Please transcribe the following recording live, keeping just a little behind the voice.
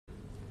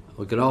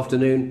Well, good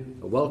afternoon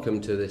and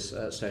welcome to this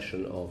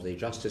session of the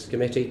Justice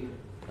Committee.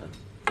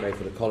 Great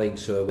for the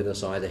colleagues who are with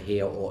us either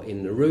here or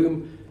in the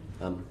room.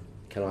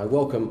 Can I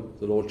welcome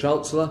the Lord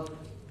Chancellor?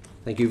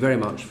 Thank you very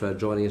much for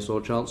joining us,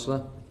 Lord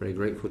Chancellor. Very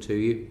grateful to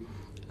you.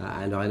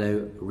 And I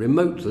know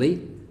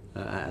remotely,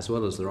 as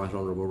well as the Right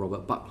Honourable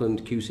Robert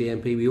Buckland,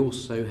 QCMP, we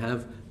also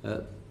have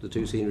the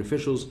two senior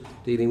officials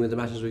dealing with the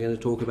matters we're going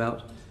to talk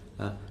about,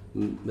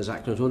 Ms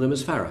Ackland-Hood and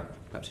Ms Farrar.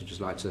 Perhaps you'd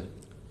just like to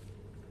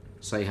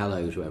say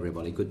hello to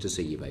everybody. Good to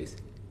see you both.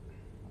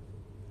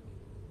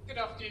 Good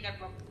afternoon,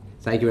 everyone.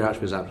 Thank you very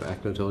much, Ms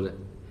Ackland-Hood.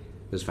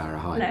 Ms Farrar,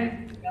 hi. Hello.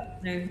 Good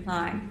afternoon.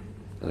 Hi.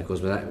 And of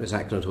course, Ms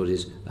Ackland-Hood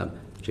is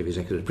Chief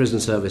Executive of the Prison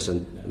Service,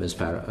 and Ms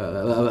Farrar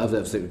of the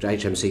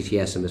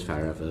HMCTS, and Ms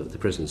Farrar of the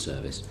Prison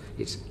Service.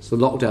 The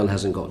lockdown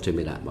hasn't got to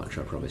me that much,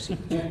 I promise you.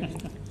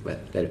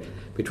 But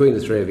between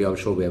the three of you, I'm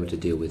sure we'll be able to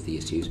deal with the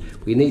issues.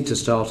 We need to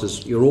start,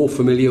 as you're all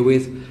familiar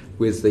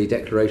with the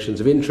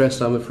declarations of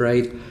interest, I'm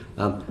afraid.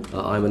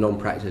 I'm a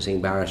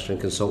non-practising barrister and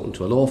consultant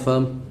to a law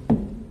firm.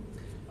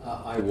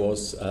 I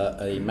was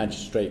a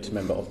magistrate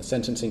member of the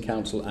Sentencing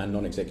Council and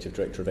non-executive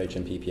director of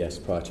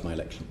HMPPS prior to my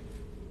election.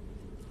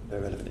 No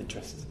relevant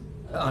interests.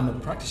 I'm a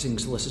practising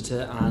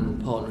solicitor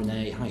and partner in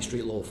a high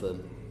street law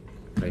firm.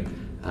 Great.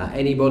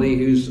 Anybody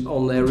who's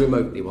on there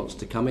remotely wants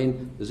to come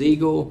in? There's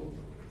Igor.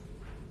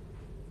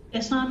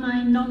 Yes, I'm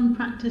a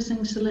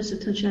non-practising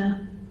solicitor,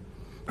 Chair.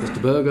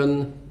 Mr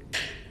Bergen.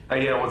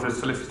 Yeah, I was a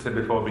solicitor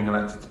before being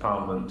elected to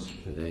Parliament.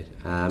 Indeed.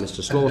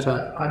 Mr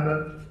Slaughter.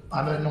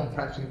 I'm a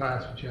non-practising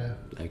barrister, Chair.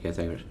 Okay, thank you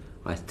very much.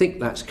 I think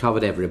that's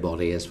covered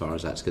everybody as far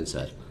as that's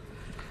concerned.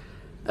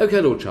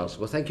 Okay, Lord Chancellor,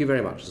 well, thank you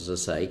very much, as I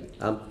say.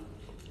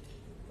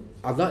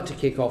 I'd like to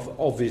kick off,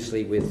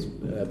 obviously, we're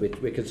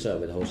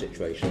concerned with the whole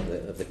situation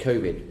of the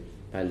COVID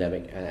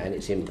pandemic and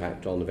its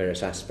impact on the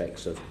various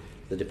aspects of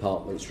the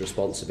department's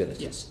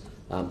responsibilities.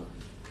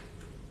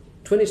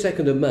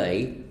 22nd of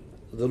May,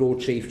 the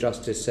Lord Chief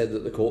Justice said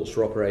that the courts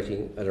were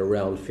operating at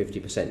around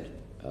 50%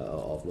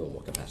 of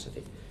normal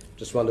capacity.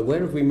 Just wonder,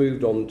 where have we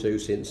moved on to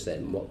since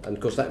then? And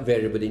of course that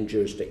varied within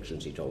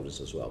jurisdictions, he told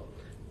us as well.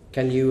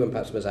 Can you and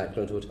perhaps Ms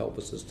Ackland would help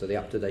us as to the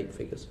up-to-date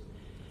figures?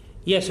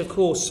 Yes, of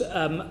course.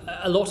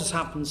 A lot has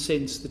happened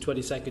since the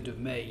 22nd of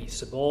May,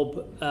 Sir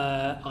Bob.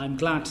 I'm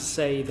glad to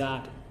say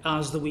that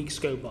as the weeks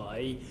go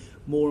by,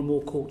 more and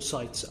more court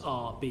sites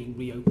are being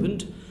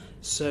reopened.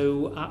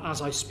 So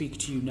as I speak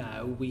to you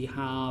now, we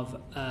have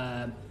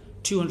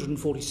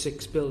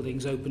 246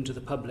 buildings open to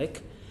the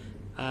public.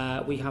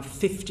 We have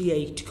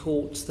 58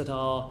 courts that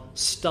are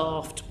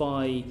staffed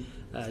by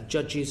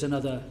judges and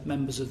other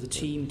members of the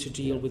team to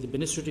deal with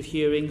administrative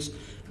hearings,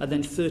 and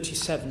then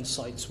 37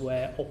 sites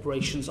where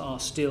operations are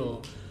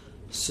still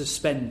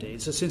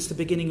suspended. So since the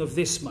beginning of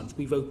this month,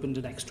 we've opened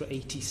an extra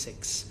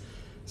 86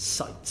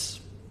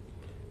 sites.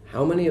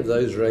 How many of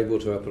those are able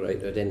to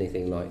operate at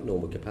anything like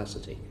normal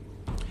capacity?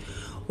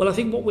 Well, I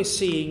think what we're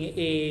seeing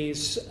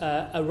is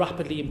a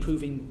rapidly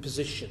improving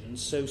position.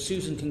 So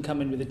Susan can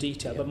come in with the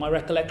detail, but my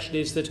recollection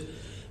is that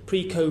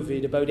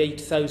pre-COVID, about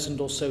 8,000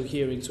 or so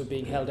hearings were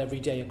being held every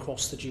day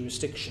across the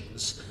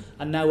jurisdictions,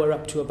 and now we're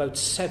up to about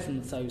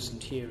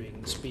 7,000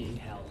 hearings being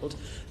held.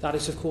 That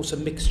is, of course, a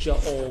mixture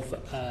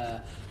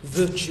of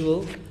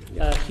virtual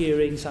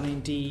hearings and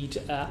indeed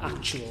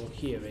actual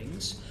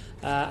hearings.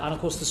 And, of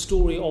course, the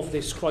story of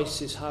this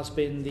crisis has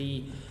been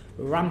the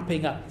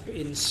ramping up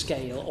in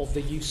scale of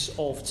the use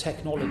of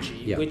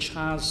technology, which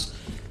has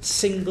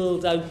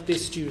singled out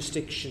this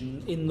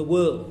jurisdiction in the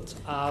world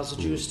as a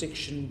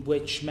jurisdiction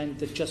which meant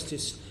that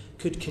justice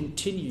could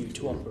continue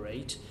to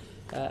operate,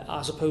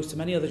 as opposed to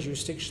many other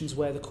jurisdictions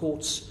where the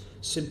courts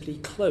simply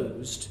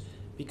closed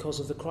because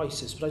of the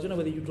crisis. But I don't know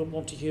whether you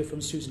want to hear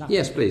from Susan.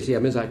 Yes, please. Yeah,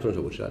 Ms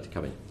Ackland, would you like to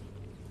come in?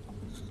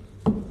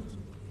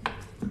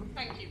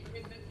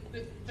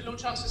 The Lord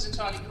Chancellor is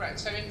entirely correct.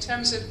 So in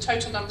terms of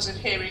total numbers of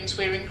hearings,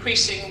 we're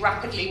increasing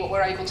rapidly what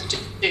we're able to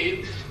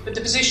do, but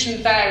the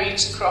position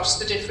varies across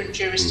the different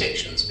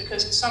jurisdictions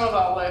because some of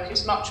our work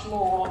is much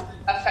more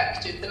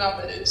affected than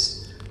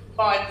others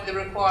by the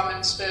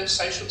requirements for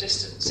social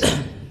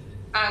distancing.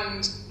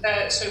 And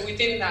so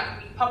within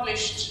that, we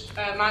published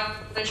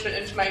management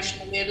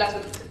information on the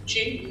 11th of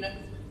June,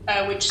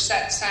 which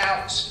sets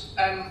out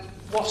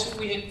what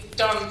we had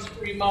done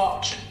through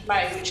March and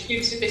May, which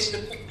gives a bit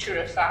of a picture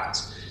of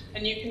that.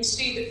 And you can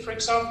see that, for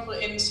example,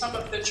 in some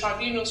of the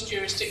tribunals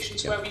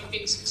jurisdictions where we've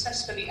been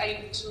successfully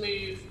able to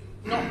move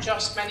not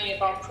just many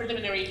of our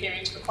preliminary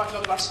hearings, but quite a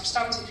lot of our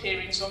substantive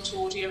hearings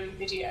onto audio and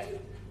video,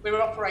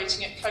 we're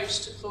operating at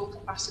close to full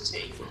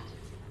capacity.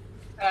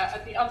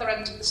 At the other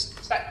end of the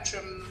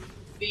spectrum,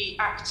 the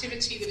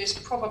activity that is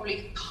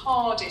probably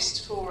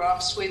hardest for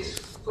us with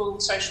full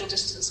social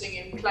distancing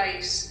in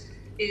place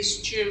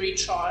is jury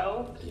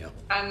trial.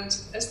 And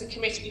as the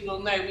committee will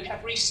know, we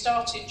have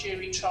restarted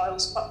jury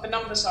trials, but the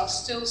numbers are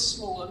still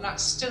small, and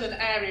that's still an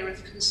area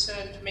of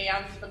concern for me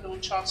and for the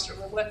Lord Chancellor.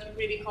 We're working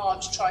really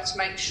hard to try to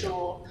make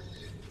sure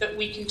that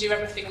we can do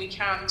everything we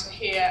can to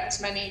hear as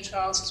many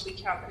trials as we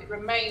can, but it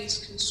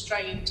remains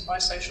constrained by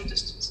social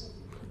distancing.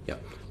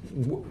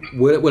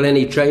 Will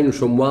any change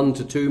from 1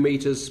 to 2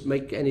 metres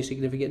make any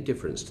significant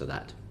difference to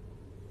that?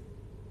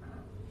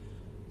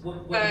 Do you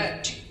want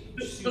to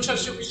do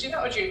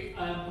that, or do you?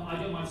 I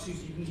don't mind,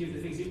 Susan, you can give the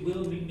things. It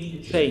will mean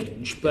a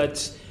change,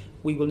 but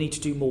we will need to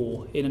do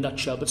more in a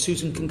nutshell. But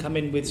Susan can come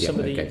in with some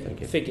of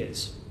the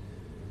figures.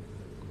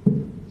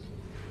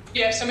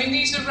 Yes, I mean,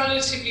 these are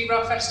relatively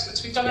rough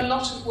estimates. We've done a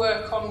lot of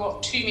work on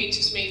what 2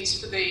 metres means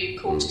for the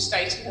court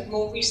estate, and have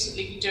more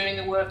recently been doing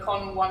the work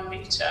on 1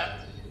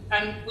 metre.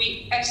 And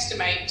we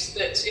estimate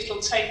that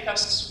it'll take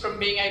us from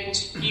being able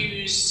to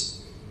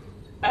use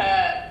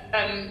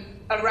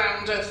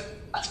around a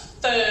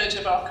third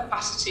of our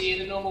capacity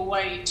in a normal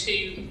way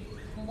to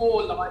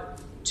more like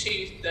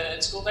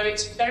 2/3, although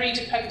it's very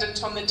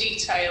dependent on the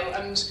detail,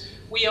 and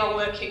we are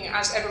working,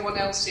 as everyone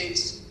else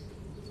is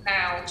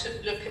now, to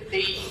look at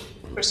the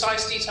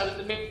precise detail of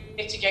the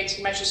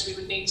mitigating measures we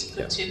would need to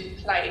put in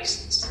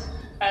place,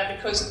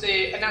 because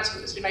the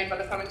announcement that's been made by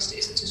the Prime Minister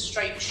isn't a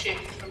straight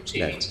shift from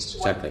 2 metres to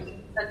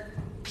 1.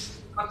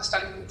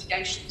 Understanding the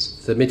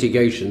mitigations. The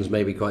mitigations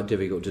may be quite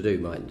difficult to do,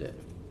 mightn't it?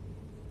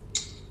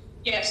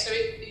 Yes, so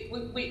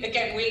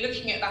we're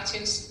looking at that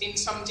in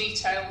some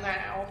detail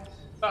now,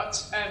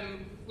 but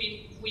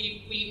we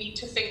need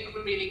to think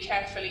really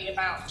carefully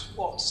about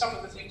what some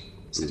of the things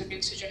that have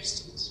been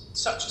suggested,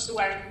 such as the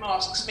wearing of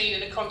masks, mean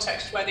in a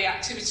context where the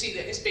activity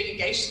that is being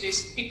engaged in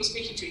is people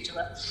speaking to each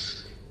other.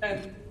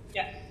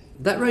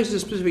 That raises a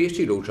specific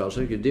issue, Lord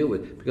Chancellor, you could deal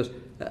with, because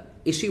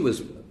issue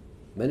was,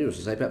 many of us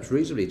would say, perhaps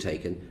reasonably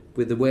taken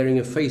with the wearing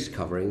of face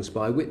coverings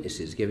by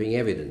witnesses giving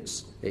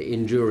evidence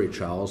in jury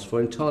trials for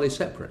entirely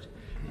separate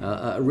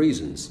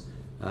reasons.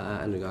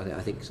 And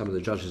I think some of the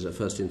judges at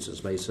first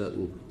instance made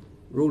certain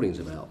rulings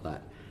about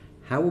that.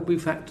 How would we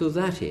factor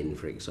that in,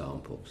 for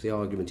example? Because the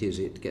argument is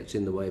it gets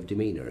in the way of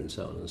demeanour and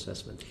so on, and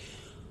assessment.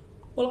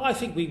 Well, I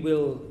think we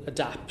will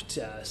adapt,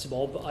 Sir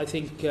Bob. I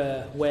think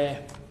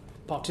where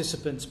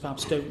participants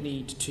perhaps don't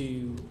need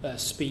to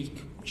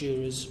speak,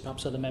 jurors,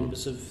 perhaps other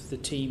members of the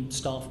team,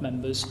 staff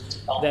members,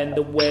 then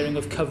the wearing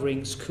of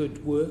coverings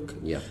could work.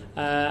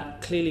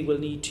 Clearly we'll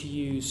need to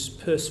use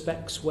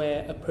perspex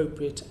where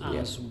appropriate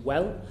as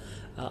well.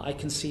 I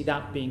can see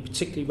that being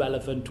particularly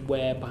relevant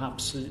where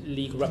perhaps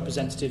legal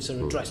representatives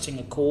are addressing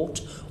a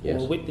court or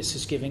a witness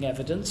is giving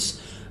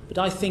evidence. But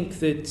I think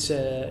that,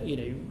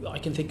 I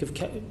can think of,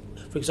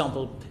 for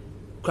example,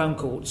 Crown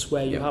Courts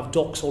where you have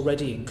docks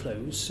already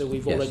enclosed, so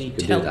we've already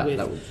dealt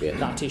with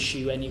that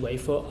issue anyway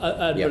for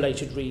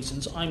unrelated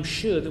reasons. I'm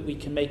sure that we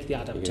can make the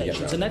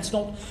adaptations. And let's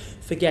not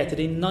forget that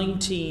in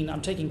 19,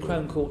 I'm taking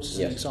Crown Courts as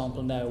an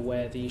example now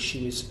where the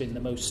issue has been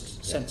the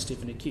most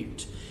sensitive and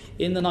acute.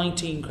 In the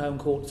 19 Crown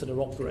Courts that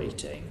are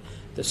operating,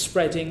 the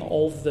spreading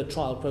of the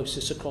trial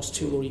process across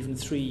 2 or even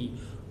 3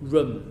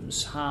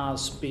 rooms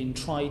has been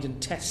tried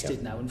and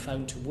tested now and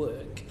found to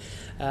work.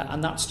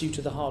 And that's due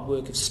to the hard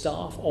work of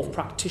staff, of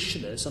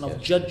practitioners and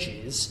of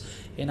judges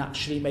in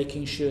actually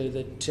making sure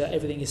that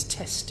everything is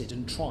tested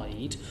and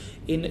tried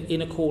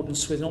in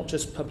accordance with not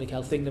just Public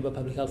Health England but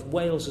Public Health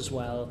Wales as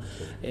well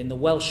in the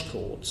Welsh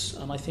courts.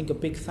 And I think a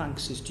big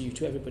thanks is due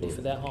to everybody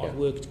for their hard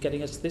work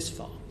getting us this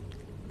far.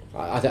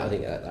 I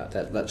think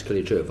that's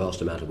clearly true. A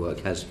vast amount of work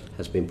has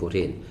been put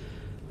in.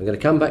 I'm going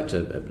to come back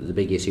to the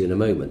big issue in a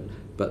moment,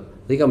 but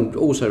I think I'm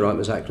also right,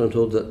 Ms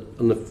Ackland-Hood, that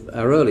on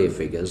our earlier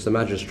figures, the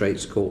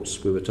magistrates'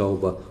 courts, we were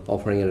told, were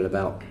operating at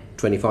about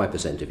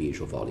 25% of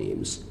usual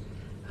volumes.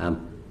 Do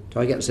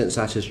I get the sense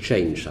that has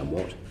changed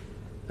somewhat?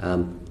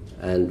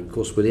 And of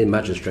course, within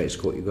magistrates'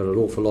 court, you've got an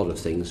awful lot of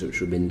things which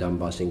have been done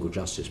by single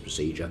justice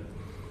procedure.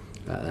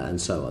 And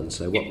so on.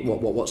 So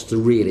what's the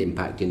real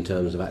impact in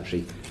terms of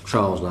actually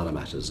trials and other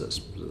matters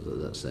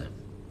that's there?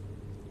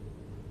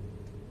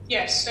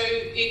 Yes, so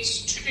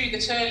it's true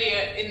that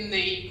earlier in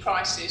the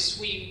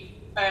crisis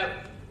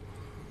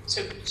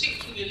so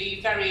particularly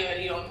very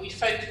early on, we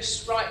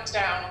focused right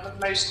down on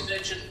the most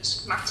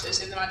urgent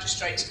matters in the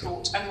magistrates'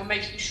 court, and we're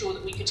making sure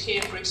that we could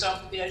hear, for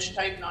example, the urgent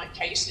overnight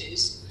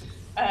cases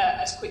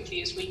as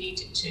quickly as we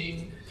needed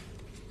to.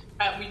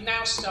 We've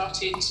now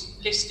started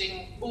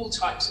listing all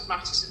types of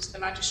matters into the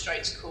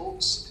magistrates'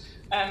 courts,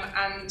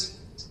 and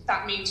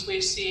that means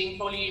we're seeing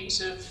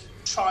volumes of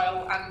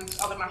trial and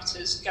other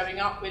matters going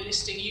up. We're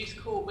listing youth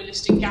court, we're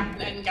listing gap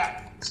and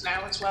NGAPs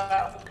now as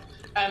well,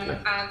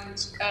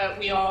 and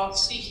we are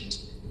seeking to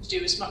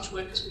do as much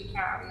work as we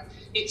can.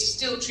 It's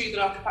still true that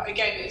our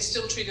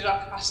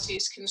capacity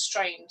is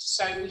constrained,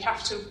 so we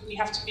have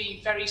to be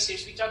very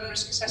serious. We've done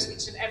risk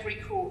assessments in every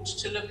court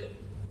to look at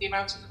the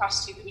amount of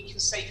capacity that we can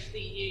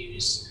safely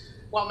use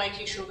while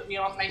making sure that we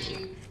aren't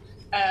making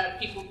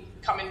people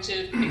come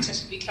into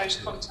excessively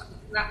close contact.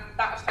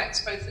 That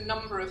affects both the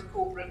number of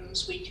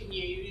courtrooms we can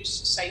use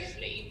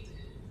safely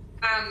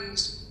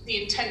and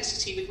the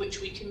intensity with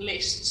which we can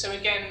list. So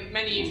again,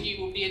 many of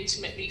you will be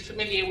intimately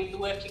familiar with the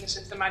workings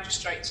of the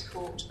magistrates'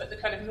 court, but the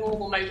kind of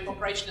normal mode of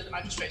operation of the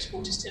magistrates'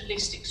 court is to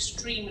list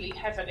extremely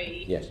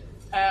heavily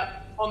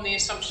on the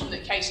assumption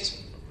that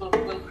cases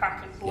will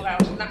crack and fall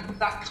out, and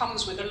that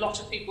comes with a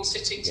lot of people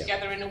sitting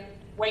together in a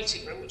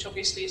waiting room, which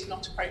obviously is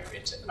not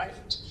appropriate at the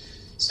moment.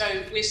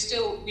 So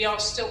we are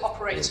still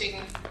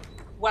operating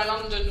well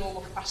under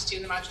normal capacity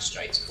in the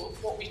magistrates' court.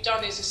 What we've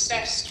done is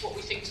assessed what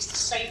we think is the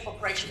safe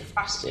operational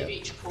capacity of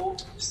each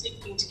court,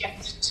 seeking to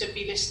get to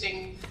be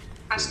listing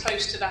as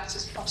close to that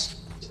as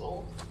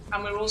possible.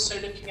 And we're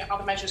also looking at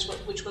other measures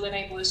which will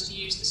enable us to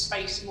use the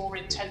space more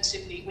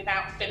intensively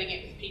without filling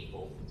it with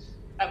people,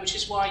 which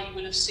is why you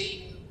will have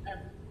seen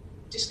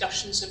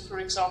discussions of, for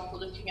example,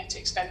 looking at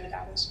extended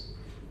hours.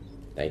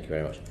 Thank you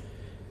very much.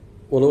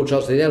 Well, Lord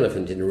Chancellor, the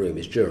elephant in the room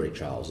is jury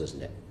trials,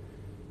 isn't it?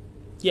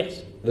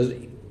 Yes. There's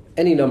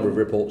any number of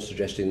reports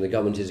suggesting the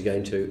government is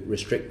going to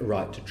restrict the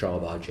right to trial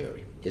by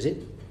jury. Is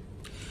it?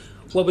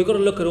 Well, we've got to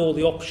look at all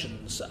the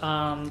options,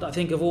 and I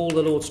think of all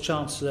the Lords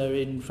Chancellor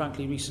in,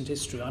 frankly, recent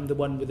history, I'm the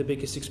one with the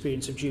biggest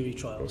experience of jury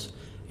trials.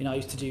 You know, I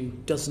used to do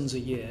dozens a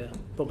year,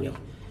 probably,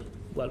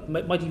 well,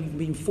 might even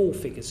been 4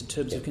 figures in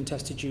terms of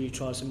contested jury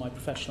trials in my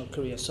professional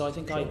career. So I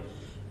think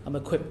I'm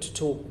equipped to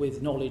talk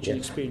with knowledge and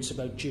experience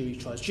about jury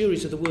trials.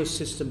 Juries are the worst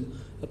system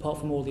apart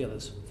from all the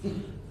others.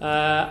 And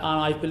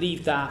I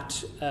believe that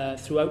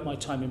throughout my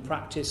time in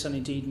practice, and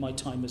indeed my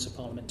time as a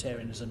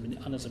parliamentarian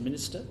and as a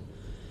minister.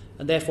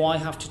 And therefore I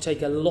have to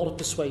take a lot of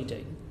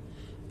persuading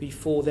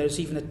before there's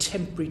even a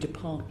temporary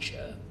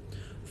departure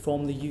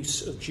from the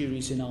use of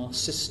juries in our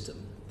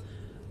system.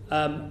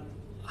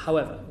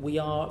 However, we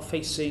are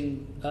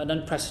facing an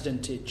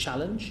unprecedented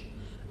challenge.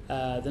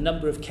 The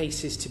number of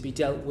cases to be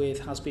dealt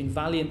with has been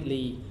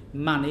valiantly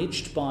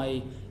managed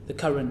by the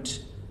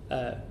current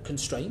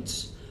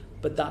constraints,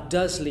 but that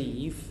does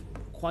leave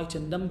quite a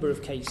number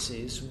of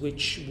cases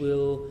which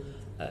will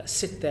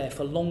sit there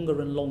for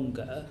longer and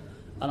longer.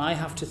 And I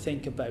have to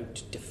think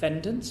about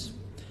defendants,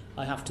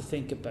 I have to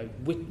think about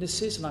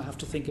witnesses, and I have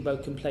to think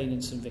about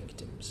complainants and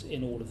victims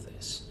in all of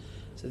this.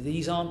 So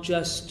these aren't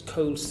just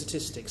cold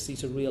statistics,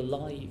 these are real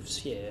lives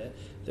here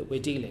that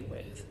we're dealing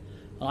with.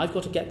 And I've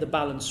got to get the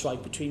balance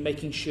right between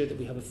making sure that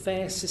we have a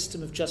fair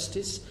system of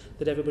justice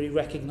that everybody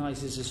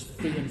recognises as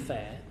free and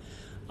fair,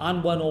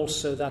 and one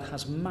also that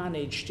has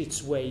managed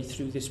its way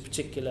through this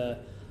particular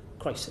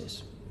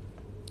crisis.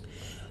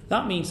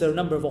 That means there are a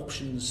number of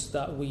options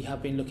that we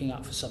have been looking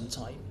at for some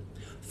time.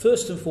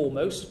 First and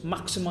foremost,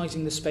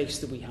 maximising the space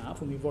that we have,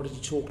 and we've already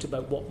talked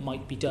about what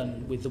might be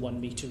done with the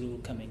 1 metre rule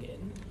coming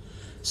in.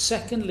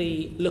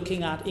 Secondly,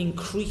 looking at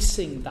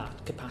increasing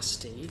that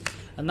capacity,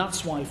 and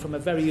that's why from a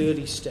very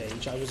early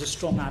stage I was a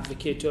strong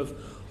advocate of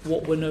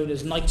what were known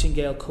as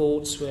Nightingale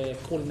courts. We're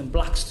calling them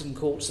Blackstone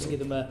courts to give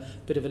them a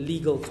bit of a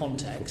legal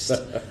context.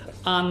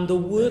 And the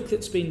work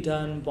that's been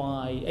done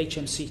by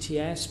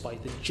HMCTS, by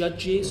the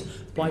judges,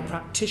 by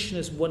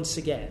practitioners once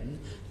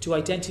again, to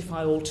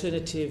identify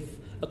alternative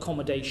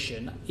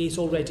accommodation is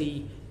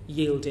already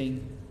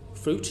yielding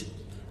fruit.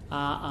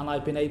 And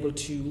I've been able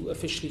to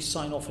officially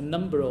sign off a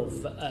number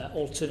of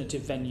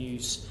alternative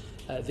venues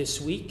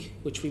this week,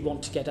 which we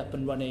want to get up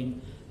and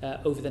running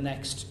over the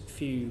next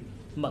few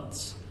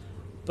months.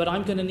 But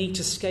I'm going to need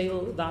to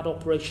scale that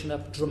operation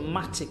up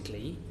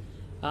dramatically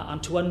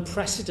and to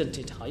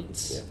unprecedented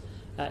heights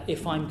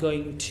if I'm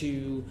going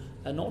to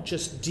not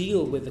just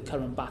deal with the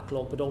current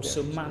backlog, but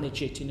also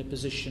manage it in a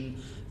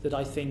position that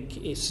I think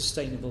is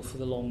sustainable for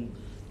the long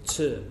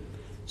term.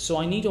 So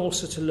I need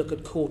also to look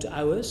at court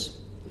hours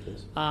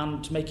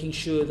and making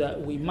sure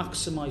that we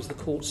maximise the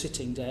court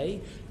sitting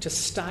day to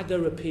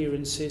stagger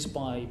appearances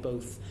by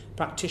both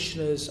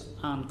practitioners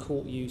and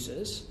court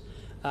users.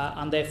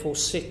 And therefore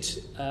sit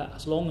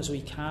as long as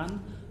we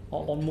can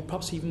on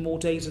perhaps even more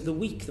days of the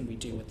week than we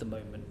do at the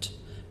moment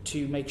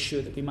to make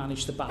sure that we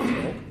manage the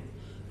backlog.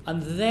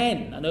 And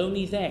then, and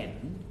only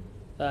then,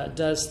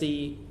 does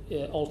the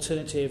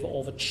alternative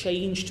of a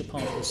change to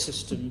part of the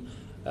system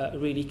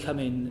really come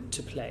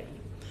into play.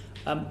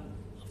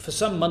 For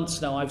some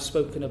months now I've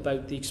spoken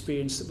about the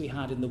experience that we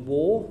had in the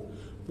war,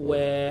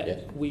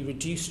 where we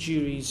reduced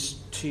juries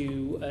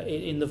to,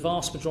 in the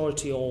vast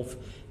majority of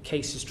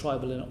cases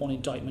triable on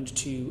indictment,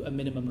 to a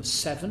minimum of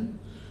 7.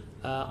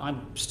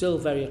 I'm still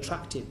very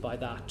attracted by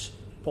that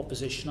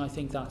proposition. I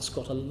think that's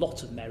got a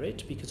lot of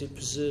merit because it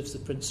preserves the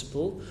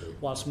principle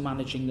whilst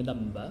managing the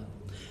number.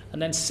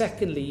 And then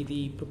secondly,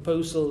 the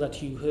proposal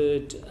that you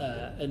heard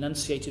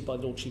enunciated by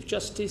the Lord Chief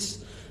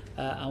Justice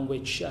and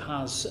which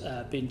has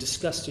been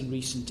discussed in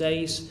recent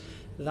days,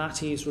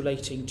 that is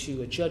relating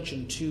to a judge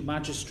and 2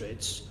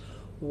 magistrates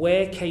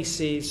where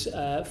cases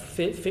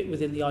fit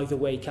within the either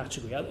way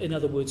category. In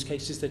other words,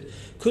 cases that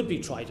could be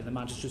tried in the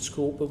magistrate's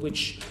court, but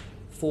which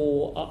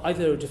for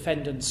either a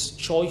defendant's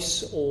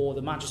choice or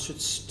the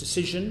magistrate's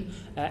decision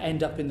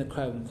end up in the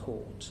Crown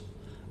Court.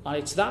 And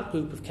it's that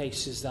group of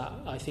cases that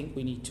I think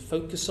we need to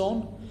focus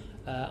on.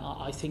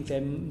 I think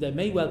there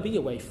may well be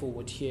a way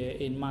forward here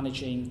in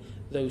managing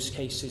those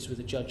cases with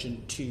a judge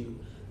and 2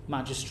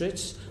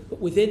 magistrates, but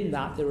within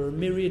that there are a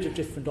myriad of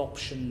different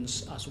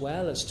options as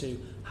well as to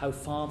how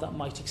far that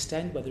might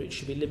extend, whether it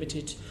should be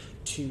limited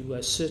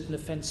to certain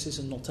offences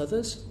and not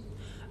others.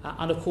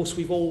 And of course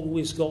we've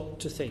always got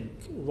to think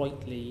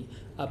rightly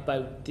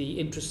about the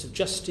interest of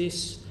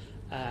justice,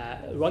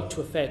 right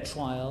to a fair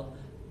trial,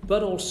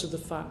 but also the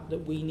fact that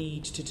we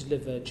need to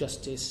deliver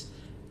justice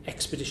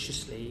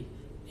expeditiously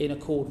in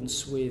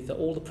accordance with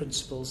all the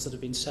principles that have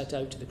been set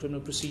out in the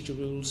criminal procedure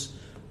rules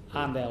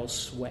and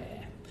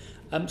elsewhere.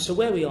 So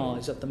where we are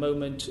is at the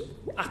moment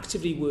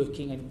actively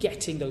working and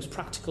getting those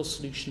practical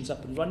solutions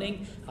up and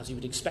running, as you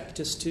would expect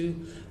us to,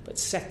 but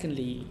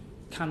secondly,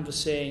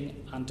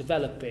 canvassing and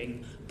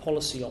developing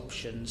policy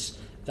options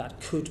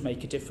that could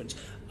make a difference.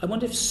 I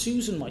wonder if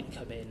Susan might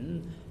come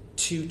in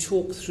to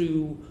talk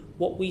through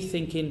what we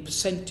think in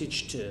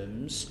percentage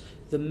terms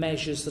the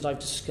measures that I've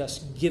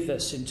discussed give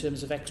us in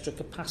terms of extra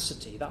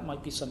capacity. That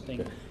might be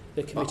something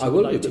the committee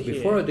would like to hear.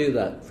 Before I do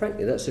that,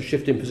 frankly, that's a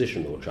shift in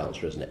position, Lord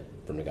Chancellor, isn't it,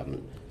 from the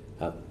government?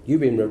 You've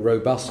been a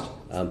robust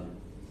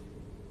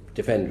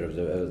defender of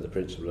the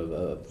principle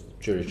of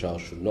jury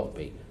trials should not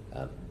be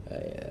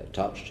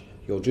touched.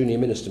 Your junior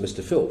minister,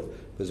 Mr Philp,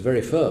 was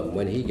very firm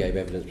when he gave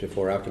evidence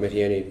before our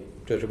committee only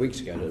 2 weeks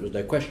ago. There was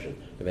no question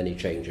of any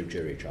change of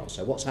jury trials.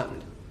 So what's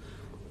happened?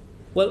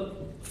 Well,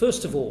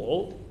 first of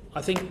all,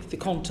 I think the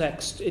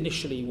context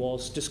initially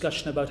was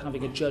discussion about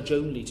having a judge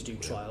only to do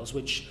trials,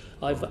 which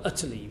I've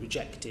utterly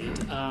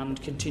rejected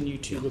and continue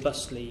to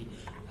robustly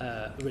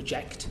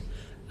reject.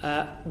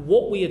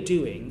 What we are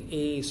doing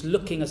is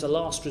looking as a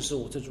last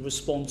resort at a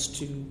response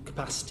to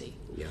capacity.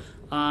 Yeah.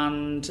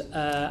 And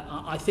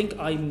I think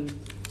I'm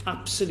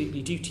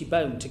absolutely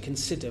duty-bound to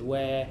consider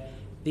where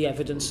the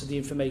evidence and the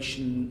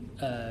information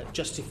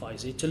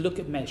justifies it, to look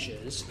at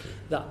measures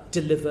that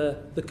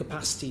deliver the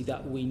capacity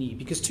that we need.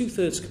 Because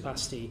 2/3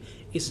 capacity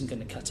isn't going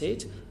to cut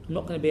it. I'm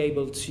not going to be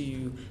able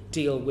to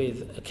deal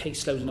with a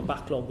caseload and a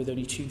backlog with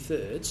only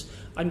 2/3.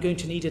 I'm going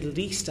to need at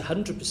least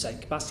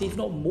 100% capacity, if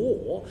not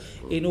more,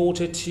 in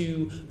order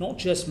to not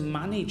just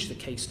manage the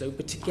caseload,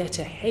 but to get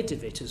ahead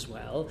of it as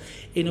well,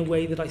 in a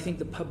way that I think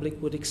the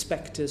public would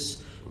expect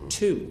us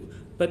to.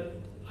 But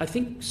I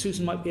think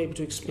Susan might be able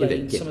to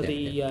explain some of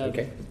the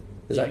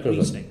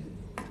reasoning.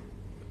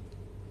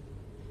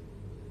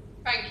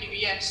 Thank you.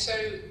 Yes, so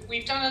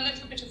we've done a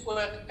little bit of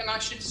work, and I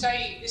should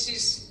say this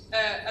is,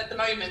 at the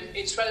moment,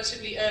 it's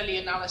relatively early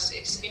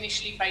analysis,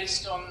 initially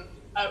based on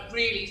a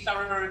really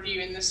thorough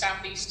review in the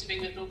southeast of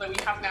England, although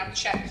we have now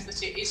checked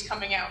that it is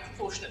coming out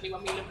proportionately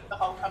when we look at the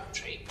whole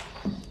country.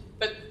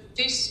 But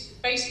this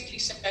basically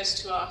says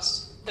to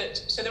us that,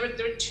 so there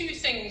are 2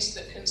 things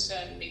that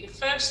concern me. The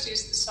first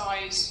is the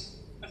size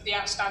of the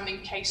outstanding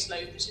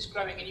caseload that is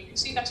growing, and you can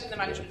see that in the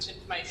management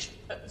information.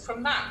 But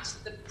from that,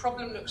 the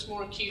problem looks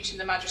more acute in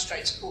the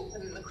Magistrates' Court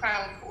than in the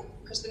Crown Court,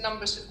 because the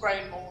numbers have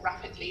grown more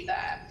rapidly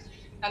there.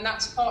 And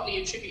that's partly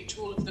a tribute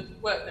to all of the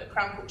work that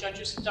Crown Court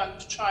judges have done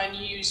to try and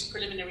use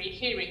preliminary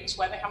hearings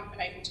where they haven't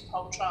been able to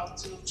hold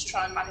trials in order to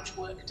try and manage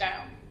work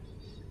down.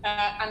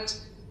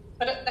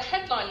 But at the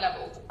headline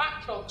level, the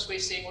backlogs we're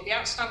seeing, or the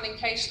outstanding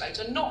caseloads,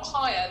 are not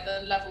higher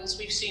than levels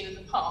we've seen in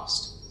the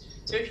past.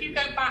 So if you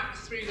go back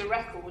through the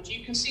record,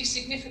 you can see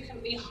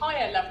significantly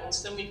higher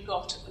levels than we've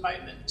got at the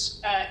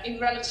moment in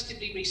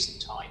relatively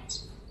recent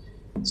times.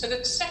 So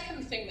the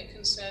second thing that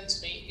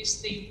concerns me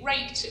is the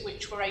rate at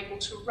which we're able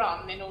to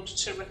run in order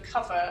to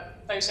recover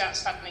those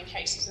outstanding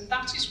cases. And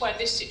that is where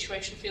this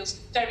situation feels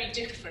very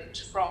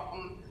different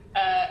from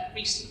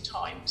recent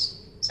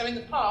times. So in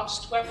the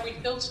past, when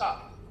we've built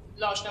up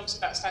large numbers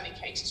of outstanding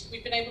cases,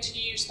 we've been able to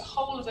use the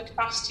whole of the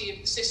capacity of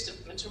the system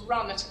and to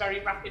run at a very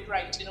rapid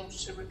rate in order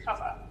to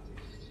recover.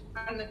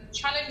 And the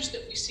challenge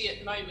that we see at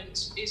the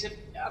moment is,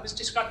 I was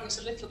describing this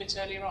a little bit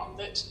earlier on,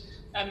 that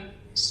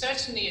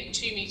certainly at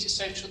 2 metre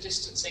social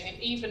distancing and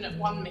even at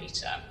 1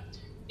 metre,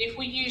 if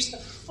we use the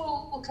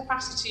full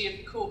capacity of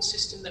the court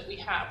system that we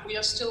have, we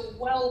are still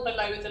well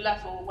below the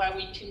level where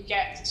we can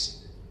get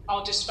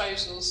our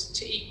disposals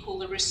to equal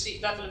the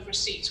level of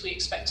receipts we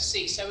expect to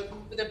see. So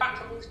the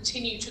backlog will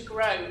continue to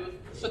grow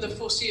for the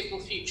foreseeable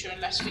future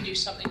unless we do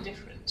something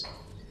different.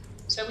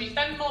 So we've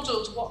then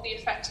modelled what the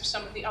effect of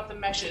some of the other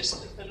measures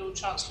that the Lord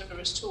Chancellor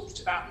has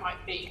talked about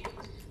might be.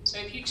 So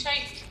if you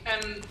take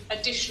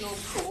additional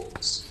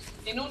courts,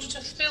 in order to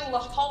fill the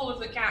whole of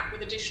the gap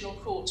with additional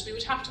courts, we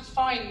would have to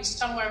find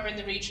somewhere in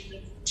the region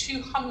of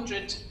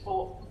 200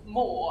 or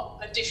more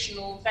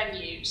additional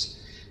venues.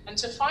 And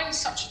to find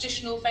such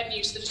additional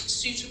venues that are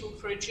suitable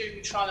for a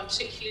jury trial and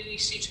particularly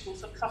suitable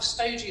for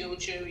custodial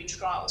jury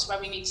trials where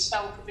we need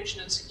cell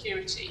provision and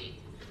security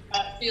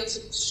feels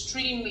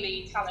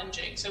extremely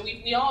challenging. So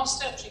we are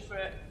searching for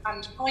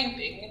and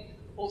finding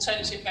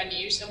alternative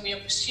venues, and we are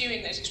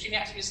pursuing those extremely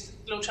actively. As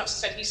the Lord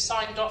Chancellor said, he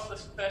signed off the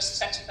first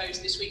set of those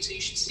this week, so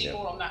you should see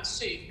more on that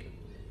soon.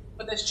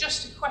 But there's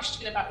just a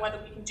question about whether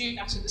we can do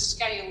that at the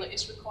scale that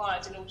is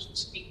required in order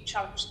to meet the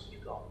challenge that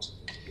we've got.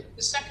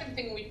 The second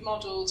thing we've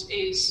modelled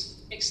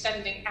is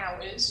extending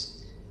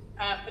hours.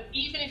 But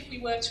even if we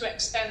were to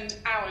extend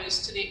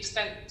hours to the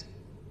extent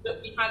that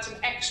we had an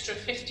extra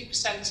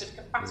 50% of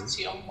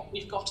capacity on what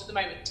we've got at the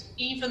moment,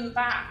 even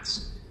that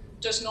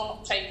does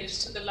not take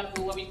us to the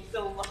level where we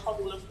fill the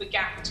whole of the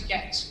gap to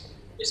get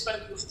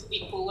disposals to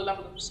equal the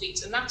level of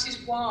receipts. And that is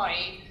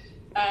why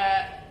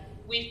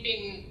we've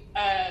been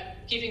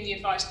giving the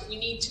advice that we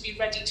need to be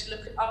ready to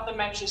look at other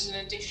measures in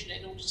addition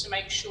in order to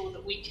make sure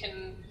that we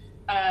can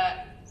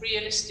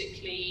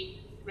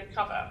realistically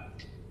recover.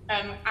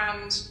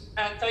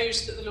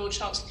 Those that the Lord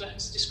Chancellor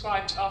has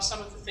described are some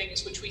of the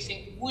things which we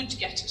think would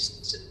get us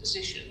to the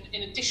position,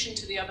 in addition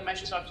to the other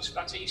measures I've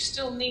described. So you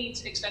still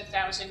need extended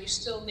hours and you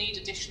still need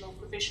additional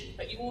provision,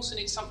 but you also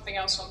need something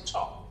else on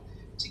top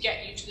to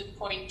get you to the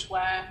point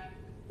where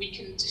we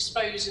can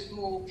dispose of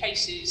more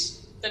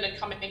cases than are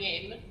coming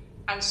in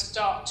and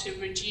start to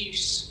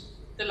reduce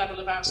the level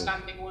of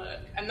outstanding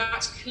work. And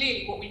that's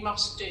clearly what we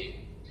must do.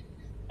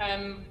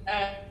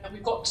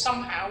 We've got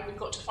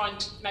to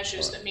find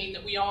measures that mean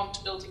that we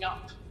aren't building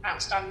up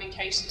outstanding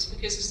cases,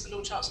 because as the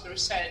Lord Chancellor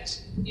has said,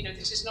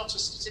 this is not a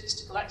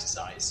statistical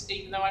exercise,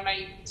 even though I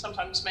may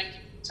sometimes make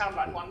it sound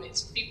like one.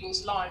 It's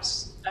people's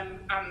lives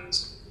and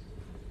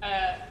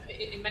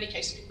in many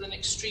cases people in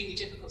extremely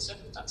difficult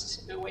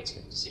circumstances who are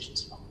waiting for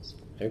decisions from us.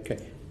 Okay.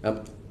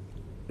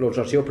 Lord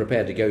Chancellor, you're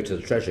prepared to go to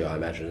the Treasury, I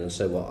imagine, and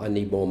say, well, I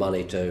need more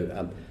money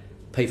to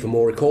pay for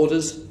more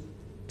recorders,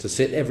 to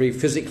sit every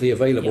physically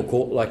available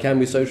court that I can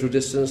with social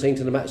distancing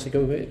to the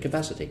maximum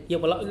capacity. Yeah,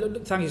 well,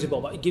 thank you, Sir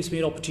Bob. It gives me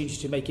an opportunity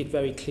to make it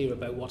very clear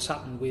about what's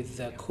happened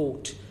with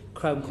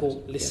Crown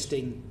Court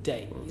listing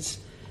days.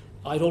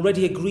 I'd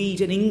already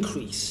agreed an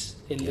increase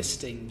in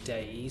listing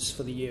days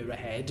for the year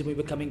ahead, and we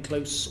were coming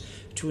close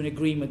to an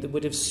agreement that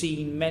would have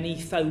seen many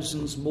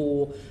thousands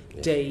more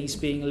days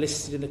being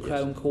listed in the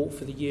Crown Court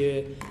for the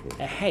year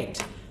ahead.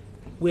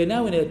 We're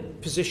now in a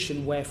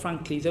position where,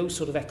 frankly, those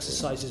sort of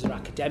exercises are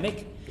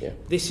academic.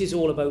 This is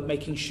all about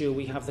making sure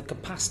we have the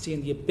capacity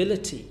and the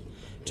ability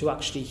to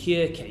actually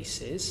hear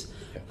cases,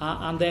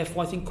 and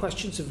therefore I think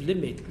questions of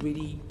limit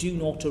really do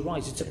not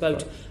arise. It's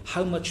about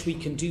how much we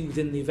can do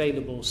within the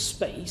available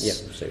space. Yeah,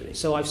 absolutely.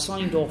 So I've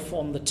signed off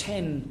on the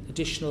 10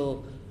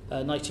 additional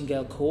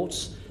Nightingale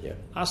courts.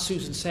 As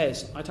Susan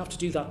says, I'd have to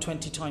do that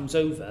 20 times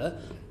over.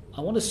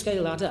 I want to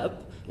scale that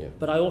up,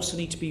 but I also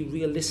need to be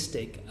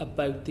realistic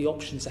about the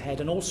options ahead,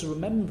 and also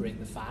remembering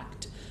the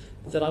fact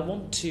that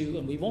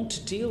we want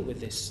to deal with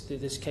this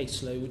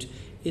caseload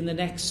in the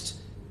next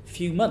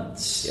few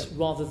months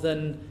rather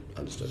than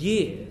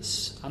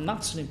years, and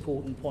that's an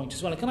important point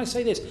as well. And can I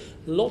say this?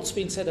 Lots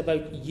been said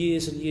about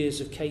years and years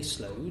of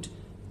caseload.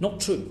 Not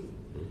true.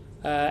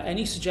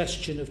 Any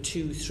suggestion of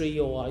 2, 3,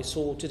 or I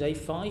saw today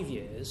 5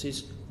 years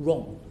is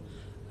wrong.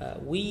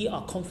 We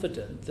are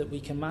confident that we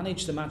can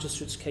manage the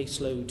magistrate's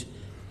caseload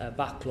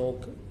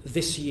backlog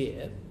this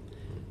year.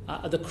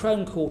 The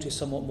Crown Court is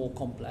somewhat more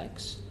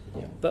complex,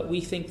 but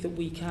we think that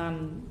we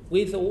can,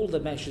 with all the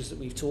measures that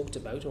we've talked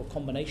about, or a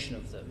combination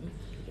of them,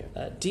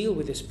 deal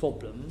with this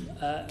problem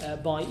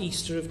by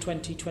Easter of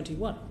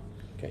 2021.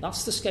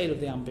 That's the scale of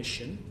the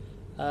ambition,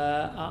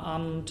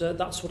 and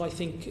that's what I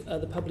think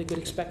the public would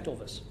expect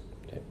of us.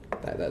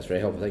 That's very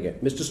helpful, thank you.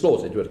 Mr.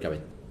 Slaughter, do you want to come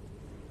in?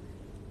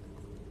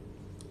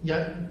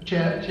 Yeah,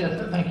 Chair,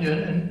 thank you,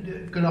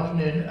 and good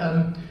afternoon.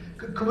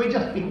 Could we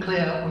just be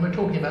clear when we're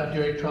talking about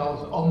jury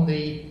trials on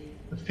the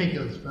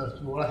figures, first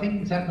of all? I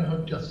think Ms.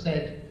 Ackland-Hood just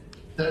said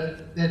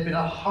that there'd been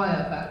a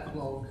higher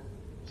backlog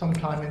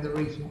sometime in the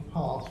recent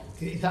past.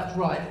 If that's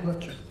right,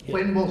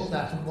 when was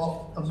that, and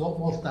what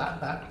was that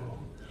backlog?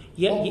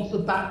 What was the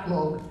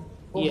backlog?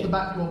 What was the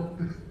backlog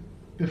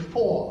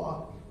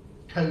before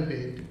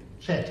COVID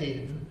set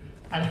in,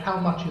 and how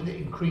much is it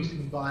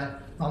increasing by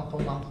month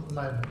on month at the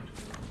moment?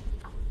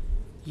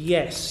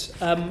 Yes,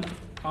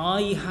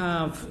 I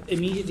have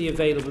immediately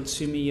available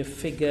to me a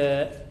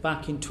figure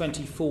back in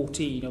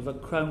 2014 of a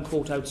Crown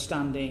Court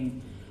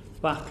outstanding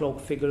backlog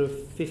figure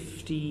of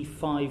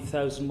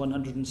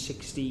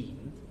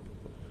 55,116.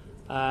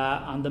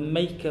 And the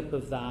makeup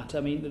of that,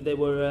 I mean, there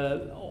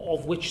were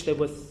of which there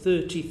were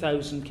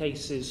 30,000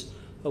 cases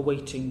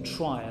awaiting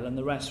trial, and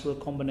the rest were a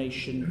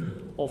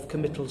combination of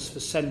committals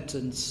for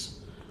sentence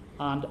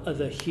and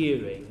other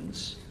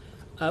hearings.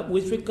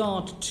 With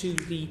regard to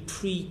the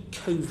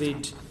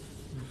pre-COVID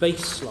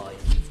baseline,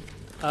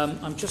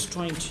 I'm just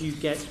trying to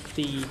get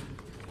the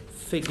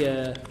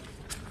figure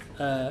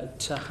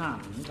to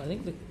hand. I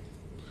think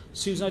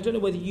Susan, I don't know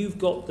whether you've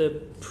got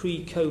the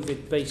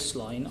pre-COVID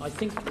baseline. I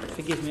think,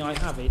 forgive me, I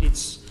have it.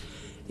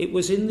 It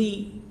was in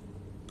the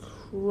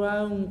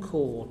Crown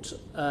Court.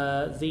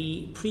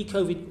 The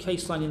pre-COVID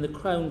caseline in the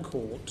Crown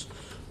Court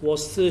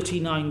was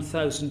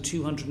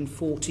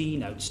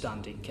 39,214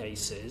 outstanding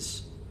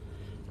cases.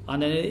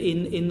 And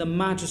in the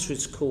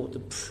Magistrates' Court, the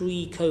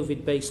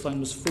pre-COVID baseline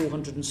was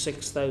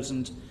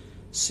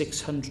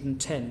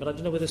 406,610. But I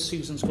don't know whether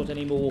Susan's got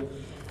any more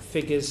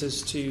figures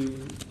as to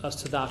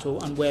that,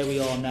 and where we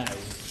are now.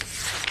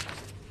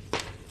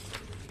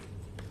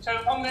 So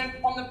on the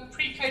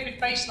pre-COVID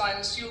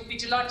baselines, you'll be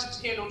delighted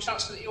to hear, Lord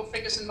Chancellor, that your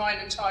figures and mine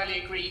entirely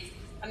agree.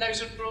 And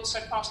those are also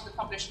part of the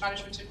published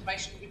management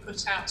information that we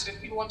put out. So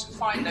if you want to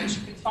find those,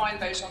 you can find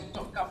those on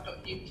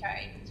 .gov.uk.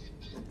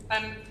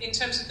 In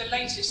terms of the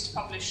latest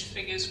published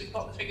figures, we've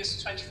got the figures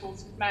of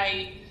 24th of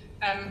May.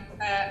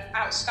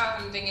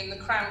 Outstanding in the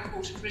Crown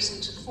Court had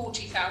risen to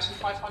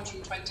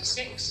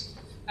 40,526.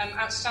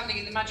 Outstanding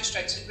in the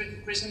Magistrates had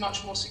risen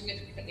much more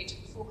significantly to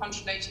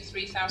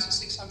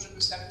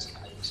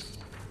 483,678.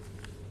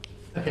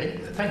 Okay,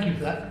 thank you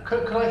for that.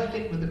 Could I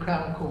stick with the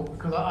Crown Court?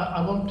 Because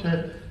I want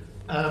to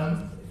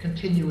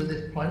continue with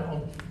this point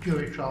on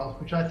jury trials,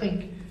 which I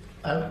think,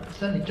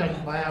 certainly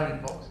judging by our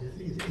inboxes,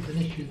 is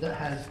an issue that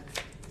has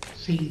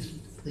seized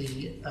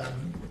the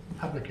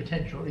public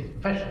attention, or at least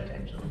professional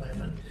attention at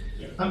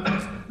the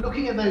moment.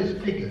 Looking at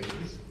those figures,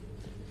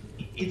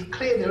 it's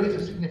clear there is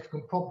a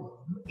significant problem.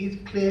 It's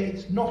clear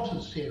it's not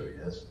as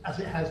serious as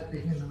it has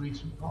been in the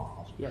recent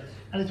past. Yes.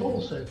 And it's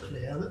also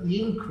clear that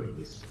the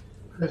increase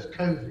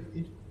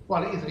post-COVID,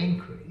 while it is an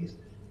increase,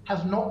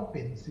 has not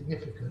been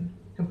significant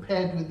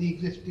compared with the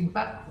existing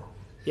backlog.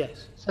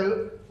 Yes.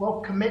 So, while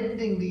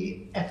commending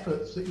the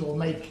efforts that you're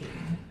making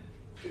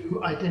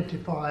to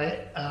identify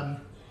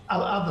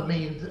other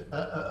means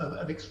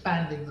of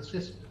expanding the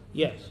system,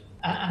 yes,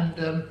 and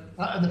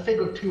the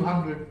figure of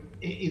 200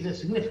 is a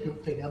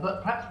significant figure,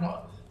 but perhaps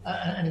not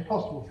an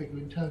impossible figure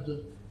in terms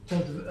of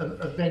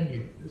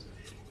venues.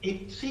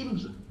 It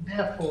seems,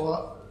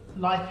 therefore,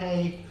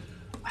 like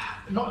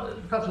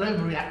not perhaps an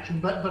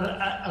overreaction, but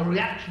a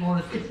reaction on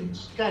a different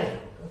scale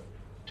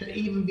to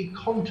even be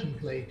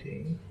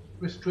contemplating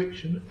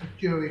restriction of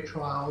jury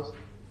trials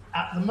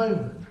at the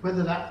moment,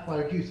 whether that's by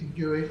reducing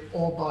juries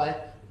or by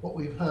what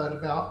we've heard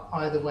about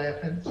either way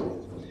offences.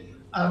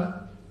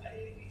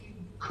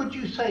 Could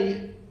you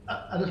say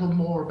a little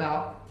more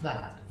about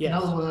that? Yes. In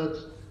other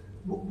words,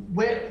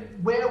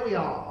 where we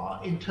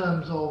are in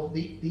terms of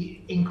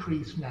the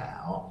increase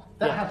now,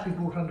 that has to be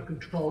brought under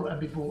control and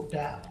be brought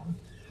down.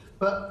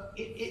 But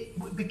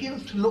it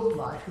begins to look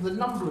like, with a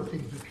number of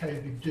things that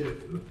COVID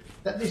do,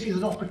 that this is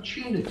an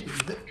opportunity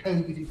that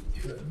COVID is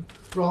given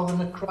rather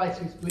than a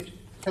crisis which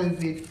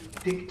COVID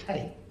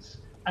dictates.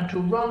 And to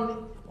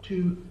run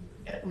to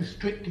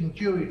restricting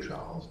jury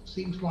trials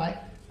seems like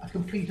a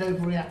complete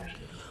overreaction.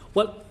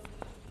 Well,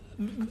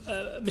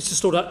 Mr.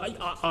 Stoddart,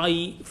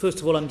 I first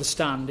of all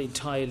understand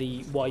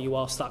entirely why you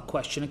asked that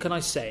question. And can I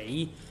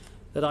say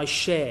that I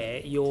share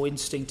your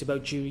instinct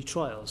about jury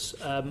trials.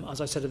 As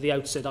I said at the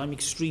outset, I'm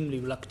extremely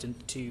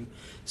reluctant to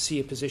see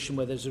a position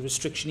where there's a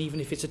restriction,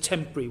 even if it's a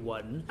temporary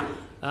one.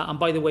 And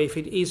by the way, if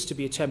it is to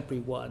be a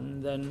temporary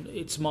one, then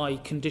it's my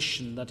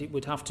condition that it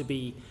would have to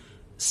be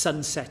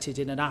sunsetted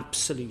in an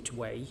absolute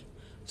way,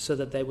 so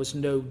that there was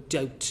no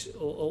doubt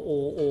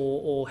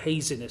or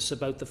haziness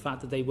about the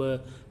fact that they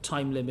were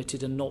time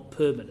limited and not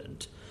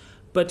permanent.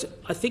 But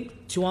I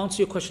think, to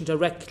answer your question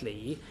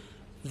directly,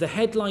 the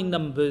headline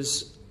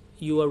numbers,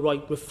 you are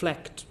right,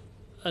 reflect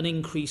an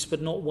increase,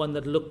 but not one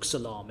that looks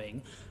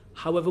alarming.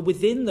 However,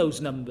 within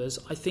those numbers,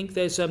 I think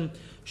there's,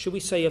 should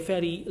we say, a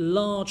fairly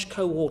large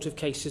cohort of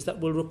cases that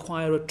will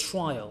require a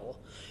trial.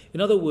 In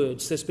other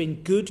words, there's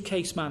been good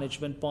case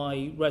management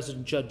by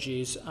resident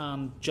judges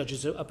and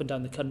judges up and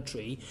down the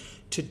country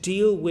to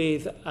deal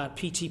with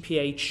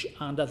PTPH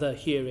and other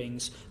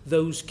hearings,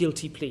 those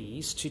guilty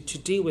pleas, to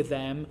deal with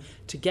them,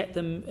 to get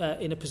them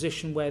in a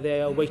position where they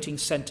are awaiting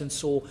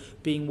sentence or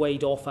being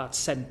weighed off at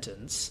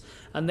sentence.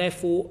 And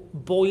therefore,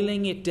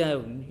 boiling it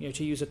down,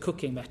 to use a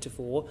cooking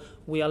metaphor,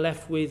 we are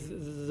left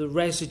with the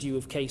residue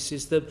of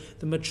cases, the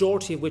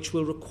majority of which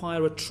will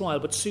require a trial.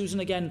 But Susan,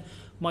 again,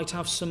 might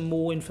have some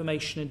more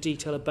information and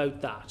detail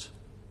about that.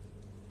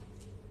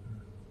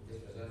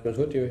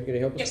 Ackland-Hood, you going to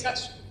help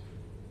us?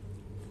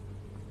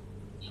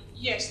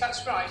 Yes,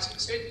 that's right.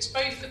 So it's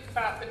both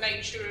about the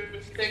nature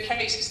of the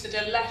cases that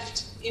are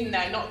left in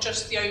there, not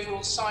just the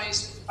overall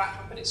size of the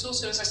backlog, but it's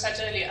also, as I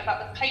said earlier,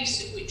 about the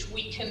pace at which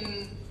we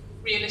can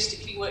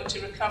realistically work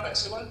to recover.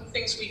 So one of the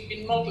things we've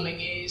been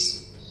modelling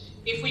is,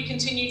 if we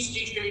continue to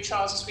do jury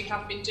trials as we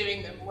have been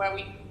doing them, where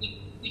we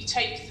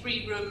take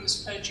 3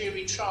 rooms per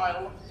jury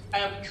trial,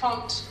 we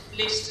can't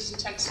list as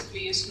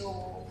intensively as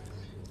normal.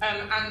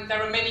 And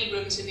there are many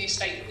rooms in the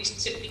estate that we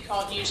simply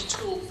can't use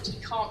at all because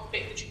we can't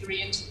fit the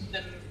jury into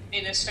them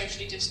in a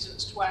socially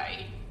distanced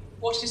way.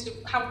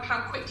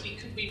 How quickly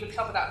could we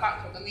recover that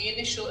backlog? And the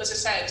initial, as I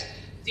said,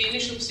 the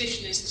initial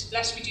position is,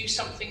 unless we do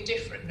something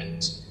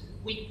different,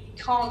 we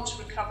can't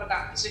recover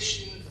that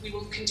position. We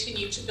will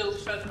continue to build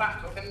further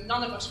backlog, and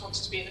none of us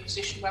wants to be in a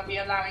position where we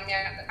are allowing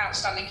our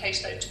outstanding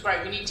caseload to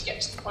grow. We need to get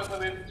to the point where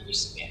we're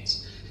reducing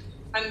it.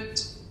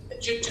 And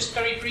just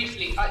very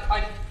briefly,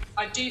 I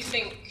do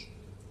think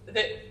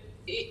that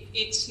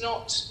it's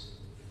not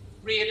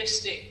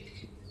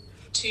realistic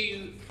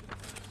to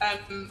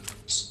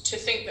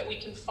think that we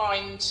can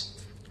find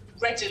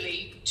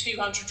readily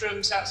 200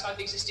 rooms outside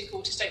the existing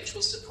court estate which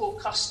will support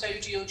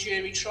custodial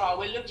jury trial.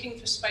 We're looking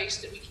for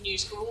space that we can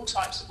use for all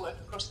types of work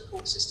across the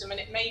court system, and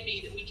it may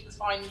be that we can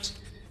find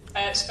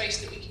space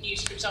that we can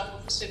use, for example,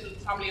 for civil,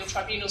 family or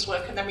tribunals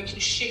work, and then we can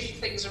shift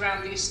things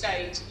around the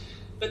estate.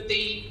 But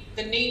the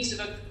needs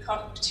of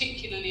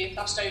particularly a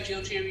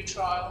custodial jury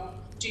trial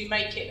do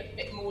make it a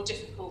bit more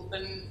difficult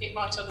than it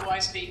might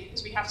otherwise be,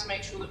 because we have to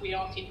make sure that we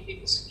are keeping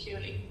people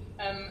securely.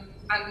 And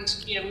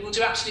we will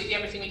do absolutely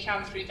everything we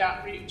can through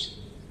that route.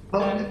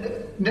 That's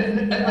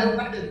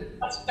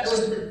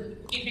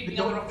keeping the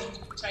other options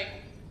on the table.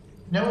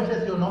 No one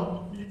says you're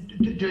not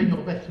doing your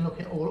best to look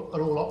at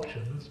all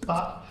options,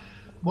 but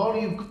while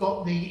you've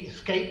got the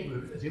escape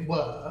route, as it were,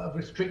 of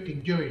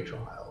restricting jury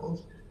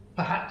trials,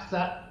 perhaps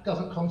that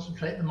doesn't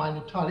concentrate the mind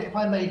entirely. If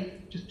I may,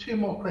 just two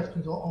more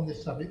questions on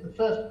this subject. The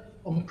first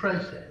on the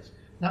process.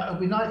 Now, it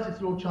would be nice if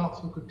the Lord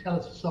Chancellor could tell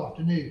us this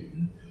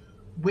afternoon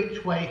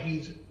which way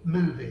he's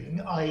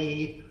moving,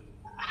 i.e.,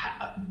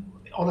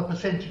 on a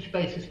percentage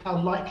basis,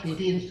 how likely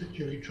it is that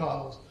jury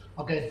trials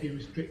are going to be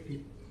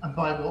restricted and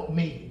by what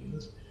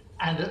means,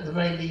 and at the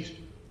very least,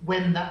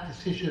 when that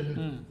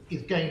decision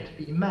is going to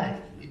be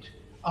made,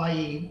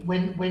 i.e.,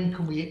 when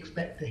can we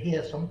expect to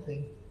hear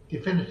something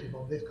definitive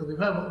on this? Because we've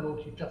heard what the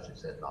Lord Chief Justice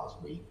said last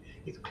week.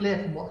 It's clear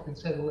from what's been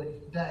said already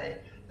today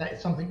that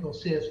it's something you're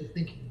seriously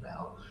thinking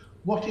about.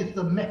 What is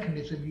the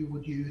mechanism you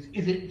would use?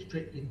 Is it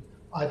restricting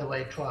either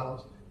way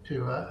trials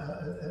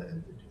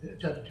to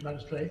judges to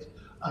magistrates,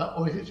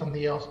 or is it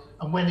something else?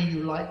 And when are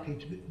you likely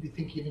to be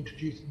thinking of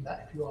introducing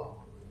that, if you are?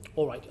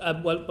 All right.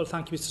 Well,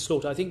 thank you, Mr.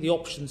 Slaughter. I think the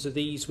options are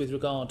these with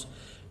regard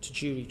to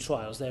jury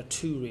trials. There are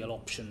two real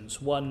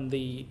options. One,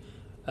 the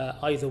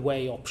either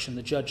way option,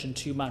 the judge and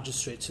two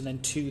magistrates, and then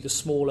two, the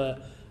smaller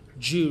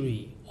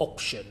jury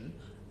option.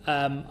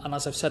 And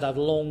as I've said, I've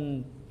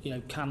long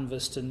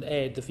canvassed and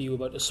aired the view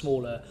about a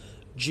smaller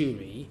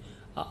jury.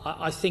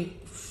 I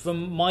think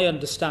from my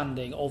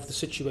understanding of the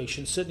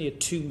situation, certainly at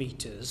 2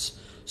 metres,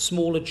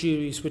 smaller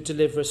juries would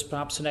deliver us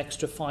perhaps an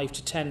extra 5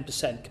 to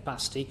 10%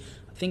 capacity.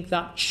 I think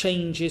that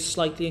changes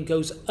slightly and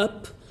goes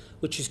up,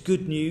 which is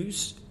good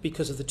news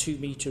because of the 2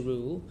 metre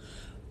rule.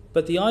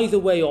 But the either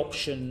way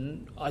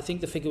option, I think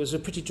the figure was a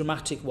pretty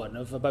dramatic one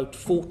of about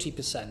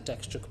 40%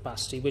 extra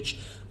capacity, which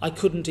I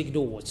couldn't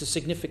ignore. It's a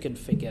significant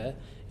figure.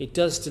 It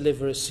does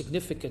deliver a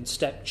significant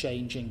step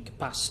change in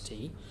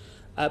capacity.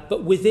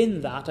 But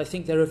within that, I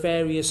think there are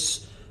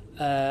various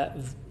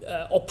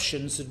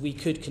options that we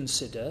could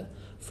consider.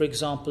 For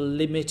example,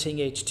 limiting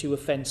it to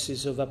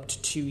offences of up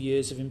to 2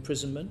 years of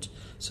imprisonment.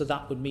 So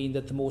that would mean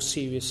that the more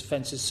serious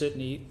offences,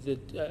 certainly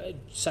the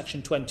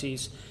Section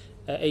 20s,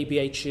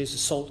 ABHs,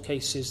 assault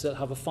cases that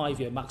have a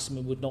 5-year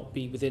maximum would not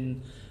be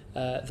within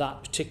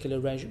that particular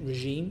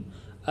regime.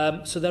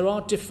 So there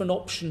are different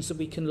options that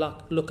we can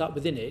look at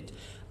within it.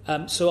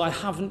 So I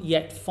haven't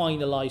yet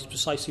finalised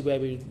precisely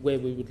where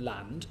we would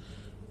land.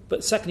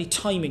 But secondly,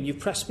 timing. You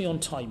pressed me on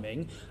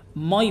timing.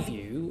 My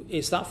view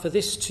is that for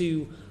this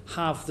to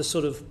have the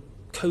sort of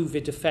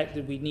COVID effect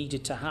that we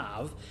needed to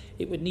have,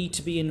 it would need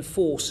to be in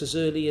force as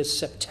early as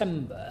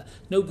September.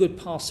 No good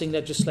passing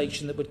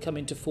legislation that would come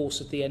into force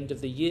at the end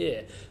of the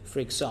year, for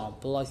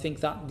example. I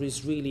think that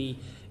is really,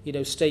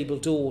 stable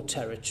door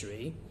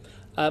territory,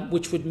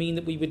 which would mean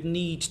that we would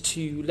need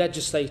to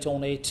legislate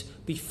on it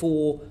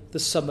before the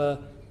summer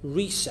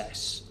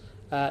recess.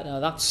 Now,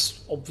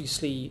 that's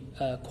obviously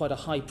quite a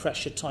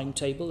high-pressure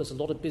timetable. There's a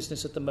lot of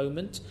business at the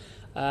moment,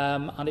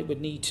 and it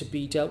would need to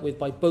be dealt with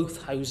by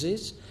both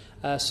houses.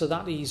 So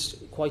that is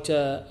quite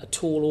a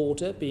tall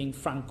order, being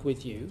frank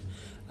with you.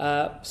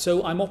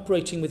 So I'm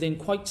operating within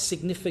quite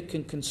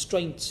significant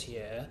constraints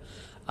here,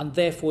 and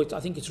therefore I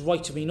think it's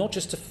right to me not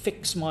just to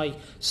fix my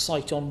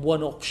sight on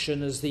one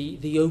option as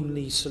the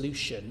only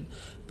solution,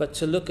 but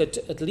to look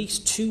at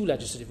least 2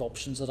 legislative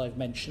options that I've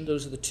mentioned.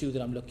 Those are the 2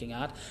 that I'm looking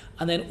at,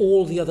 and then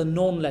all the other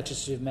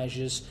non-legislative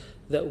measures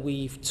that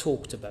we've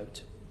talked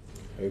about.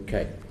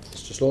 Okay.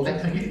 Mr. Slaughter?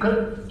 Thank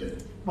you.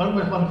 One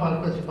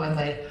final question, if I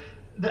may.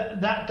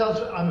 That does,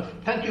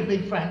 thank you for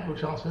being frank, Lord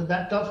Chancellor,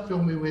 that does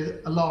fill me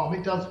with alarm.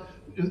 It does.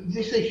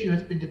 This issue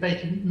has been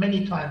debated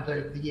many times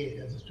over the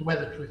years as to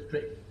whether to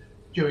restrict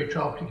jury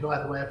trial, particularly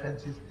either way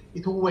offences.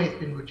 It's always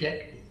been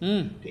rejected.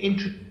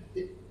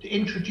 To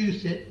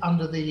introduce it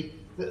under the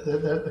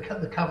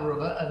cover of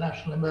a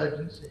national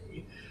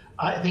emergency,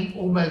 I think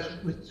almost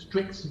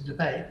restricts the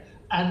debate.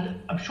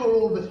 And I'm sure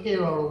all of us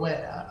here are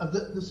aware of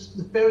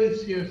the very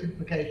serious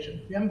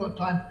implications. We haven't got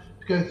time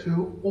to go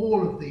through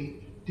all of the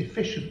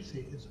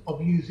deficiencies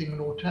of using an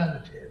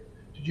alternative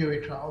to jury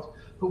trials,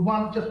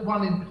 but just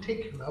one in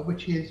particular,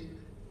 which is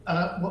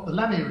what the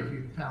Lammy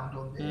Review found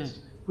on this,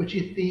 which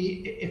is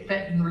the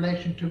effect in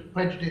relation to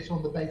prejudice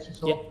on the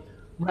basis of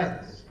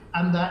race,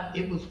 and that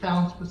it was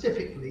found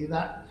specifically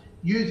that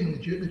using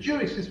the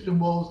jury system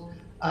was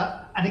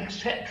an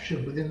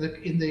exception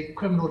in the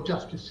criminal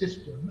justice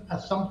system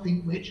as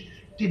something which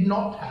did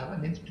not have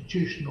an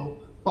institutional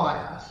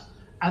bias,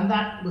 and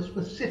that was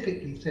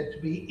specifically said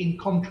to be in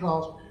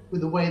contrast with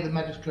the way the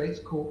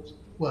magistrates' courts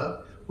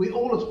work. We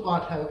all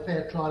aspire to have a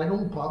fair trial in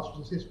all parts of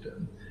the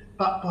system,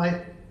 but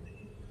by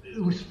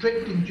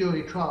restricting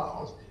jury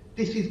trials,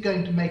 this is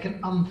going to make an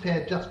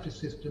unfair justice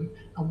system,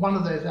 and one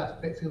of those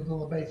aspects is on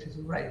the basis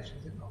of race,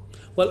 is it not?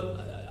 Well,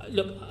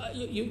 look,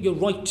 you're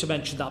right to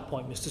mention that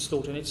point, Mr.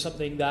 Slaughter, and it's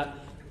something that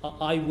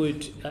I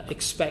would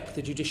expect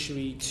the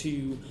judiciary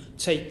to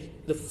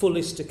take the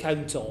fullest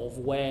account of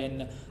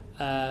when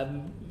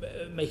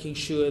making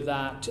sure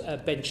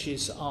that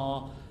benches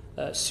are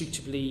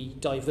suitably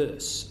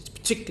diverse. It's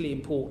particularly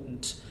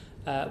important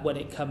when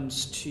it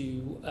comes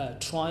to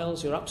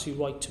trials. You're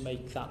absolutely right to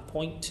make that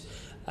point.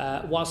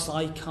 Whilst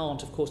I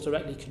can't, of course,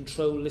 directly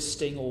control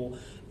listing or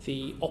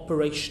the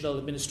operational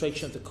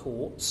administration of the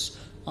courts,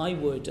 I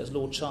would, as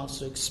Lord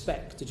Chancellor,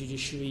 expect the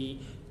judiciary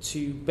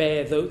to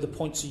bear the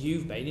points that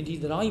you've made,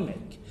 indeed that I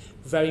make,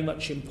 very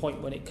much in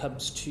point when it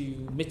comes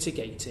to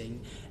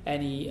mitigating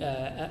any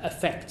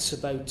effects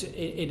about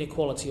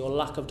inequality or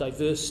lack of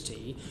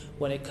diversity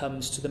when it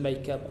comes to the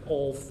makeup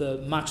of the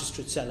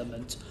magistrates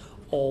element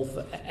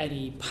of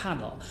any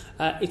panel.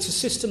 It's a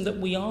system that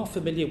we are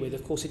familiar with.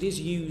 Of course, it is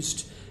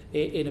used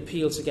in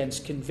appeals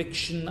against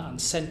conviction and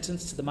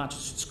sentence to the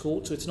Magistrates'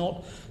 Court, so it's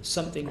not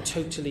something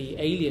totally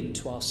alien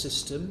to our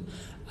system.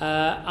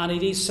 And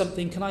it is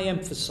something, can I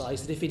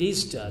emphasise, that if it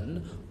is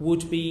done,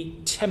 would be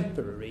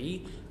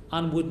temporary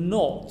and would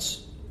not,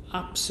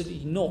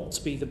 absolutely not,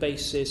 be the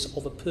basis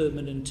of a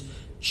permanent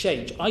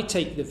change. I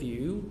take the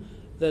view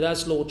that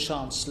as Lord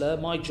Chancellor,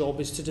 my job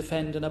is to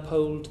defend and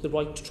uphold the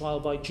right to trial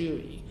by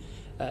jury.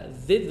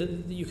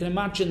 You can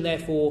imagine,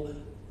 therefore,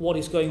 what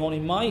is going on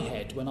in my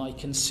head when I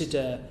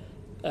consider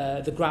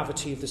the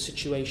gravity of the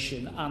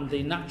situation and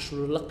the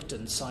natural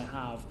reluctance I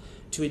have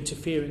to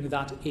interfering with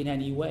that in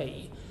any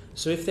way.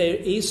 So if there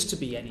is to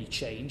be any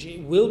change,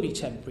 it will be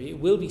temporary, it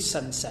will be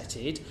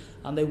sunsetted,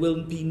 and there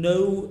will be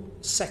no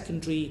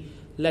secondary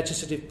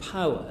legislative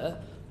power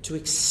to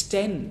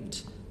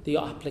extend the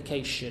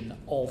application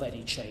of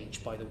any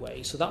change, by the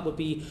way. So that would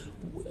be,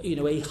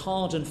 a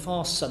hard and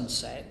fast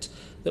sunset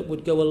that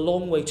would go a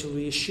long way to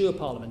reassure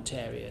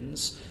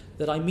parliamentarians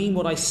that I mean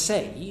what I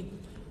say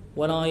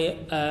when I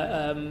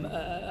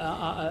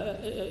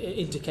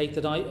indicate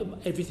that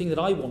everything that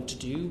I want to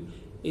do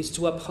is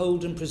to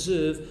uphold and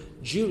preserve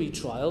jury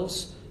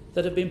trials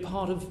that have been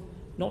part of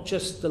not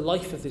just the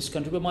life of this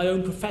country, but my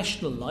own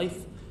professional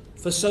life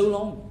for so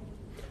long.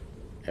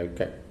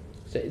 Okay.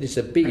 So this is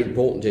a big,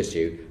 important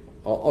issue.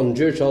 On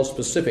jury trials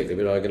specifically,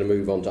 but I'm going to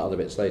move on to other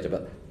bits later,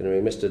 but going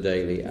to be Mr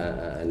Daly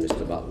and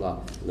Mr Butler.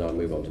 No, I'll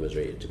move on to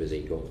Ms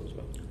Eagle as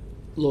well.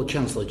 Lord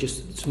Chancellor,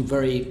 just some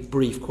very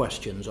brief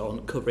questions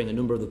on covering a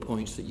number of the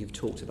points that you've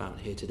talked about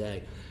here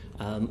today.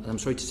 And I'm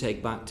sorry to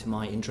take back to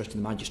my interest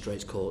in the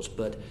magistrates' courts,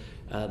 but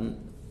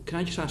can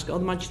I just ask, are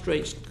the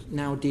magistrates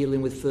now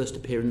dealing with first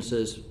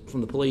appearances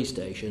from the police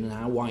station, and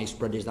how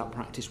widespread is that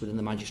practice within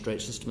the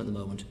magistrate system at the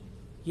moment?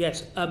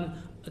 Yes.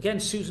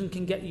 Again, Susan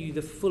can get you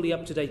the fully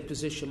up-to-date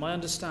position. My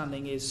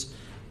understanding is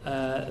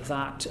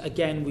that,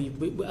 again,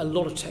 a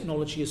lot of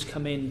technology has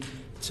come in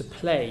to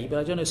play, but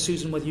I don't know,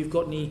 Susan, whether you've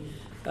got any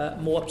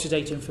more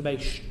up-to-date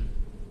information.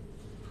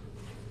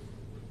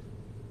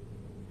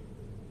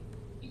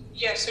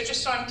 Yeah, so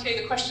just so I'm clear,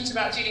 the question's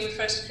about dealing with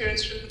first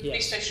appearance from the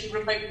police station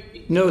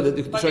remotely. No,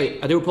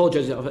 sorry, I do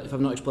apologise if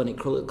I've not explained it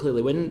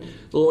clearly. When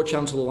the Lord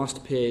Chancellor last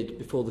appeared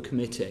before the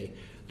committee,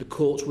 the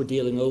courts were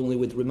dealing only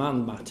with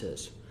remand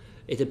matters.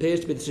 It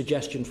appears to be the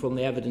suggestion from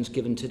the evidence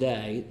given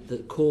today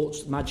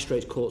that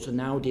magistrates' courts are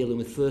now dealing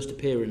with first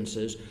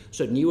appearances,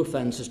 so new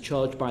offences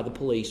charged by the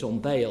police on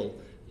bail.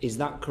 Is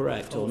that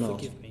correct or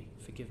not? Forgive me.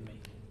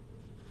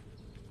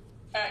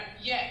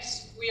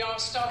 Yes, we are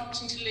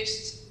starting to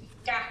list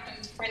gap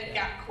and 10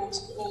 gap courts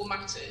for all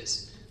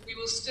matters.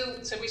 We're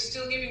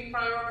still giving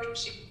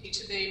priority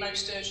to the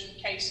most urgent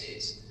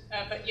cases,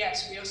 but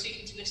yes, we are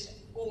seeking to list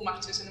all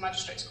matters in the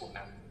Magistrates' Court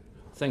now.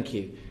 Thank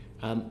you.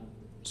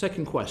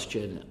 Second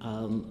question.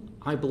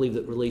 I believe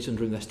that release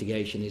under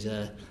investigation is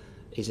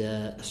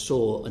a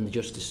sore in the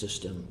justice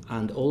system,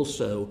 and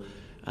also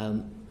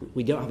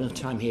we don't have enough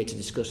time here to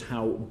discuss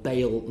how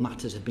bail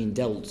matters have been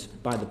dealt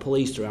by the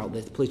police throughout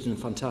this. The police have done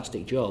a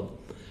fantastic job,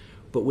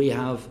 but we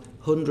have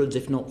hundreds,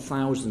 if not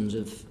thousands,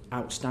 of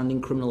outstanding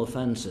criminal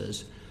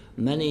offences.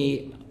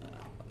 Many,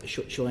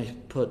 shall I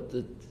put,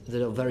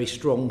 that are very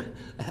strong,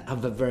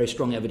 have a very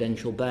strong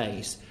evidential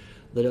base,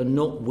 that are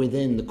not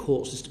within the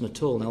court system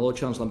at all. Now, Lord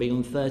Chancellor, I'm being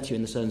unfair to you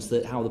in the sense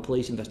that how the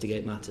police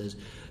investigate matters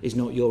is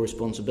not your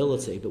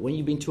responsibility. But when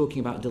you've been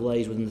talking about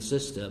delays within the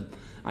system,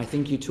 I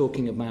think you're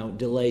talking about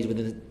delays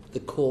within the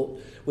court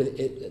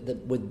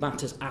with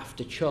matters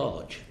after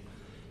charge.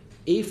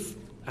 If,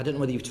 I don't know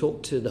whether you've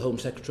talked to the Home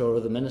Secretary or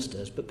other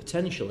ministers, but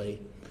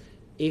potentially,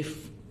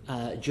 if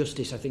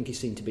justice, I think, is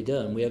seen to be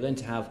done, we are going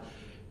to have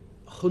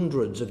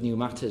hundreds of new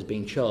matters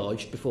being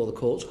charged before the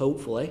courts,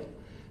 hopefully,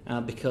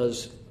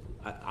 because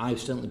I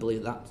certainly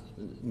believe that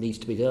needs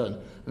to be done.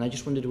 And I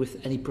just wondered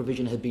if any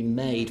provision had been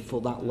made for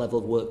that level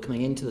of work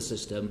coming into the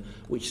system,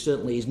 which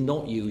certainly is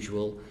not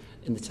usual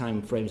in the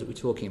time frames that we're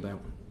talking about.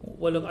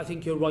 Well, look, I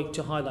think you're right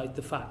to highlight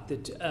the fact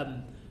that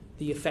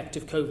the effect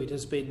of COVID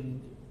has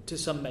been, to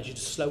some measure, to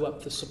slow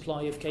up the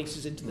supply of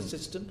cases into the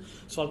system.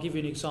 So I'll give you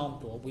an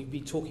example. We've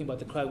been talking about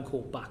the Crown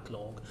Court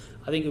backlog.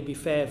 I think it would be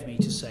fair for me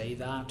to say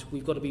that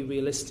we've got to be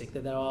realistic,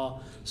 that there are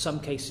some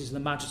cases in the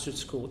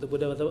Magistrates' Court that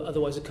would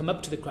otherwise have come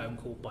up to the Crown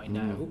Court by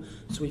now.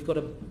 So we've got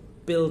to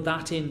build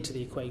that into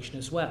the equation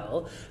as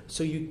well.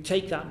 So you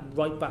take that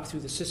right back through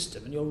the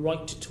system, and you're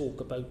right to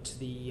talk about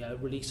the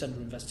release under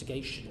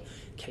investigation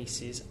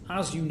cases.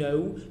 As you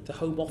know, the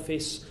Home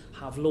Office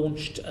have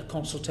launched a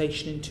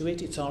consultation into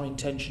it. It's our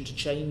intention to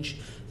change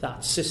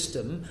that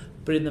system.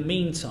 But in the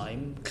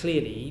meantime,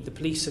 clearly, the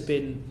police have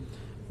been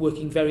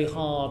working very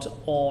hard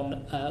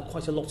on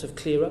quite a lot of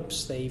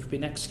clear-ups. They've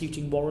been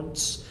executing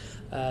warrants,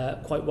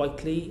 quite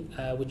rightly,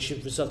 which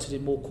have resulted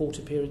in more court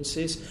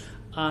appearances.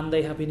 And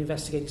they have been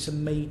investigating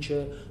some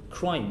major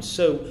crimes.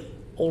 So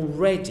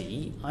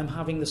already I'm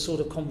having the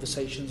sort of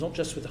conversations, not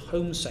just with the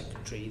Home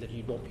Secretary that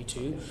you'd want me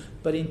to,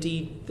 but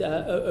indeed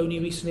only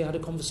recently I had a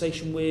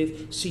conversation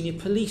with senior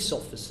police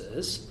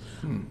officers.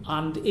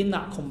 And in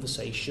that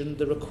conversation,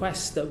 the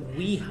request that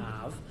we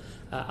have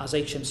as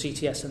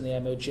HMCTS and the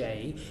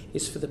MOJ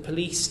is for the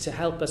police to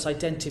help us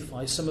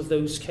identify some of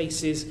those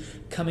cases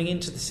coming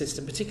into the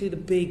system, particularly the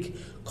big,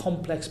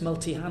 complex,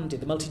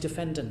 multi-handed, the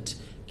multi-defendant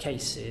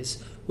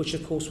cases, which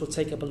of course will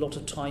take up a lot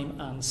of time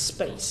and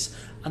space.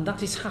 And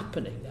that is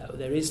happening now.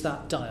 There is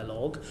that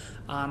dialogue,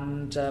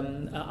 and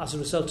as a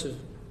result of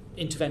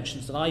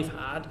interventions that I've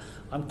had,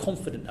 I'm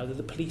confident now that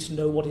the police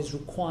know what is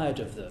required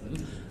of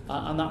them,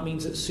 and that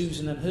means that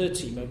Susan and her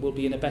team will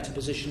be in a better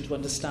position to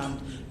understand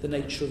the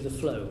nature of the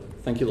flow.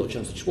 Thank you, Lord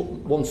Chancellor. Just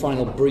one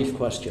final brief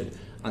question,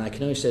 and I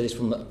can only say this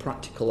from a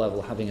practical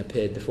level, having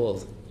appeared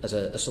before as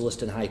a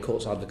solicitor and High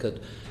Courts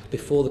advocate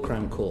before the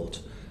Crown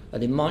Court.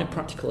 And in my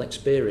practical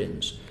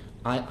experience,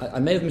 I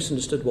may have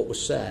misunderstood what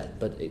was said,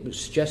 but it was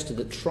suggested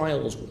that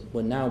trials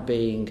were now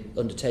being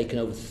undertaken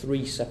over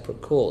 3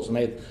 separate courts.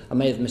 I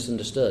may have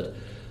misunderstood.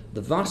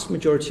 The vast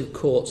majority of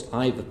courts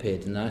I've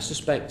appeared in, and I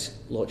suspect,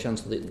 Lord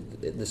Chancellor,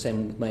 that the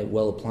same may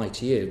well apply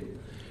to you,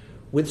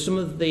 with some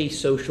of the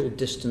social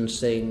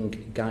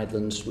distancing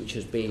guidelines which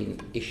has been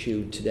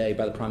issued today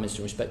by the Prime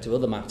Minister in respect of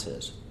other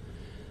matters,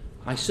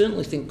 I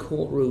certainly think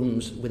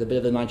courtrooms with a bit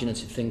of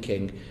imaginative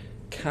thinking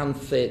can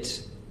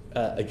fit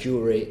a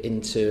jury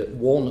into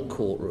one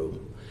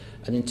courtroom.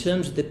 And in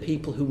terms of the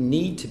people who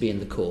need to be in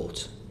the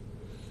court,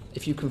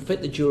 if you can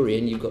fit the jury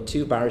in, you've got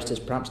 2 barristers,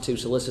 perhaps 2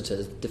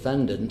 solicitors,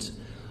 defendant,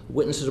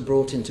 witnesses are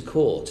brought into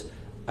court.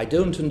 I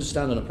don't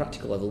understand on a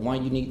practical level why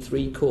you need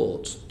 3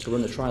 courts to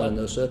run a trial in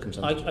those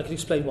circumstances. I can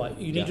explain why.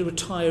 You need a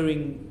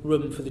retiring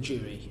room for the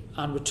jury,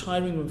 and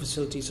retiring room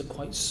facilities are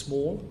quite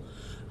small,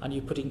 and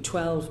you're putting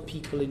 12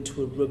 people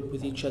into a room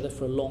with each other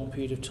for a long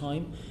period of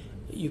time.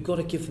 You've got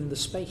to give them the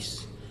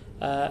space.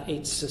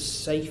 It's a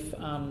safe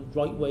and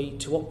right way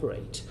to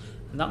operate,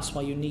 and that's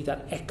why you need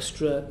that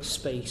extra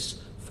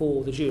space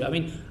for the jury. I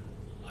mean,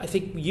 I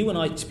think you and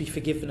I, to be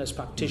forgiven as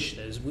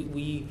practitioners,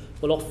 we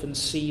will often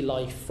see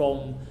life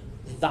from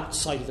that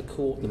side of the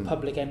court, the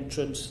public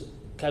entrance,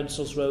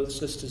 counsel's row, the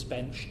solicitor's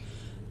bench.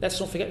 Let's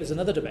not forget there's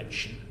another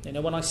dimension. You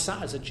know, when I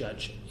sat as a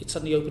judge, it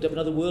suddenly opened up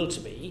another world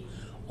to me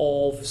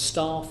of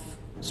staff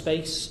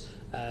space,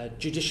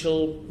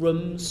 judicial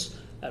rooms,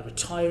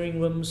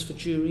 retiring rooms for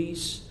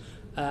juries.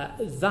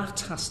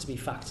 That has to be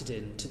factored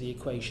into the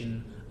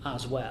equation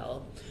as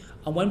well.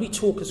 And when we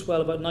talk as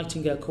well about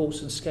Nightingale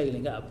Courts and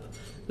scaling up,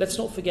 let's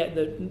not forget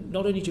that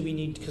not only do we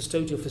need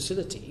custodial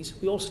facilities,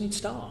 we also need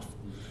staff.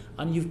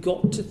 And you've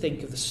got to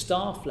think of the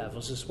staff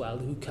levels as well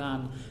who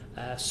can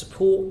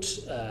support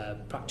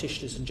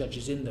practitioners and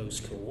judges in those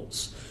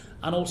courts,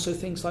 and also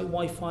things like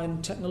Wi-Fi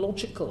and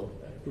technological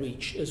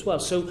reach as well.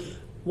 So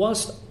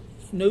whilst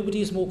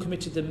nobody is more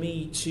committed than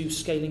me to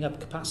scaling up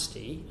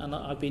capacity, and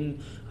I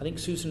think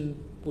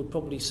Susan would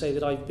probably say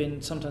that I've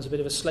been sometimes a bit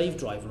of a slave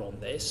driver on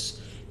this,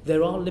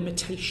 there are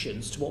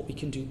limitations to what we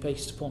can do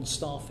based upon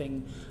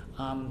staffing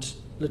and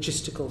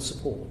logistical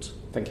support.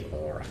 Thank you.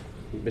 All right.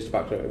 Mr.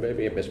 Buckland,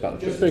 maybe Mr.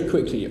 Buckland. Just very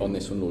quickly on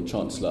this one, Lord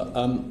Chancellor.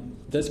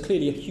 There's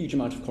clearly a huge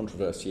amount of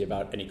controversy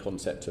about any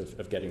concept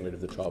of getting rid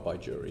of the trial by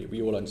jury.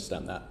 We all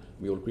understand that.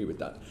 We all agree with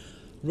that.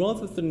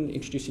 Rather than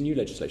introducing new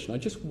legislation, I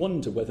just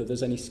wonder whether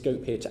there's any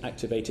scope here to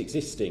activate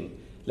existing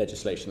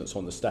legislation that's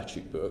on the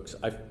statute books.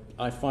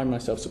 I find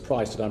myself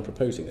surprised that I'm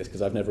proposing this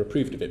because I've never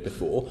approved of it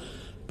before.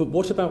 But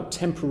what about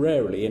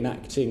temporarily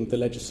enacting the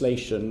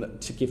legislation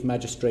to give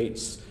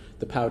magistrates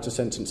the power to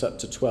sentence up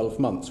to 12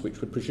 months,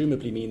 which would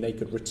presumably mean they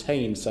could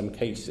retain some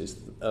cases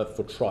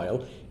for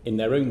trial in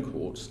their own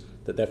courts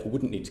that therefore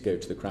wouldn't need to go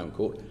to the Crown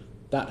Court?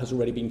 That has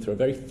already been through a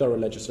very thorough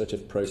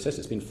legislative process.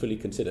 It's been fully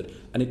considered.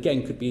 And again,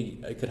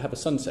 it could have a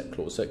sunset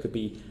clause, so it could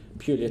be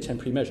purely a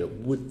temporary measure.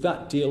 Would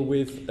that deal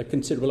with a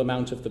considerable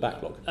amount of the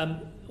backlog?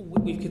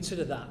 We've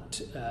considered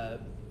that,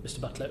 Mr.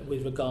 Butler,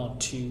 with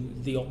regard to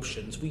the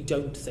options. We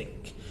don't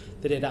think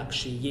that it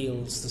actually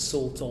yields the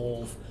sort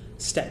of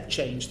step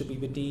change that we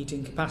would need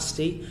in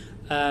capacity.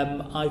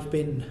 I've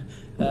been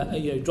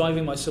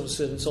driving my civil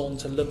servants on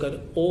to look at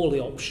all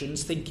the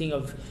options, thinking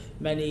of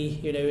many,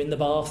 in the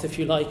bath, if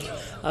you like,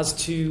 as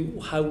to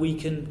how we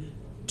can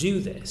do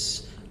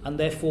this. And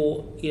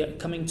therefore,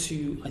 coming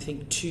to, I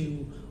think,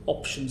 2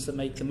 options that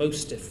make the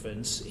most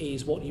difference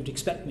is what you'd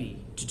expect me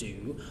to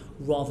do,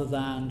 rather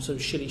than sort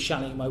of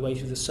shilly-shallying my way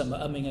through the summer,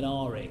 umming and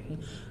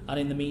ahhing, and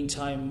in the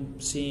meantime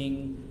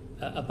seeing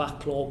a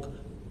backlog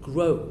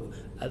grow.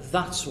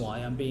 That's why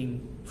I'm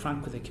being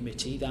frank with the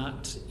committee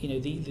that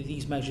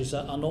these measures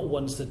are not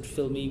ones that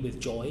fill me with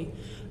joy,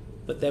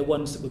 but they're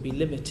ones that would be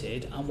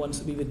limited and ones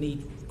that we would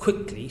need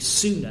quickly,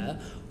 sooner,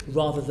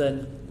 rather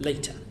than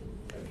later.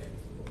 Okay.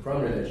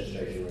 Primary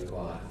legislation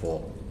required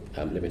for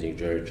limiting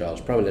jury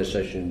trials. Primary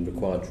legislation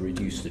required to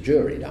reduce the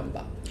jury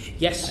number.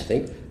 Yes, I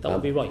think that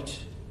would be right.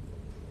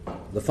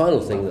 The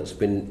final thing that's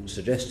been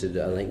suggested,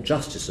 and I think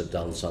Justice have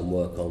done some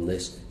work on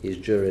this, is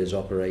juries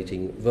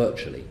operating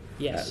virtually,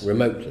 yes,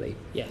 remotely.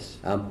 Yes.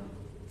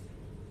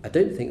 I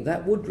don't think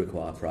that would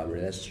require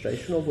primary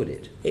legislation, or would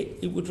it?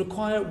 It would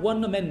require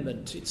one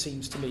amendment, it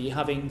seems to me,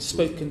 having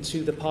spoken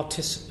to the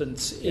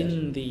participants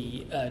in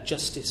the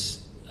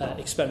justice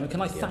experiment.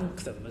 Can I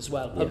thank them as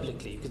well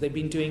publicly, because they've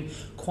been doing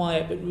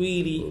quiet but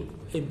really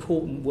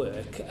important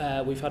work.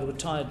 We've had a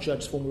retired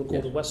judge, former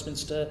Recorder of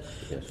Westminster,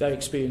 very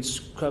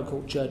experienced Crown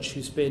Court judge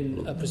who's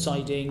been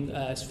presiding,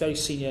 very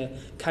senior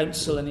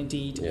counsel, and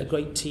indeed a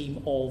great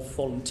team of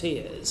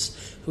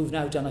volunteers who've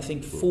now done, I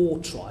think, 4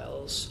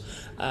 trials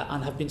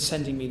and have been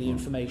sending me the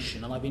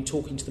information, and I've been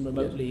talking to them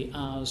remotely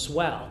as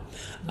well.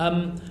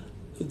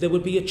 There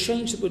would be a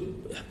change that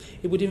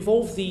would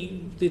involve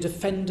the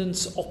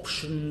defendant's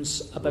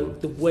options about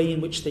the way in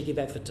which they give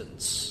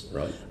evidence.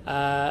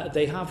 Right.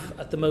 They have,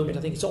 at the moment,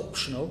 I think it's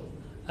optional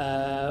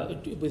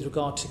with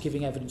regard to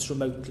giving evidence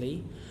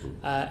remotely.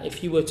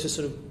 If you were to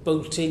sort of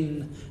bolt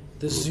in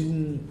the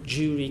Zoom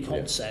jury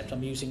concept,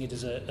 I'm using it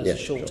as a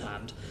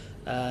shorthand,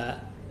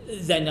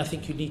 then I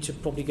think you need to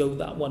probably go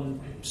that one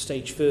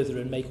stage further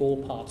and make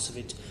all parts of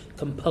it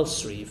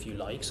compulsory, if you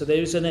like. So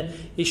there is an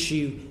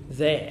issue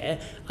there.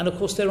 And of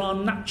course there are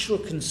natural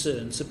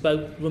concerns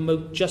about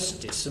remote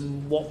justice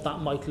and what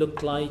that might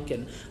look like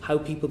and how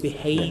people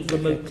behave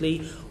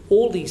remotely.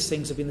 All these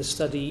things have been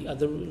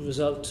the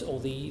result or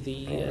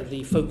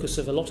the focus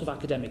of a lot of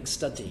academic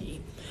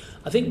study.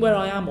 I think where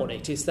I am on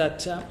it is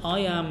that I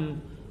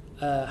am,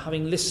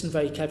 having listened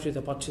very carefully to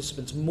the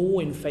participants,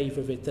 more in favour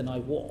of it than I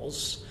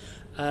was.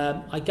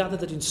 I gather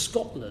that in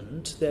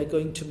Scotland they're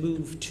going to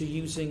move to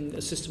using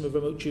a system of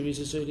remote juries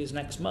as early as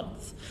next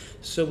month.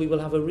 So we will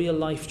have a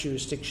real-life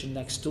jurisdiction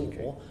next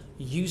door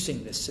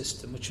using this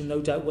system, which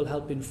no doubt will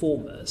help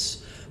inform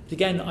us. But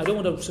again, I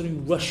don't want to sort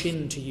of rush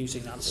into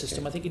using that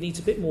system. I think it needs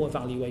a bit more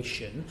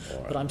evaluation,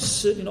 but I'm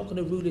certainly not going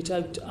to rule it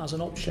out as an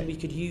option we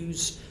could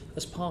use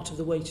as part of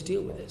the way to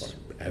deal with this.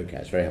 Okay,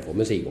 that's very helpful.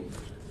 Ms. Eagle.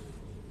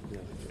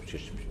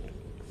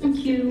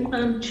 Thank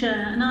you,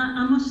 Chair. And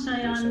I must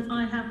say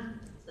I have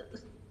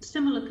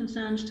similar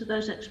concerns to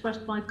those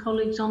expressed by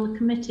colleagues on the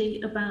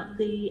committee about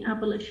the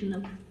abolition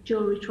of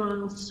jury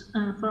trials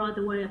for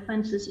either way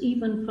offences,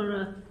 even for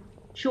a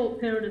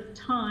short period of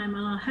time.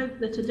 And I hope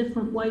that a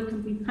different way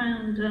can be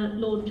found,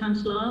 Lord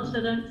Chancellor. I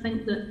also don't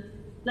think that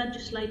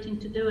legislating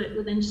to do it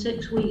within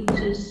 6 weeks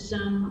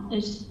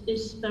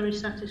is very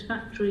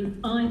satisfactory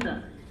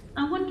either.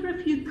 I wonder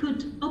if you could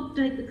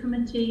update the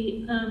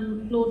committee,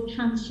 Lord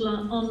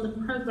Chancellor, on the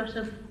progress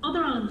of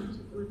other elements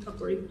of the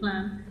recovery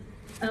plan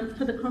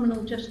for the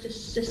criminal justice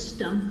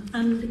system,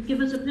 and give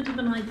us a bit of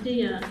an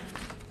idea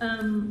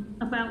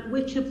about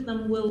which of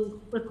them will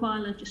require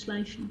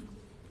legislation.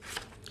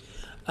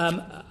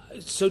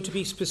 So to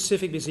be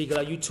specific, Ms. Eagle,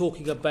 are you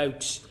talking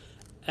about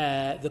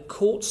the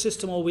court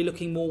system, or are we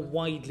looking more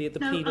widely at the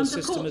penal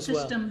system as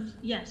well?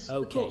 Yes,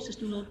 okay. The court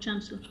system, Lord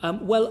Chancellor.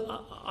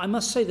 Well, I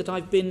must say that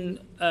I've been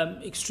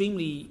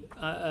extremely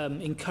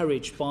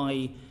encouraged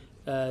by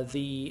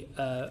the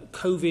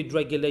COVID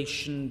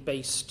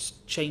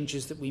regulation-based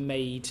changes that we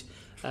made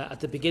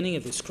at the beginning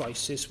of this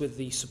crisis with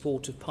the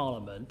support of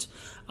Parliament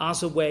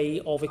as a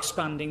way of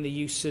expanding the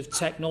use of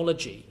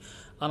technology.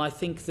 And I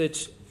think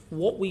that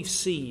what we've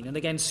seen, and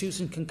again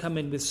Susan can come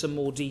in with some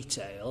more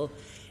detail,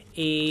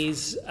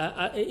 is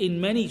in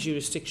many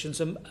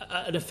jurisdictions an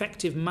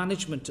effective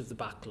management of the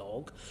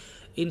backlog.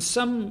 In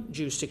some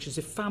jurisdictions,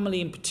 the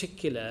family in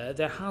particular,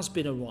 there has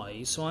been a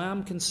rise. So I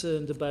am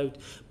concerned about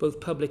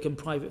both public and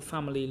private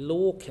family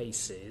law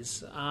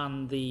cases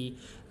and the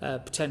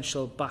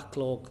potential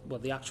backlog, well,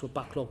 the actual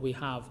backlog we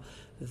have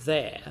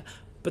there.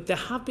 But there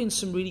have been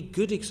some really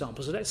good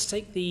examples. So let's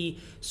take the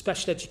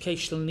Special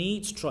Educational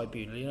Needs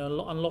Tribunal. You know,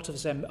 a lot of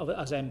us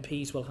as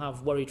MPs will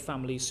have worried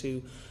families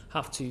who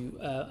have to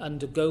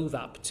undergo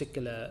that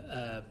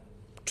particular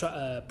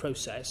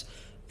process.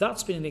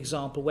 That's been an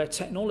example where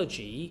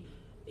technology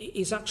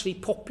is actually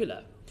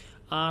popular,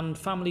 and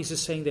families are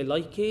saying they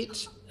like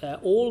it.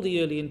 All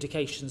the early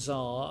indications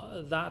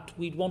are that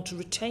we'd want to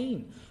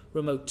retain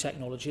remote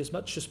technology as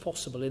much as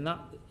possible in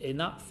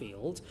that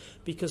field,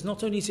 because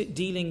not only is it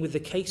dealing with the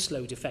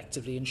caseload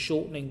effectively and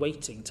shortening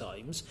waiting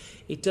times,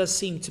 it does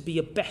seem to be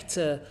a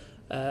better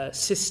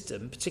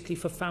system, particularly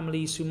for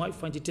families who might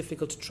find it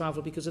difficult to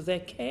travel because of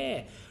their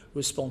care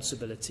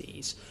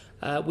responsibilities.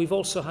 We've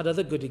also had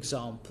other good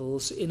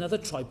examples in other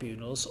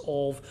tribunals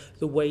of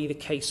the way the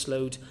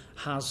caseload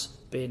has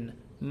been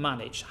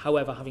managed.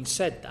 However, having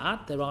said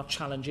that, there are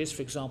challenges,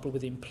 for example,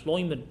 with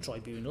employment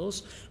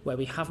tribunals, where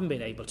we haven't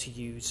been able to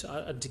use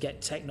and to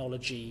get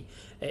technology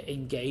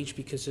engaged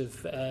because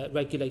of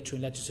regulatory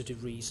and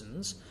legislative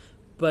reasons.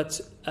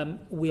 But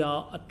we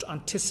are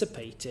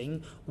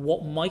anticipating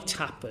what might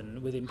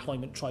happen with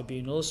employment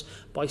tribunals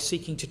by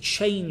seeking to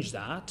change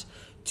that,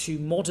 to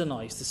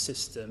modernise the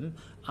system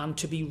and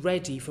to be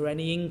ready for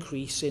any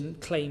increase in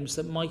claims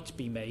that might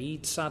be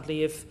made,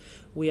 sadly, if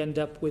we end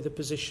up with a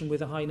position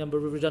with a high number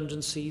of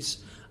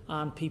redundancies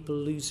and people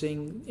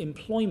losing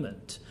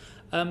employment.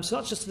 So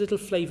that's just a little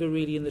flavour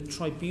really in the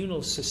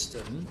tribunal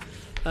system.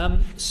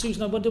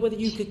 Susan, I wonder whether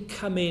you could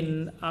come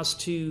in as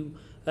to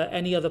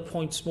any other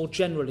points more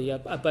generally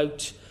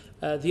about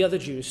the other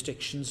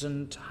jurisdictions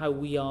and how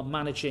we are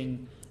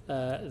managing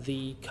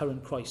the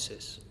current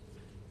crisis.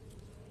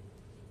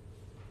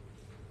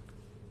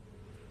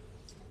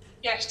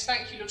 Yes,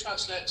 thank you, Lord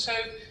Chancellor. So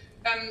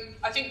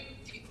I think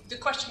the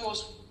question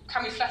was,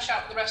 can we flesh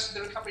out the rest of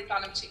the recovery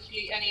plan, and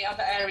particularly any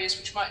other areas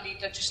which might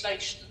need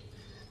legislation?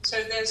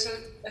 So there's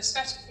a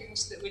set of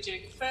things that we're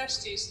doing.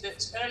 First is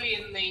that early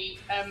in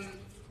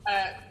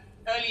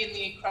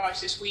the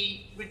crisis,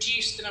 we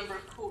reduced the number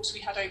of courts we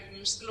had open.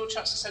 As the Lord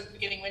Chancellor said at the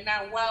beginning, we're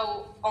now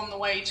well on the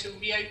way to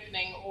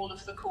reopening all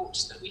of the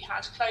courts that we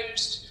had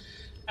closed.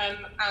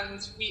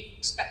 And we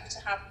expect to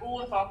have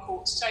all of our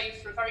courts, save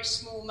for a very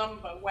small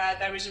number where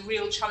there is a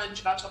real challenge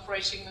about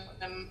operating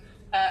them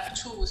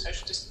at all with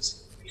social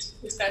distancing,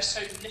 because there's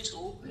so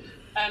little.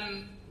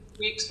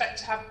 We expect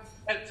to have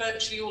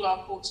virtually all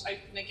our courts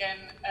open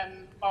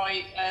again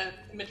by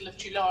the middle of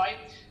July.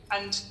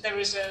 And there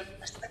is a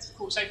set of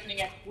courts opening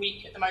every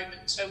week at the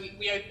moment. So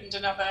we opened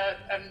another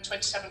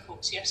 27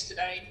 courts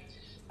yesterday.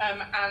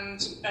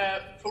 And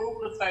for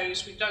all of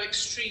those, we've done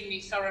extremely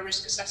thorough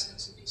risk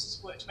assessments and pieces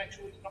of work to make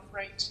sure we can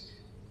operate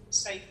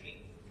safely.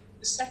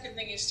 The second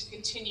thing is to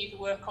continue the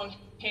work on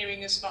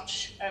hearing as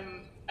much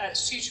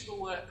suitable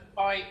work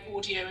by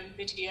audio and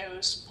video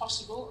as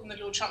possible. And the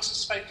Lord Chancellor has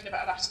spoken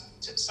about that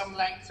at some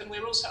length. And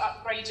we're also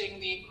upgrading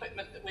the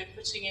equipment that we're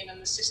putting in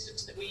and the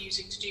systems that we're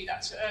using to do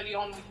that. So early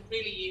on, we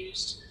really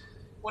used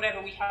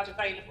whatever we had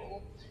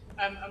available.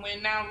 And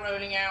we're now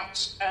rolling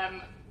out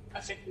I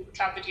think the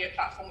cloud video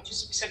platform, which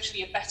is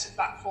essentially a better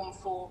platform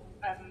for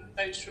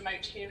those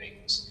remote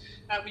hearings.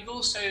 We've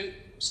also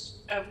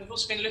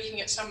been looking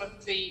at some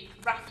of the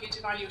rapid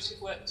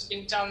evaluative work that's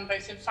been done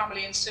both in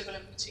family and civil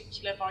in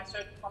particular by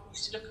third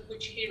parties to look at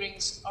which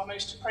hearings are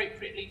most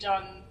appropriately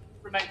done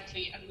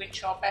remotely and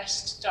which are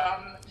best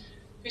done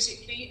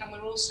physically. And we're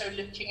also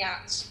looking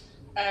at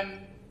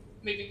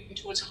moving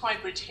towards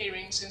hybrid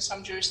hearings in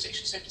some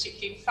jurisdictions, so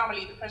particularly in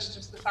family. The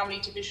President of the Family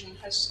Division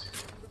has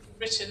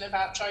written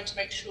about trying to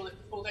make sure that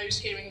for those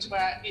hearings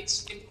where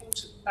it's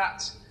important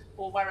that,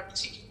 or where a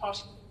particular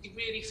party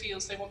really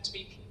feels they want to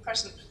be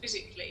present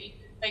physically,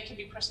 they can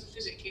be present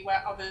physically,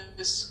 where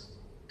others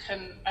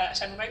can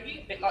attend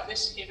remotely, a bit like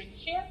this hearing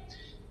here.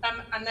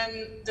 And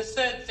then the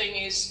third thing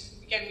is,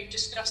 again, we've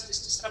discussed this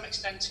to some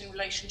extent in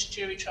relation to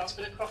jury trials,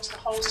 but across the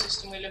whole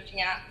system we're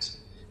looking at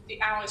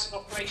the hours of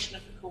operation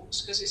of the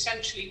courts, because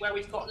essentially where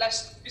we've got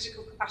less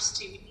physical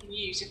capacity we can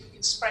use, if we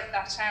can spread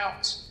that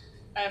out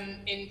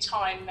in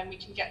time, then we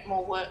can get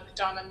more work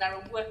done. And there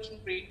are working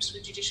groups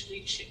with judicial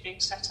leadership being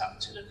set up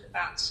to look at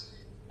that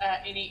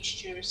in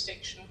each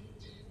jurisdiction.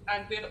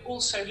 And we're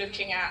also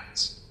looking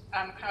at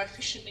how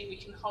efficiently we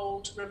can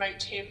hold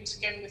remote hearings,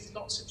 again with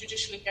lots of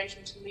judicial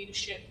engagement and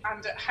leadership,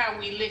 and at how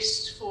we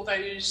list for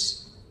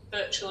those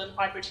virtual and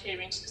hybrid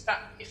hearings, because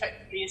that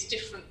effectively is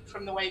different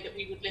from the way that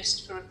we would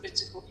list for a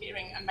physical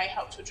hearing, and may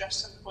help to address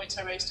some of the points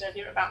I raised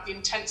earlier about the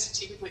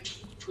intensity with which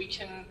we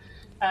can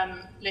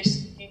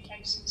list in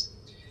cases.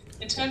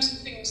 In terms of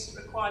things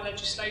that require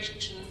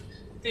legislation,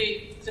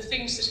 the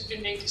things that have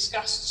been being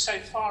discussed so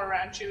far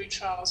around jury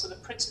trials are the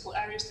principal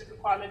areas that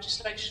require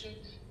legislation.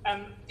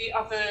 The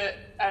other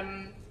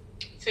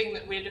thing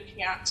that we're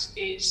looking at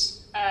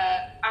is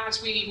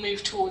as we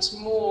move towards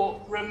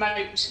more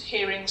remote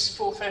hearings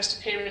for first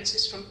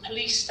appearances from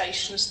police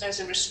stations,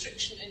 there's a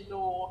restriction in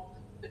law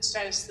that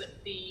says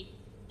that the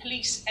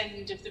police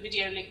end of the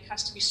video link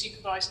has to be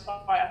supervised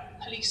by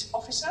a police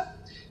officer,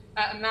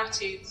 and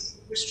that is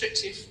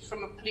restrictive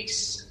from a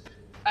police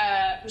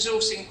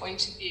resourcing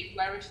point of view,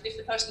 where if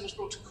the person was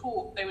brought to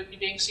court, they would be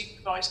being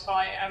supervised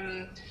by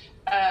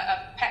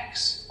a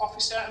PECS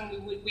officer,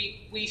 and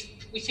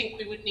we think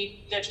we would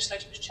need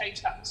legislation to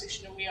change that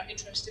position, and we are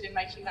interested in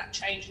making that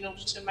change in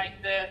order to make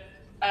the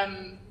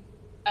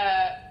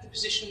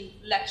position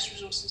less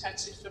resource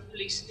intensive for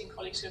police. I think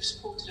colleagues who have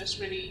supported us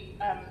really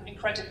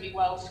incredibly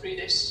well through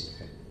this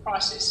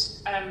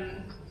crisis,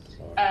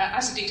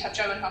 as indeed have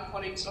Joe and her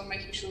colleagues, on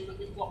making sure that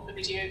we've got the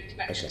video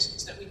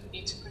connections that we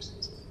need to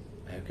present.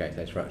 Okay,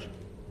 thanks very much.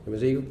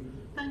 Ms. Eagle?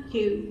 Thank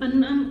you.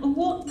 And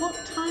what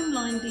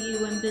timeline do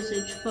you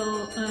envisage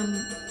for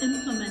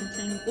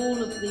implementing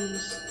all of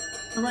these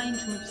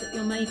arrangements that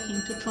you're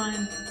making to try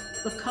and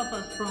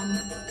recover from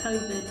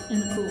COVID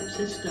in the court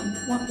system?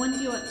 When do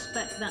you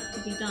expect that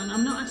to be done?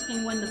 I'm not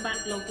asking when the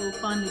backlog will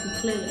finally be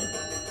cleared,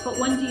 but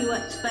when do you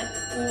expect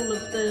all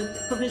of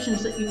the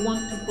provisions that you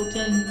want to put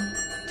in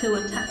to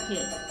attack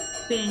it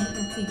being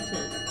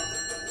completed?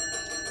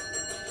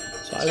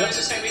 So as I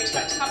say, we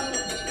expect to have all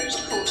of the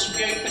closed courts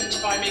reopened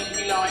by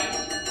mid-July.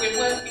 We're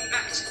working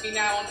actively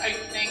now on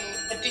opening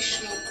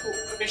additional court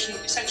provision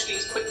essentially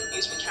as quickly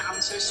as we can.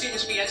 So as soon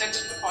as we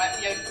identify it,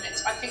 we open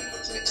it. I think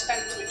there's an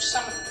extent to which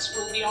some of this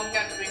will be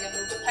ongoing and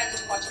will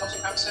depend quite a lot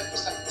on how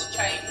circumstances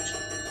change.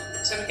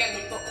 So again,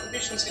 we've got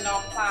provisions in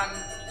our plan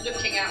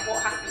looking at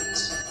what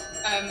happens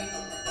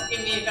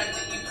in the event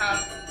that you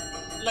have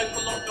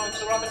local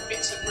lockdowns or other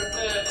bits of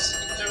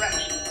reverse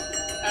direction.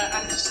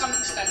 And to some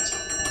extent,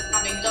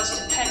 planning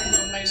does depend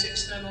on those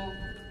external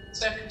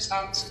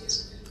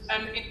circumstances.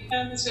 In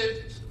terms of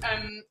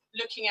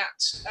looking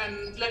at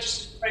the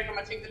legislative programme.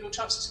 I think the Lord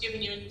Chancellor's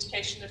given you an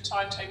indication of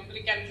timetable, but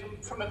again,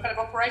 from a kind of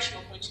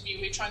operational point of view,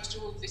 we're trying to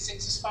do all of these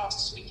things as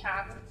fast as we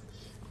can.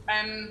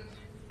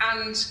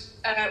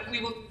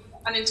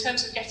 And in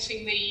terms of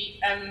getting the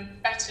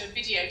better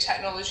video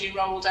technology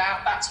rolled out,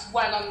 that's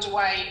well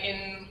underway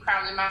in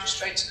Crown and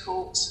Magistrates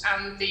Courts,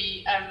 and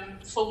the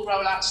full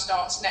rollout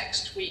starts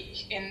next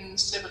week in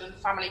Civil and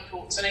Family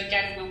Courts. And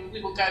again,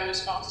 we will go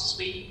as fast as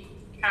we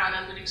can,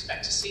 and we'd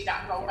expect to see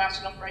that rolled out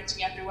and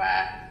operating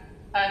everywhere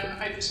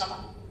over summer.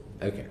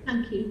 Okay.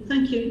 Thank you.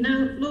 Thank you.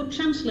 Now, Lord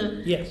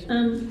Chancellor, yes.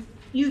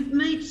 You've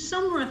made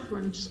some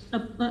reference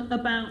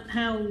about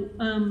how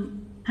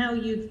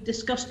you've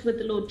discussed with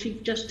the Lord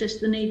Chief Justice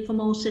the need for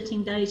more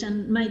sitting days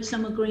and made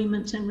some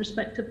agreements in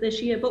respect of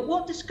this year. But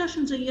what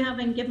discussions are you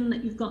having, given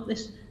that you've got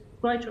this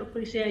greater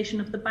appreciation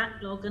of the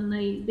backlog and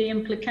the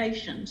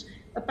implications,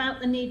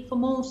 about the need for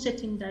more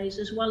sitting days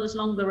as well as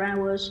longer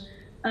hours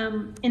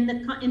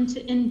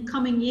in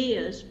coming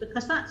years?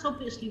 Because that's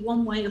obviously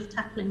one way of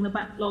tackling the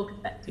backlog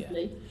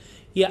effectively.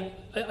 Yeah,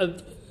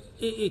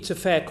 it's a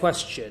fair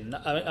question.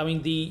 I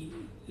mean,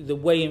 the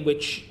way in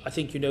which I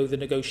think the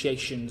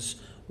negotiations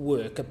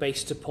work are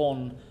based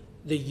upon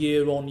the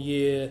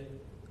year-on-year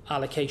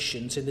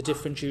allocations in the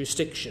different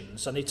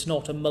jurisdictions, and it's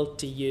not a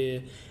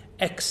multi-year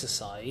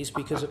exercise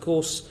because, of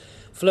course,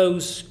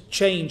 flows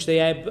change, they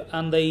ebb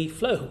and they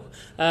flow.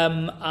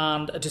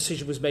 And a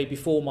decision was made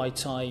before my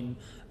time,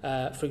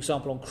 for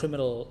example, on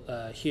criminal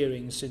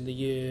hearings in the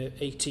year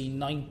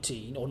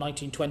 1819, or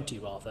 1920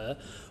 rather,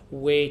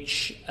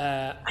 which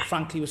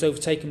frankly was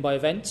overtaken by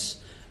events.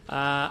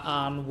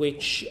 And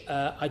which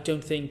I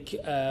don't think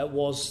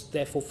was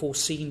therefore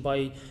foreseen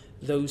by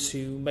those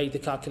who made the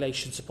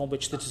calculations upon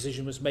which the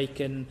decision was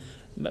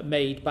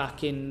made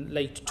back in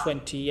late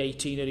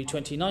 2018, early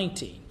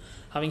 2019.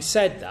 Having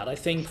said that, I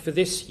think for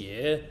this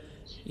year,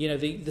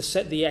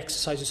 the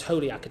exercise is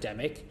wholly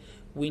academic.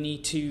 We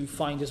need to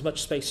find as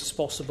much space as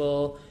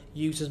possible,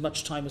 use as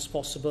much time as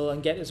possible,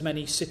 and get as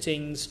many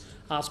sittings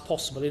as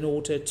possible in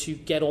order to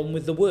get on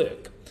with the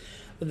work.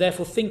 And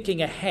therefore,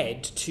 thinking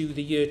ahead to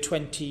the year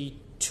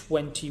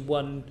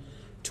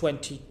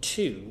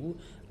 2021-22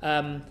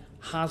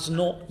 has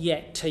not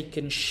yet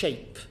taken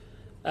shape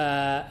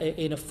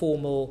in a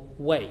formal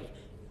way.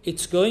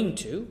 It's going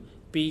to,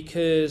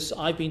 because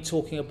I've been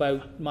talking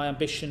about my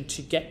ambition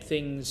to get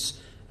things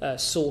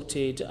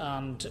sorted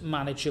and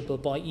manageable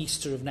by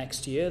Easter of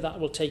next year. That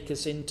will take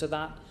us into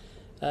that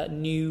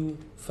new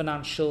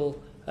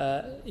financial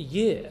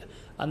year.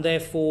 And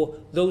therefore,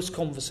 those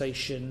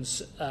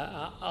conversations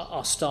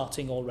are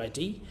starting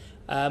already.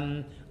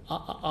 I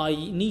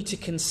need to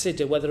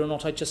consider whether or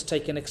not I just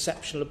take an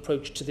exceptional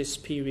approach to this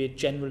period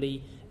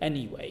generally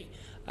anyway,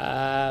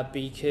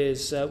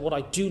 because what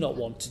I do not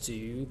want to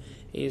do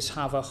is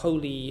have a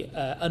wholly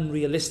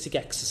unrealistic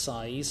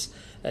exercise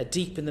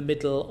deep in the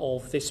middle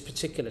of this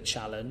particular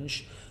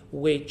challenge,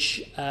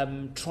 which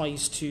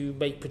tries to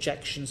make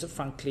projections that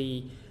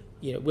frankly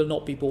will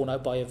not be borne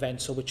out by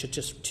events, or which are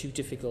just too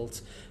difficult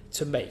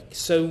to make.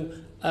 So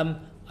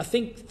I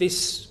think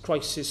this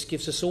crisis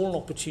gives us all an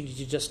opportunity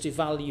to just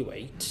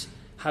evaluate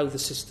how the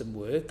system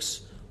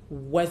works,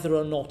 whether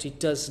or not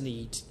it does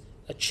need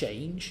a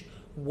change,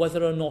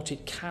 whether or not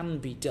it can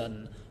be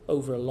done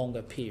over a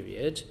longer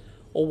period,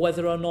 or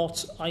whether or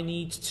not I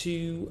need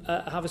to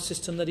have a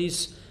system that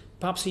is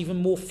perhaps even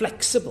more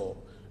flexible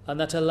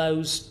and that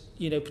allows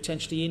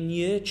potentially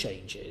in-year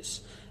changes.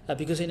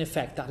 Because in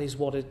effect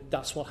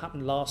that's what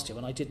happened last year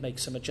when I did make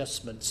some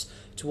adjustments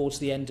towards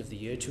the end of the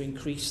year to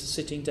increase the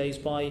sitting days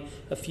by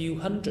a few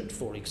hundred,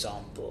 for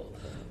example.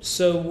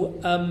 So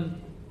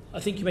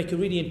I think you make a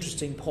really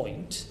interesting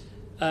point.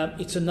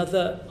 It's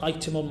another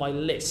item on my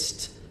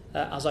list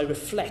as I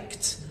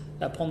reflect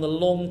upon the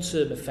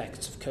long-term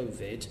effects of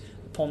COVID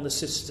upon the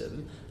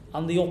system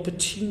and the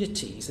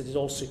opportunities that it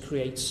also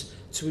creates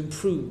to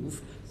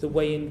improve the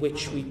way in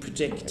which we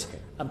predict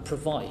and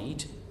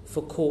provide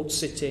for court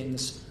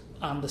sittings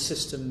and the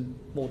system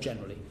more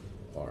generally.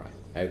 All right.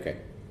 Okay.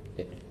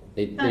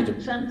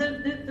 Thanks. And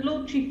the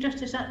Lord Chief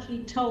Justice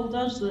actually told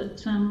us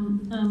that,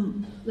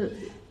 that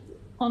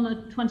on the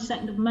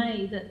 22nd of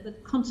May that the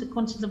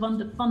consequences of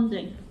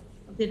underfunding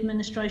of the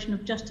administration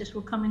of justice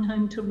were coming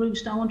home to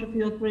roost. I wonder if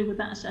you agree with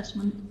that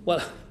assessment.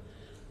 Well,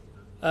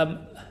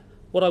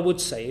 what I would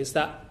say is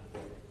that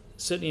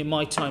certainly in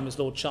my time as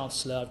Lord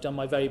Chancellor, I've done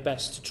my very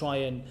best to try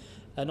and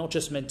not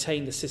just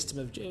maintain the system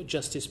of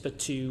justice, but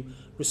to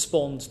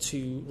respond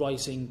to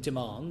rising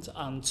demand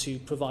and to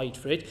provide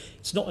for it.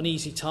 It's not an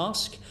easy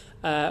task.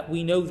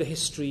 We know the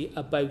history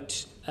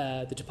about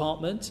the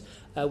department.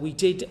 We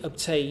did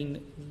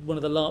obtain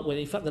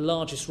the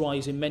largest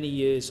rise in many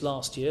years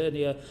last year,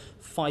 only a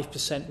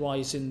 5%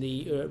 rise in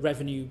the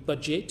revenue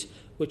budget,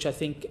 which I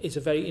think is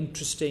a very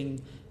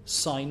interesting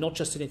sign, not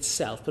just in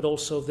itself, but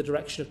also of the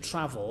direction of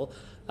travel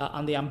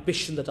and the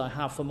ambition that I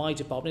have for my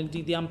department,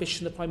 indeed the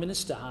ambition the Prime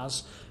Minister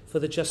has for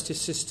the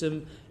justice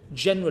system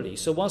generally.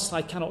 So whilst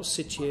I cannot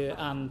sit here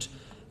and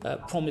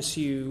promise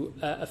you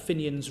a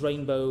Finian's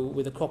rainbow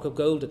with a crock of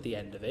gold at the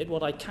end of it.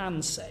 What I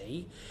can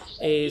say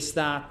is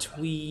that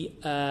we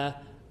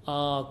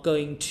are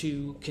going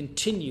to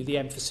continue the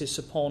emphasis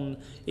upon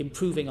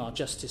improving our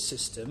justice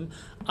system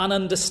and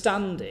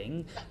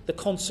understanding the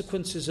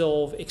consequences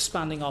of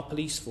expanding our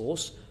police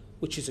force,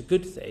 which is a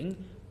good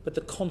thing, but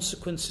the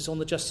consequences on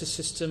the justice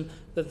system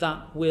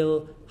that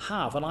will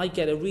have. And I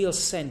get a real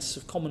sense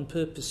of common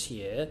purpose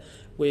here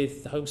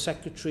with the Home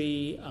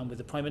Secretary and with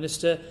the Prime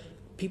Minister,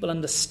 people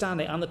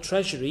understanding, and the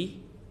Treasury,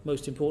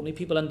 most importantly,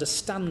 people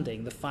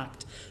understanding the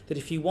fact that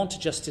if you want a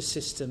justice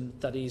system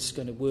that is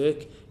going to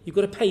work, you've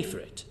got to pay for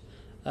it.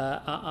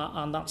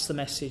 And that's the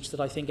message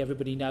that I think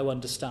everybody now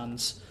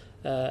understands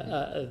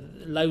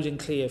loud and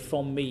clear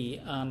from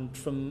me and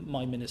from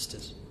my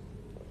ministers.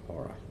 All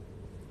right.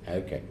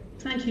 Okay.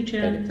 Thank you,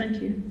 Chair.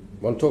 Thank you.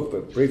 I want to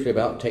talk briefly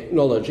about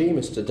technology,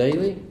 Mr.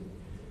 Daly.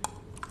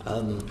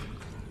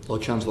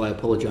 Lord Chancellor, I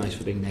apologise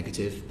for being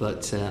negative,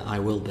 but I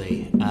will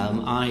be.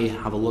 I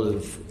have a lot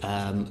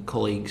of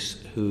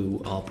colleagues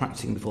who are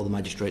practising before the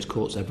magistrates'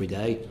 courts every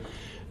day.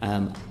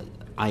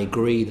 I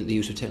agree that the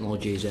use of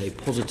technology is a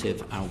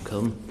positive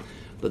outcome,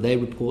 but they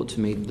report to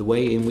me the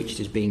way in which it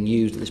is being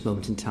used at this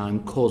moment in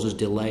time causes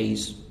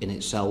delays in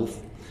itself,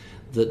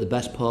 that the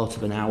best part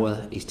of an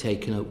hour is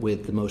taken up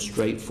with the most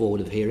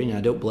straightforward of hearing, and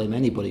I don't blame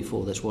anybody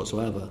for this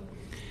whatsoever.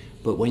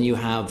 But when you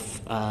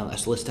have a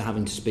solicitor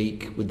having to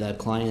speak with their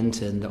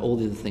client and all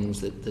the other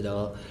things that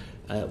are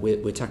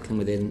we're tackling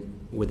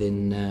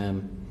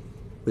within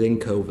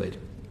COVID,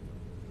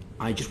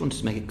 I just wanted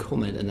to make a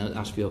comment and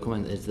ask for your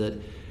comment, is that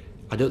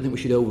I don't think we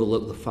should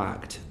overlook the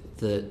fact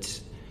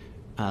that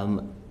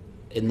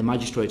in the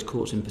magistrates'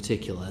 courts in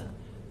particular,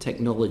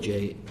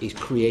 technology is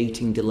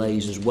creating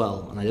delays as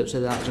well. And I don't say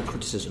that as a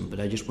criticism, but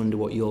I just wonder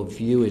what your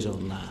view is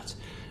on that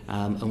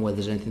and whether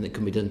there's anything that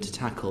can be done to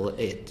tackle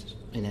it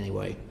in any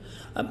way.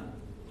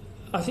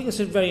 I think that's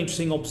a very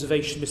interesting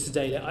observation, Mr.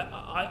 Daly.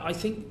 I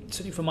think,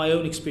 certainly from my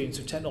own experience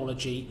of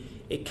technology,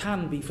 it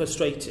can be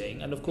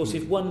frustrating. And of course,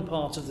 if one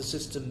part of the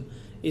system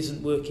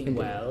isn't working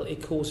well,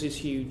 it causes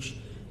huge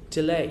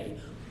delay.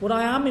 What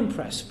I am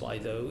impressed by,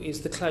 though,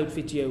 is the cloud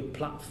video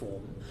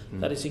platform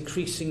that is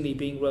increasingly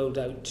being rolled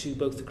out to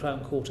both the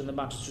Crown Court and the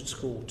Magistrates'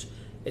 Court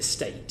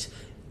estate.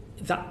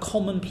 That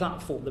common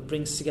platform that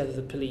brings together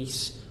the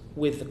police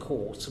with the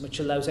courts and which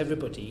allows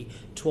everybody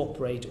to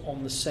operate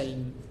on the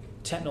same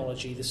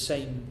technology, the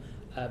same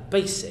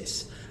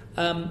basis.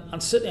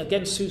 And certainly,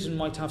 again, Susan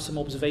might have some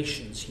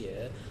observations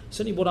here.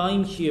 Certainly what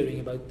I'm hearing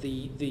about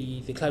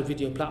the cloud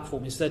video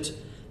platform is that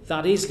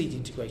is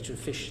leading to greater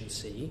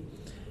efficiency.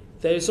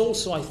 There's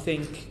also, I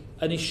think,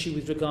 an issue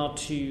with regard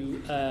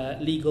to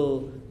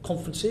legal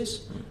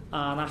conferences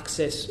and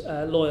access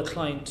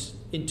lawyer-client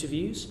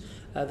interviews.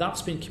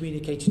 That's been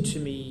communicated to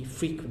me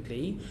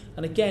frequently.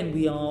 And again,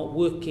 we are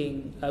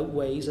working out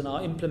ways and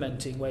are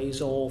implementing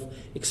ways of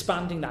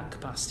expanding that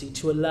capacity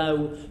to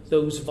allow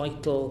those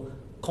vital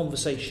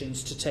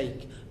conversations to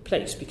take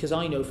place. Because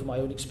I know from my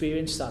own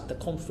experience that the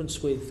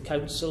conference with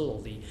counsel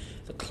or the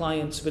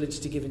client's ability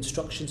to give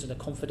instructions in a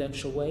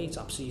confidential way, it's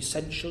absolutely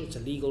essential, it's a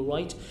legal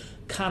right,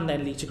 can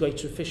then lead to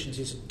greater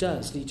efficiencies. It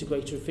does lead to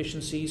greater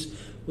efficiencies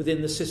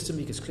within the system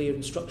because clear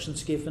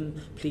instructions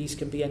given, pleas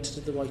can be entered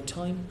at the right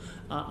time,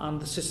 and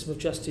the system of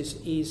justice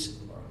is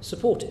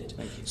supported.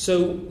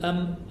 So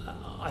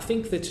I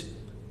think that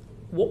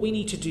what we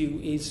need to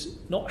do is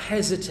not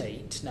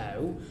hesitate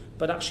now,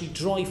 but actually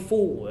drive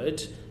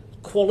forward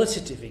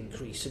qualitative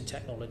increase in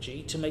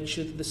technology to make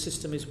sure that the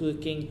system is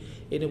working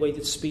in a way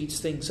that speeds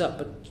things up.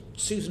 But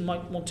Susan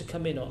might want to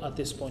come in at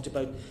this point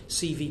about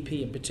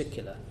CVP in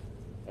particular.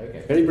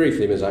 Okay. Very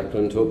briefly, Ms.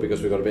 Ackland-Hood,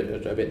 because we've got a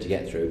bit to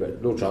get through,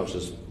 but Lord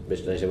Chancellor's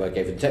Mr. Day said, well,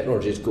 okay, if the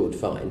technology is good,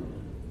 fine,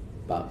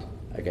 but,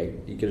 okay,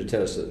 you could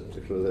tell us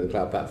that the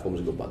cloud platform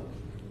is a good one.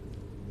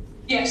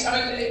 Yes,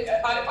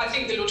 I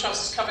think the Lord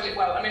Chancellor's covered it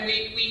well. I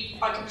mean,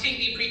 I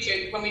completely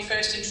appreciate when we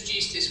first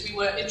introduced this, we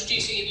were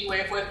introducing a new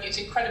way of working at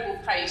incredible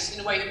pace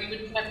in a way that we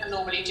would never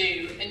normally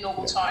do in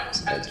normal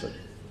times. And it's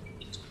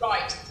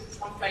right that in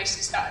some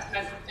places that has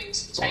meant that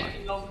things have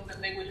taken longer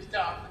than they would have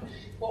done.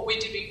 What we're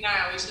doing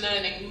now is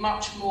learning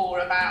much more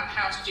about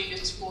how to do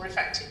this more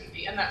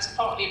effectively, and that's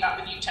partly about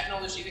the new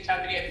technology, the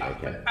cloud video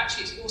platform. Okay.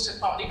 Actually, it's also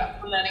partly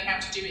about learning how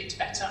to do it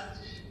better.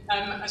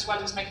 As well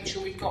as making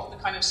sure we've got the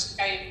kind of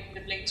scale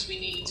of links we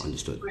need.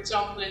 Understood. For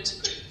example, into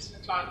the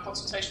client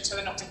consultation, so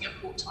they're not taking up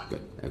court time.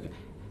 Good. Okay.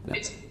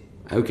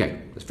 No.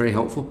 Okay, that's very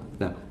helpful.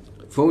 Now,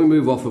 before we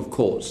move off of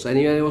courts,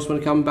 anyone else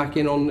want to come back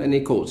in on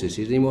any courts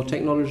issues? Any more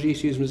technology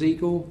issues, Ms.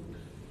 Eagle?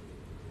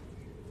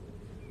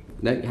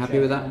 No, you happy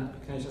with that?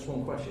 Can I just ask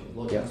one question?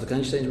 Yeah. Can I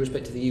just say in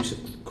respect to the use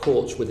of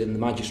courts within the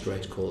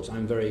magistrates' courts,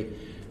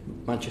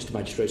 Manchester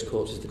Magistrates'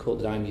 Courts is the court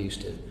that I'm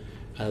used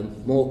to.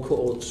 More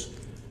courts,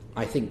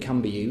 I think,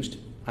 can be used.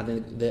 I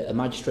think the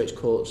magistrates'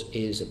 courts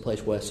is a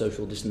place where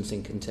social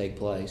distancing can take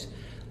place.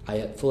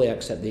 I fully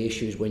accept the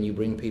issues when you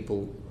bring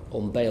people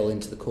on bail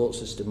into the court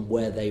system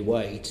where they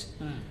wait,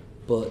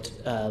 but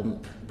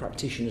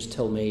practitioners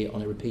tell me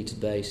on a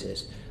repeated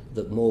basis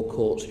that more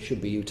courts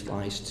should be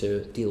utilised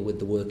to deal with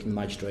the work in the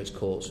magistrates'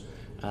 courts,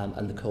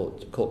 and the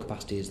court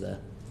capacity is there.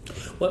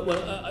 Well,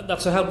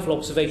 that's a helpful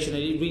observation,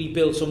 and it really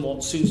builds on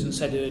what Susan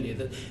said earlier,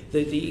 that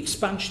the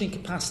expansion in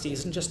capacity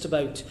isn't just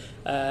about,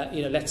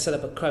 let's set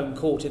up a Crown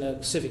Court in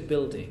a civic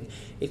building.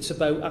 It's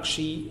about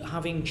actually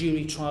having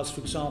jury trials,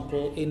 for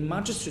example, in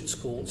magistrates'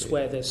 courts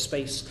where there's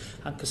space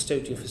and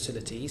custodial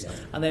facilities,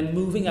 and then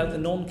moving out the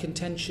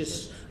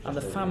non-contentious and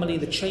the family,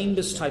 the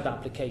chambers type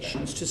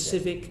applications to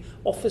civic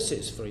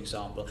offices, for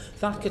example.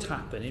 That could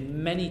happen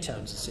in many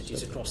towns and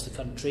cities across the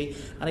country,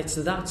 and it's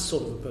that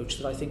sort of approach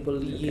that I think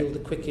will yield the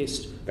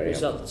quickest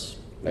results.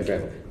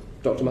 Okay.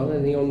 Dr. Mullen,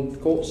 anything on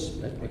courts?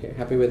 Okay,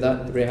 happy with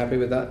that? Very happy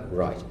with that?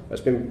 Right.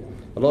 There's been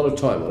a lot of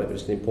time on it, but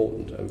it's an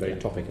important and very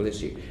topical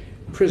issue.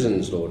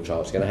 Prisons, Lord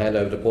Chancellor. Going to hand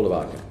over to Paula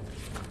Barker.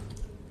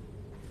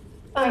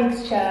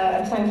 Thanks, Chair,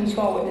 and thank you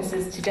to our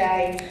witnesses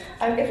today.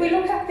 If we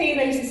look at the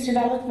latest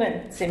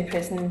developments in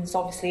prisons,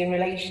 obviously in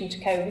relation to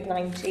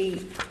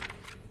COVID-19.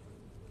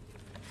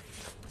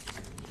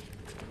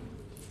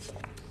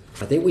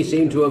 I think we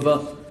seem to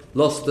have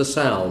lost the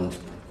sound.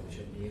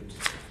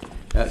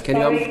 Can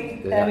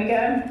Sorry, there we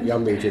go. You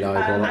unmuted,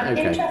 I'm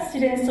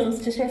interested in some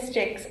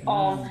statistics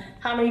on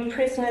how many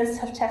prisoners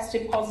have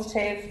tested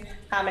positive,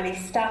 how many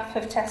staff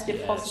have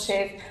tested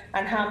positive,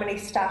 and how many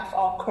staff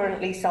are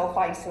currently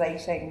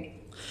self-isolating.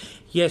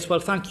 Yes, well,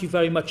 thank you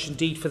very much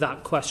indeed for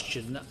that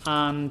question.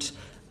 And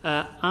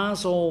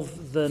as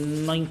of the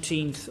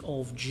 19th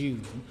of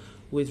June,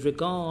 with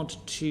regard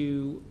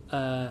to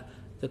the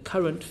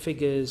current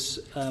figures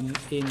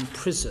in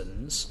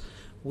prisons,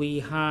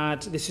 we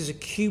had, this is a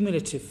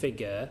cumulative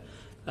figure,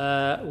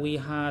 we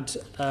had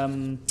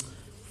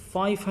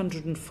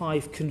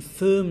 505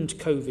 confirmed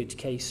COVID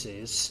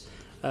cases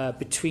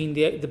between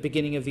the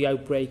beginning of the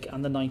outbreak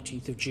and the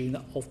 19th of June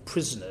of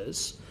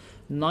prisoners,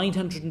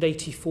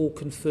 984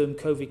 confirmed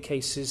COVID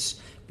cases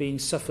being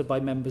suffered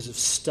by members of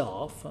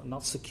staff, and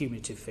that's the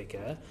cumulative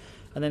figure,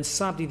 and then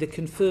sadly the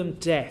confirmed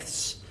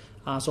deaths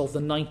as of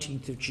the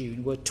 19th of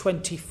June were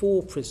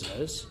 24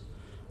 prisoners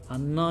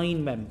and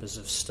 9 members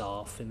of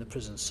staff in the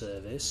prison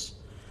service.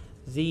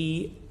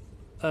 The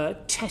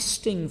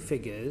testing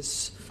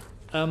figures,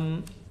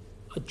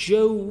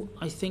 Joe,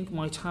 I think,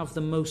 might have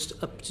the most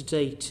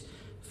up-to-date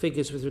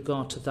figures with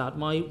regard to that.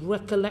 My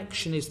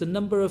recollection is the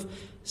number of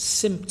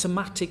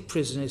symptomatic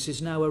prisoners is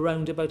now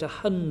around about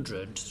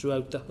 100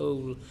 throughout the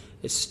whole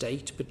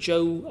estate, but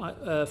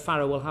Joe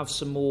Farrar will have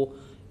some more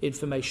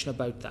information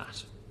about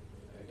that.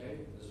 Okay.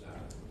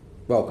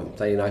 Welcome.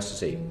 Very nice to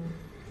see you.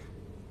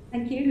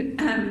 Thank you.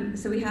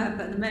 So we have,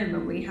 at the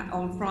moment,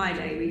 on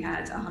Friday, we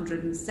had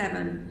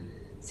 107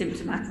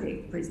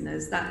 symptomatic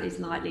prisoners. That is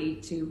likely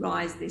to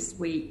rise this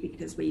week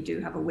because we do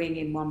have a wing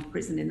in one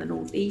prison in the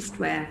northeast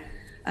where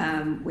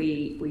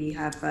we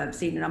have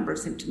seen a number of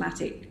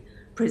symptomatic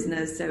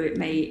prisoners, so it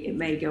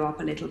may go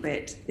up a little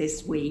bit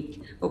this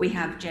week, but we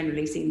have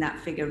generally seen that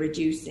figure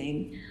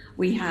reducing.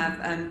 We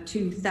have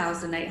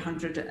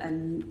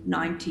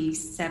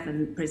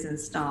 2,897 prison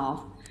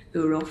staff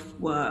who are off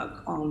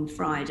work on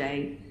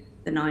Friday,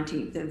 the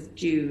 19th of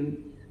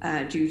June,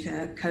 due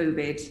to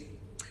COVID,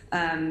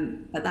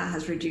 but that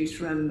has reduced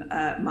from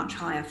a much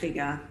higher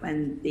figure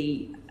when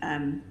the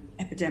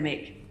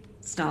epidemic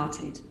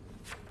started.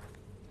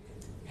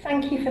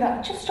 Thank you for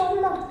that. Just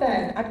on that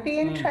then, I'd be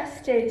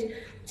interested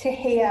to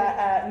hear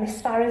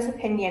Ms Farrar's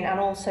opinion and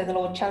also the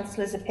Lord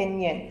Chancellor's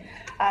opinion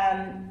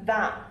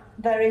that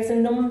there is a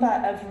number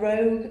of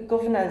rogue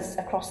governors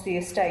across the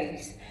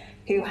estate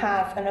who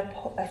have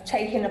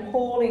taken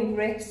appalling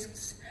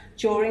risks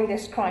during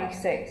this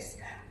crisis,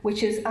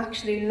 which has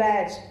actually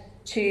led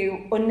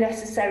to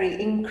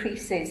unnecessary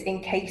increases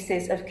in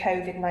cases of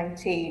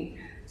COVID-19.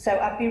 So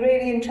I'd be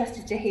really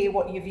interested to hear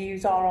what your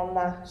views are on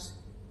that.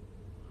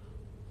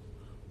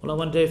 Well, I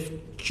wonder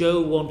if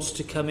Joe wants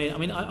to come in. I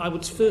mean, I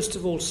would first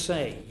of all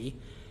say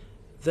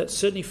that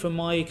certainly from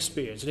my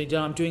experience, and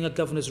I'm doing a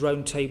Governor's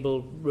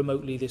Roundtable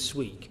remotely this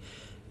week,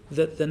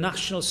 that the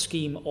national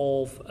scheme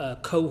of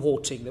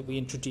cohorting that we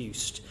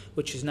introduced,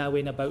 which is now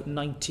in about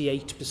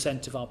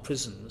 98% of our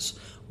prisons,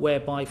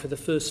 whereby for the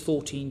first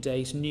 14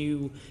 days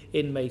new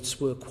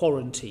inmates were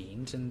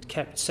quarantined and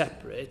kept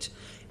separate,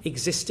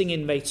 existing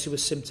inmates who were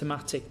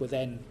symptomatic were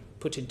then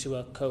put into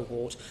a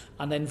cohort,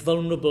 and then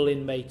vulnerable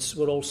inmates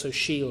were also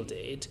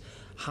shielded,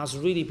 has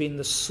really been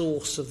the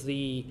source of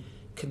the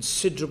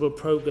considerable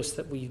progress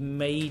that we've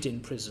made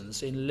in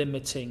prisons in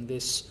limiting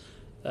this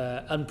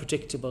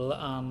unpredictable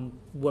and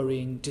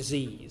worrying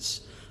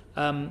disease.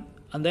 And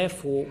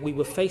therefore, we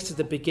were faced at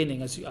the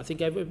beginning, as I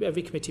think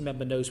every committee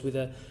member knows, with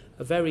a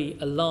very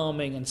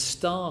alarming and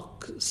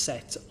stark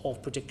set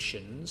of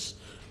predictions,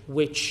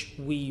 which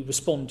we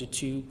responded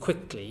to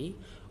quickly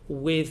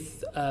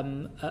with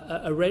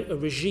a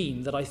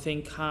regime that I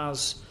think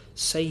has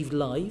saved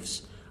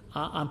lives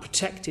and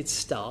protected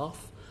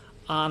staff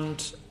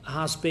and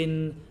has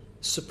been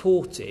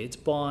supported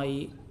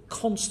by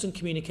constant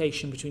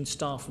communication between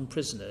staff and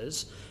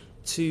prisoners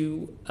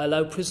to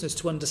allow prisoners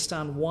to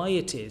understand why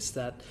it is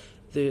that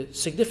the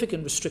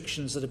significant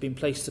restrictions that have been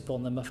placed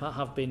upon them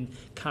have been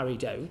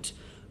carried out,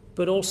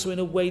 but also in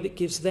a way that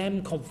gives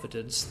them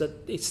confidence that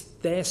it's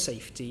their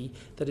safety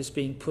that is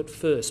being put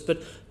first.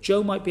 But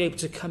Joe might be able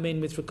to come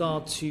in with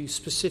regard to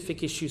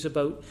specific issues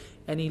about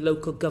any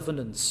local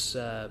governance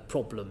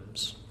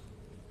problems.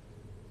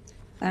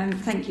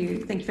 Thank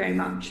you very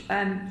much.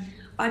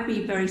 I'd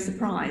be very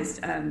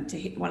surprised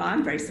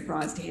I'm very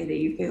surprised to hear that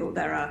you feel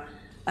there are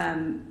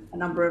a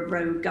number of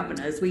rogue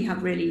governors. We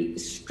have really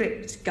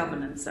strict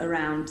governance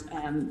around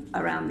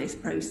this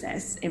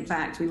process. In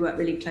fact, we work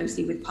really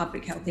closely with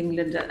Public Health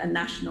England at a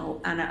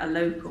national and at a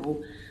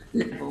local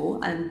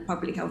level, and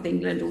Public Health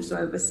England also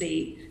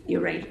oversee the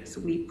arrangements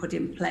that we've put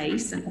in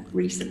place and have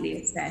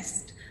recently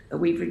assessed that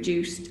we've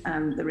reduced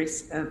the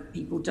risk of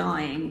people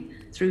dying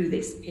through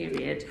this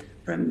period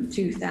from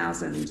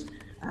 2,000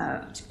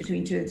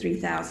 between 2,000 and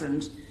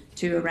 3,000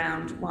 to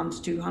around 1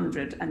 to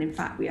 200, and in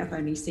fact we have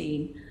only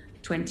seen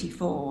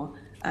 24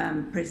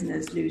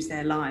 prisoners lose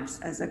their lives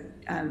as a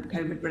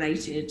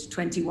COVID-related,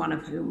 21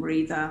 of whom were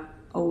either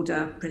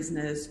older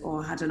prisoners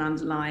or had an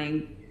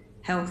underlying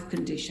health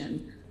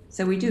condition.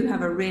 So we do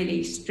have a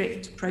really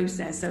strict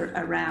process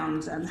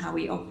around how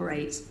we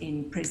operate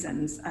in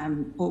prisons.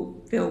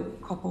 Phil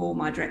Coppell,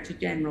 my Director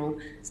General,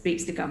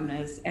 speaks to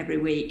governors every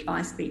week.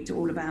 I speak to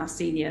all of our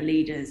senior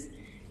leaders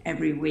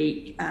every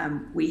week.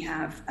 We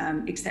have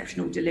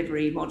exceptional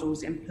delivery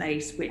models in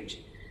place which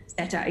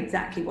set out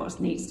exactly what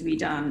needs to be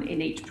done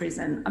in each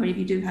prison. I mean, if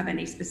you do have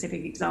any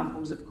specific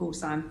examples, of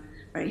course, I'm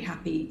very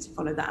happy to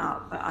follow that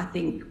up. But I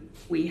think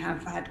we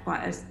have had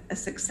quite a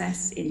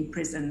success in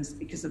prisons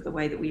because of the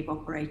way that we've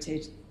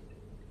operated.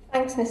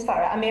 Thanks, Ms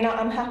Farrar. I mean,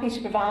 I'm happy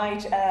to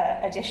provide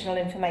additional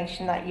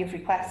information that you've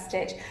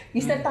requested.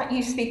 You said that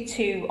you speak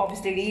to,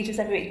 obviously, leaders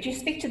every week. Do you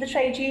speak to the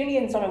trade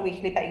unions on a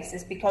weekly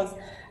basis? Because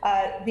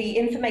the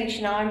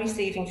information I'm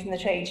receiving from the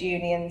trade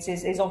unions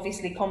is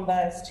obviously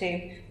converse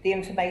to the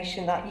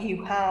information that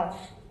you have.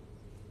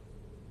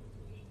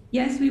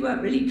 Yes, we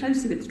work really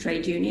closely with the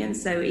trade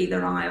unions. So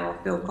either I or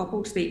Phil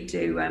Coppell speak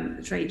to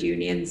the trade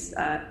unions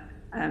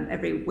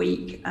every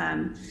week.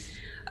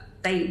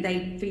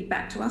 They feed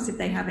back to us if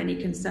they have any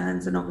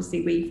concerns, and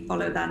obviously we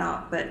follow that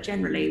up. But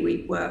generally,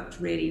 we've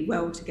worked really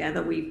well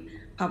together. We've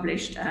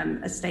published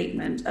a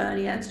statement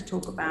earlier to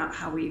talk about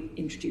how we've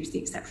introduced the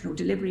exceptional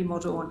delivery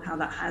model and how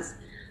that has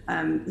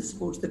the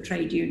support of the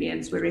trade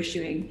unions. We're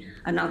issuing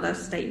another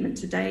statement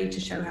today to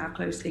show how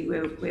closely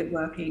we're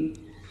working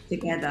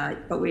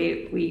together. But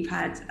we've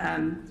had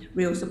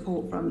real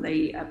support from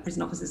the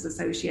Prison Officers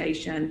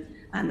Association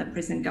and the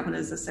Prison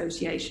Governors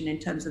Association in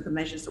terms of the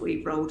measures that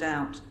we've rolled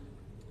out.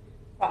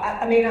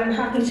 I mean, I'm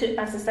happy to,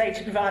 as I say,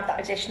 to provide that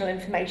additional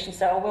information,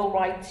 so I will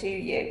write to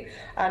you,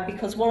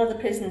 because one of the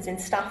prisons in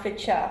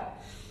Staffordshire,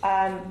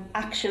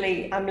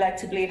 actually, I'm led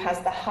to believe, has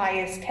the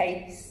highest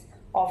case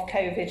of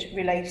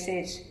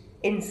COVID-related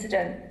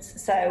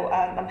incidents. So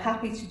I'm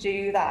happy to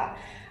do that.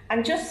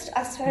 And just,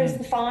 I suppose,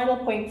 the final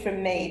point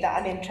from me that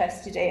I'm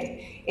interested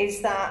in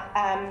is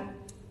that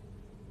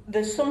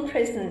there's some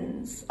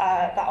prisons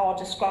that are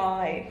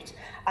described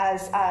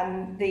as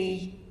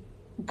the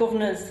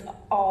governors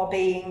are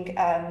being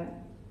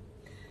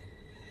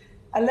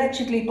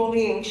allegedly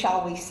bullying,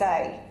 shall we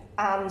say,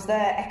 and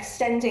they're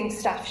extending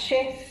staff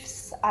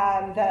shifts,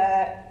 and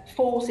they're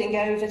forcing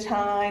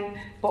overtime,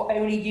 but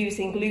only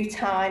using glue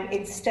time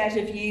instead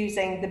of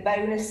using the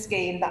bonus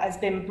scheme that has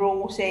been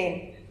brought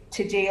in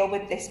to deal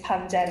with this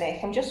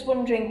pandemic. I'm just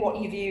wondering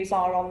what your views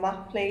are on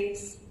that,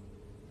 please.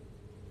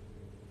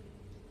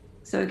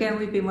 So again,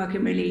 we've been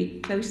working really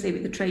closely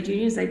with the trade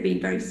unions. They've been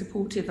very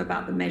supportive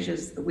about the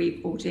measures that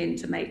we've brought in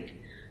to make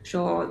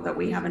sure that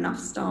we have enough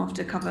staff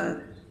to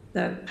cover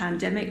the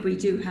pandemic. We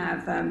do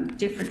have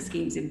different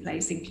schemes in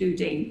place,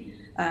 including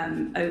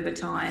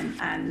overtime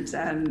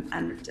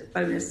and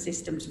bonus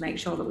system to make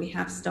sure that we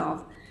have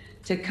staff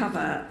to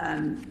cover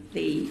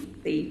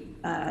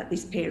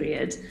this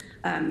period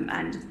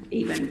and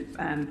even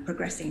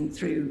progressing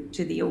through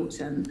to the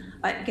autumn.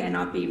 Again,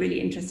 I'd be really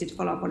interested to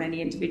follow up on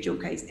any individual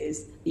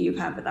cases that you've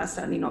had, but that's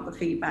certainly not the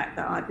feedback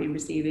that I've been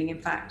receiving.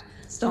 In fact,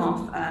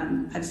 staff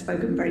have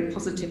spoken very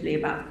positively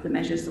about the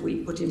measures that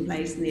we've put in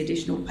place and the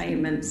additional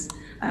payments,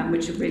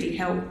 which have really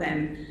helped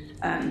them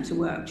to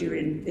work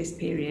during this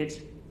period.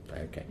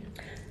 Okay.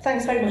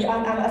 Thanks very much.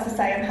 As I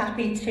say, I'm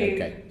happy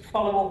to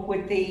follow up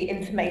with the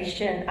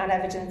information and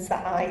evidence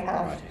that I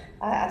have. Right.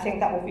 I think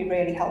that will be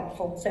really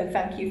helpful. So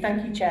thank you,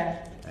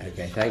 Chair.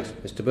 Okay, thanks.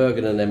 Mr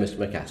Bergen and then Mr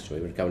McAster.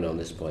 We were going on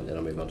this point, then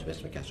I'll move on to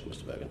Mr McAster.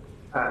 Mr Bergen.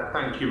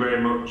 Thank you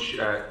very much,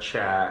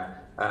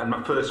 Chair. And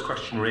my first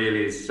question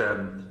really is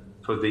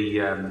for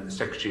the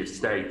Secretary of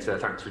State.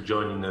 Thanks for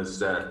joining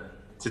us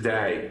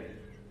today.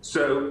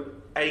 So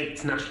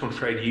 8 national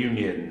trade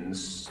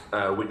unions,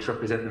 which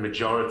represent the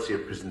majority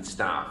of prison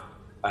staff,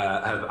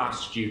 have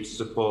asked you to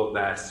support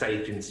their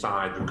Safe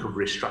Inside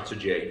recovery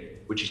strategy,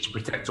 which is to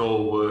protect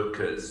all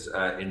workers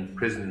in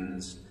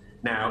prisons.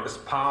 Now, as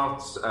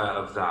part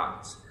of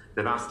that,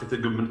 they've asked if the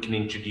government can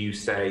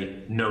introduce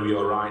a Know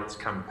Your Rights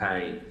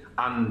campaign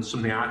and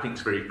something I think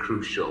is very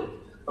crucial,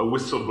 a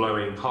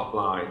whistleblowing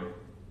hotline.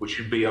 which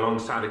should be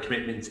alongside a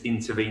commitment to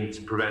intervene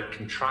to prevent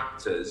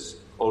contractors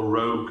or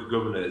rogue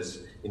governors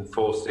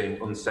enforcing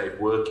unsafe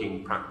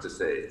working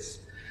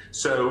practices.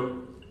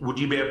 So would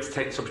you be able to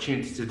take this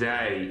opportunity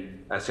today,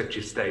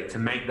 Secretary of State, to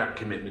make that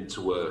commitment to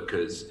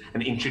workers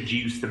and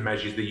introduce the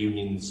measures the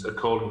unions are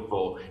calling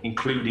for,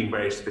 including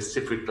very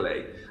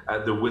specifically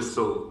the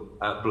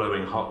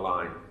whistle-blowing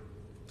hotline?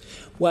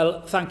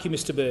 Well, thank you,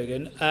 Mr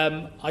Bergen.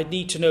 I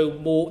need to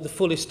know the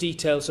fullest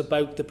details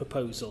about the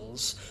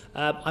proposals.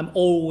 I'm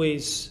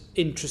always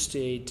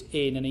interested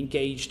in and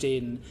engaged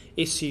in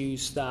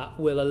issues that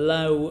will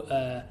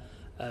allow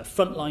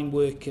frontline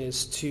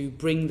workers to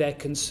bring their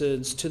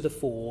concerns to the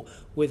fore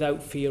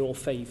without fear or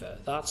favour.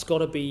 That's got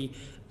to be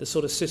the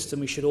sort of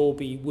system we should all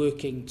be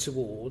working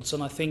towards.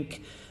 And I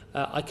think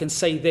I can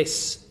say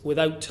this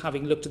without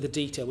having looked at the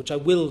detail, which I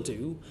will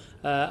do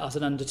as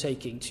an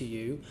undertaking to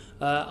you.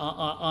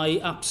 I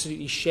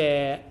absolutely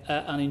share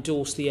and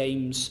endorse the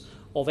aims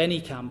of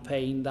any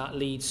campaign that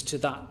leads to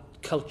that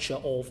culture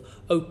of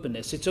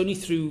openness. It's only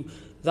through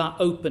that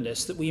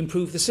openness that we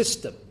improve the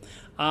system.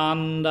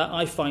 And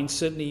I find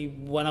certainly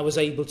when I was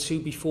able to,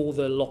 before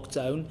the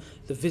lockdown,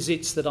 the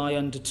visits that I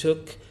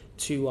undertook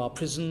to our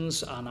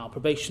prisons and our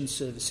probation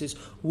services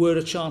were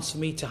a chance for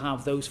me to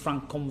have those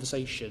frank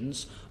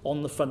conversations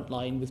on the front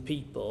line with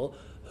people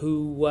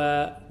who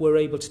were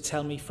able to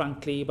tell me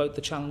frankly about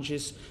the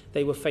challenges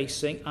they were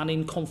facing and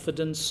in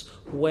confidence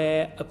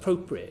where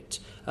appropriate.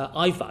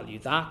 I value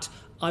that.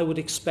 I would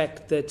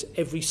expect that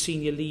every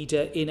senior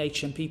leader in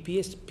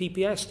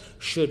HMPPS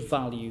should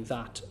value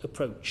that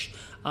approach.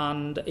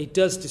 And it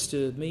does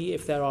disturb me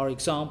if there are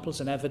examples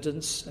and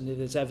evidence, and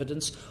there's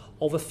evidence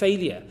of a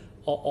failure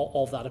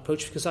of that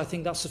approach, because I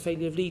think that's a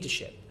failure of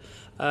leadership.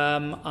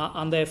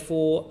 And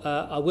therefore,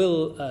 I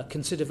will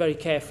consider very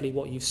carefully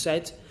what you've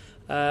said,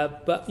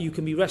 but you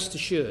can be rest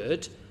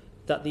assured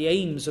that the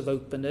aims of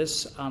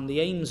openness and the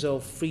aims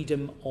of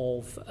freedom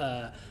of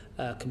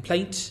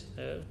complaint,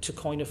 to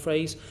coin a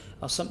phrase,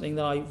 are something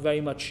that I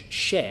very much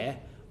share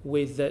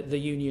with the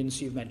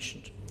unions you've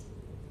mentioned.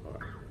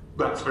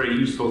 That's very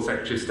useful,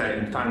 Secretary of State,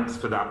 and thanks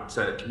for that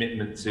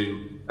commitment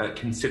to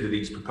consider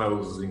these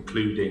proposals,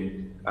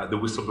 including the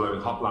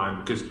whistleblowing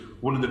hotline, because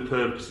one of the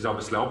purposes,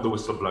 obviously, of the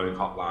whistleblowing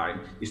hotline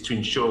is to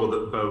ensure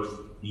that both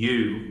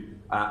you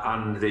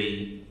and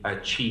the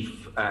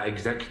Chief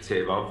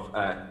Executive of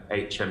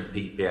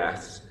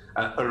HMPPS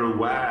are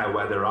aware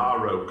where there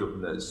are rogue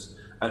governors.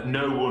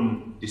 No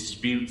one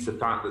disputes the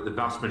fact that the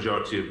vast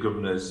majority of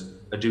governors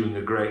are doing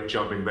a great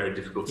job in very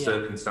difficult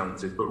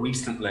circumstances, but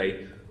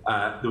recently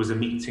there was a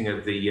meeting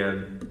of the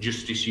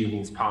Justice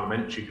Union's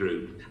parliamentary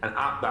group, and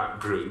at that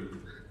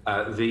group,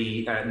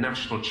 the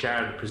National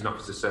Chair of the Prison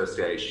Officers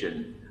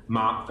Association,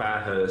 Mark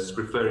Fairhurst,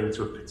 referring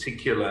to a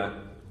particular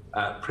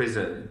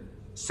prison,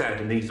 said,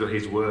 and these were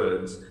his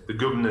words, the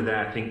governor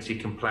there thinks he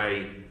can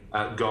play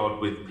God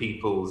with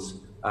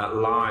people's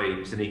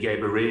lives, and he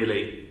gave a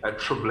really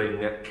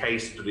troubling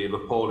case study of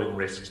appalling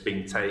risks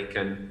being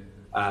taken,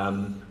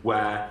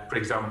 where, for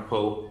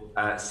example,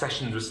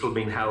 sessions were still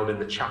being held in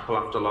the chapel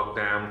after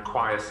lockdown,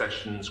 choir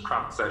sessions,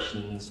 craft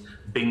sessions,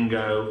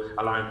 bingo,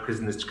 allowing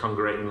prisoners to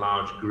congregate in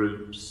large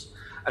groups.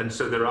 And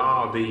so there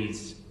are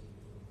these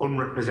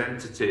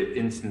unrepresentative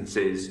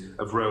instances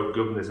of rogue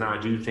governors, and I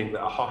do think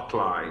that a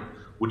hotline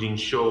would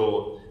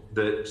ensure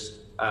that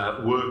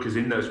workers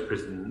in those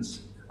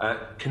prisons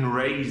can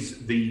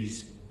raise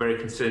these very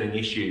concerning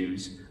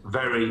issues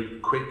very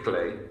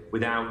quickly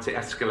without it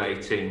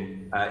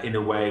escalating in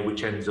a way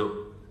which ends up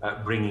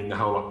bringing the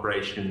whole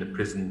operation in the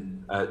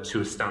prison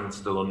to a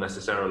standstill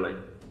unnecessarily.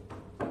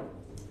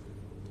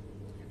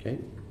 Okay.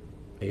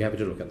 Are you happy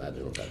to look at that?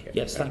 Okay.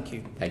 Yes, thank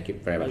you. Thank you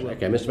very much.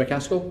 Okay, Mr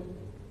McCaskill.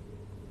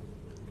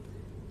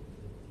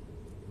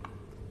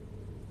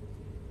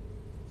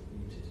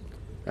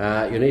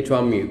 You need to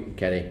unmute,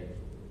 Kenny.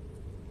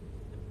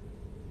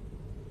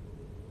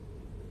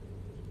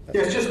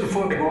 Yes, just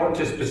before we go on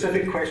to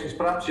specific questions,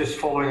 perhaps just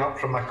following up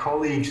from my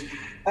colleagues.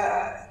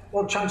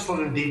 Lord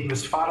Chancellor, indeed,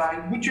 Ms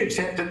Farrar, would you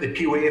accept that the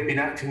POA have been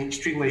acting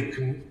extremely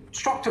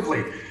constructively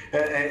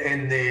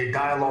in the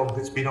dialogue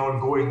that's been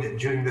ongoing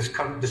during this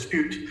current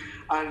dispute?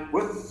 And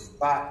with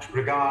that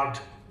regard,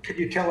 can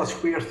you tell us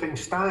where things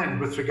stand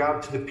with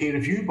regard to the peer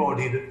review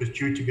body that was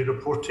due to be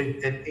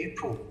reporting in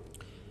April?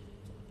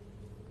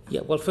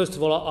 Yeah, well, first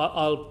of all,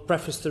 I'll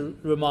preface the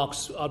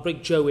remarks. I'll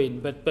bring Joe in,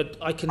 but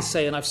I can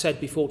say, and I've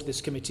said before to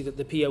this committee, that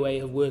the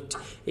POA have worked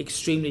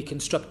extremely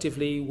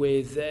constructively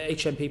with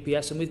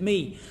HMPPS and with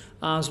me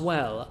as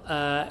well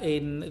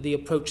in the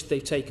approach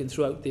they've taken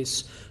throughout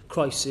this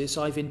crisis.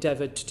 I've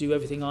endeavoured to do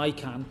everything I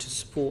can to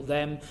support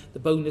them. The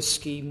bonus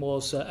scheme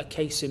was a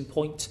case in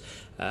point,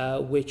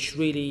 which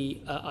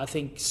really, I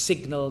think,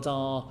 signalled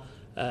our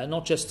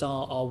not just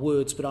our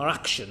words, but our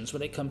actions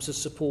when it comes to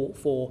support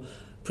for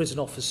prison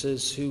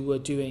officers who were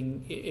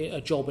doing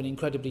a job in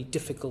incredibly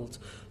difficult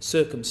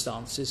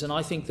circumstances. And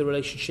I think the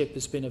relationship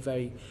has been a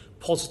very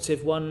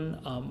positive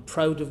one. I'm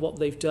proud of what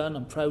they've done.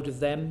 I'm proud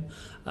of them.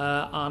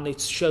 And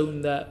it's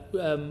shown that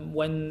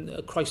when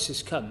a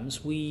crisis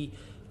comes, we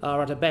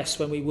are at our best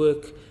when we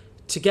work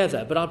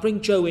together. But I'll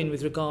bring Joe in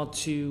with regard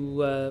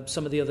to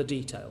some of the other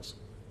details.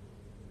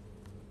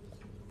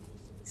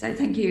 So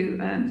thank you,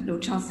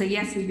 Lord Chancellor.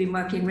 Yes, we've been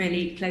working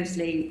really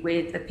closely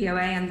with the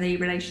POA, and the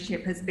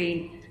relationship has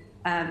been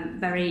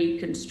very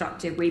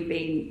constructive. We've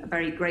been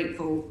very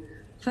grateful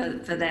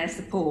for their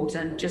support,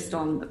 and just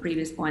on the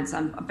previous points,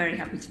 I'm very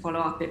happy to follow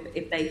up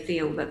if they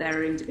feel that there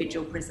are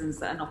individual prisons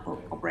that are not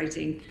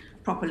operating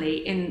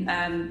properly.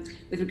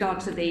 With regard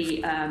to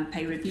the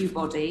pay review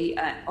body,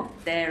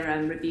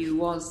 their review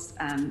was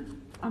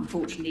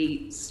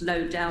unfortunately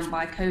slowed down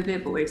by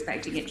COVID, but we're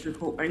expecting it to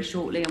report very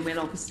shortly, and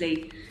we'll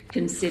obviously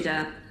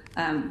consider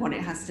what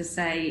it has to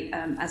say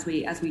as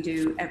we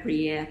do every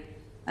year,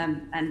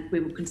 and we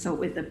will consult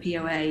with the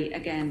POA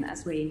again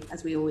as we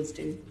always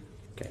do.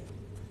 Okay,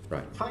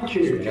 right. Thank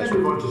you. Let's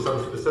move on to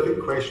some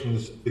specific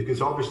questions,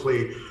 because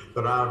obviously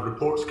there are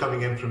reports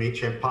coming in from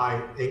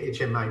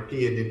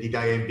HMIP and indeed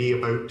IMB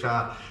about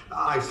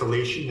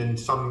isolation, and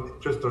some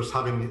prisoners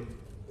having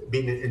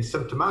been in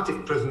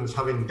symptomatic prisons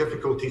having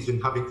difficulties in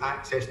having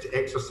access to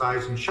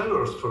exercise and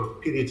showers for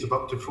periods of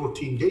up to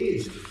 14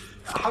 days.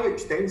 How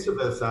extensive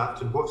is that,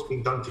 and what's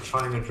being done to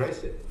try and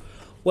address it?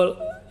 Well,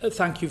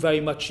 thank you very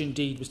much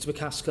indeed, Mr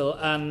McCaskill,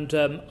 and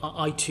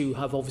I too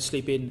have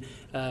obviously been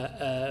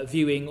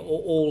viewing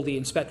all the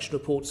inspection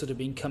reports that have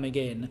been coming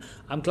in.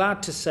 I'm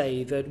glad to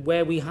say that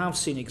where we have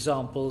seen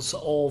examples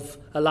of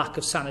a lack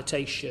of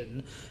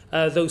sanitation,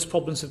 those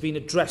problems have been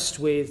addressed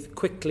very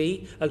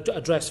quickly, and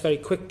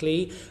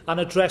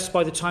addressed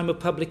by the time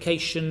of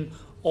publication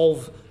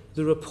of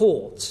the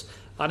report.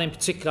 And in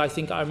particular,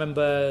 I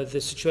remember the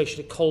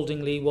situation at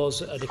Coldingley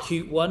was an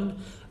acute one.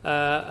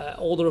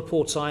 All the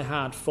reports I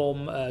had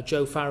from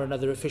Joe Farrar and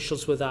other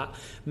officials were that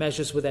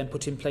measures were then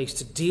put in place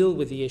to deal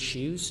with the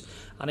issues,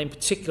 and in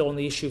particular on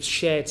the issue of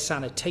shared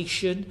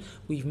sanitation.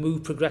 We've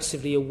moved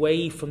progressively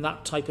away from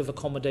that type of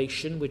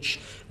accommodation, which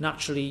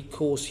naturally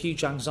caused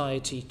huge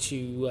anxiety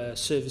to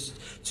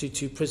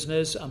to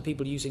prisoners and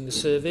people using the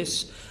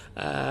service.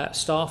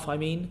 Staff, I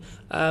mean.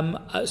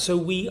 So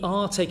we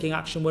are taking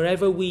action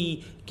wherever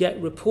we get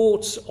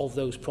reports of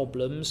those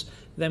problems.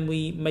 Then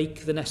we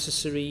make the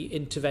necessary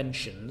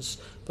interventions.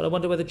 But I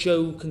wonder whether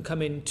Joe can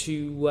come in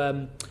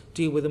to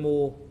deal with a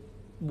more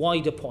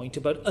wider point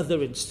about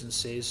other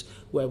instances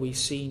where we've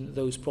seen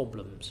those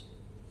problems.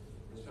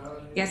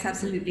 Yes,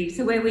 absolutely.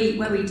 So where we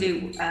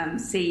do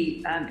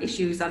see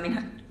issues, I mean,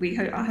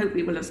 I hope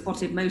we will have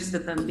spotted most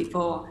of them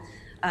before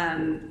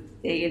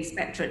the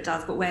inspectorate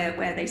does, but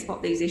where they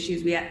spot these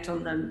issues, we act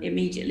on them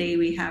immediately.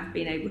 We have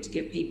been able to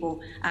give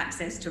people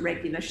access to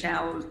regular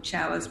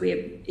showers. We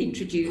have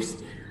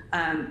introduced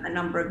a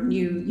number of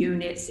new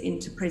units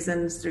into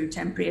prisons through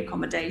temporary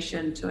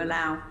accommodation to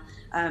allow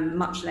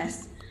much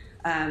less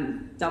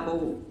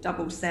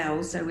double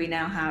cells. So we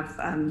now have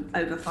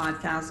over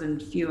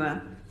 5,000 fewer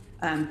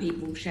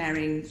people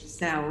sharing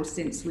cells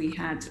since we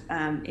had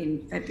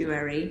in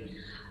February.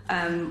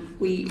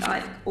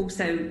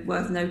 Also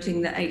worth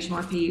noting that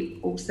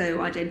HMIP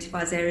also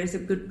identifies areas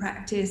of good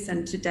practice,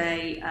 and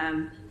today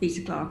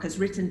Peter Clark has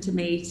written to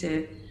me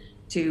to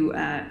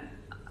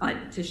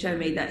show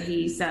me that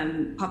he's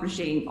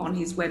publishing on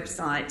his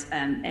website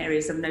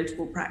areas of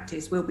notable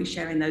practice. We'll be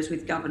sharing those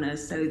with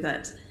governors so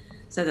that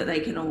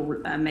they can all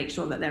make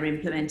sure that they're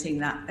implementing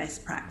that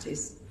best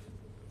practice.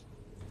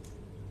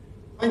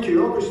 Thank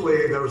you.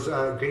 Obviously, there's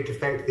a great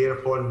effect there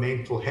upon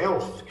mental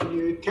health. Can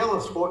you tell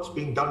us what's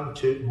being done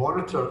to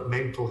monitor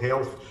mental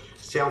health,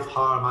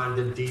 self-harm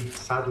and indeed,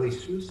 sadly,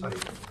 suicide?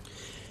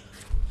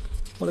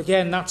 Well,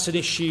 again, that's an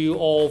issue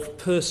of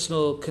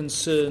personal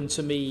concern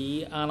to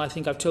me, and I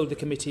think I've told the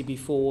committee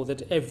before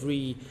that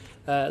every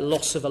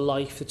loss of a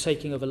life, the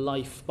taking of a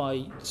life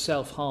by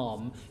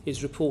self-harm,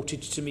 is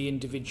reported to me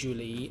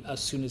individually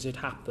as soon as it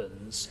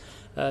happens.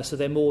 So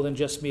they're more than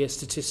just mere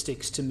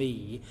statistics to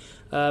me.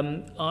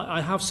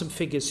 I have some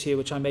figures here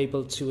which I'm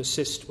able to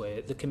assist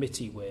with the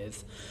committee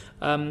with.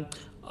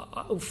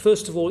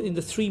 First of all, in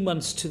the 3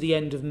 months to the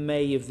end of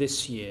May of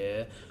this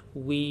year,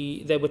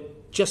 there were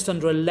just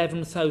under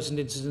 11,000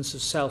 incidents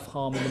of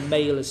self-harm in the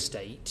male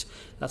estate.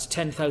 That's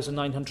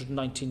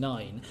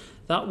 10,999.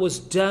 That was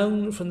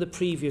down from the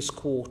previous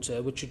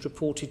quarter, which had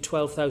reported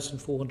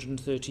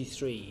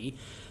 12,433.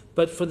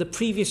 But for the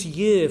previous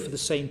year, for the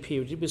same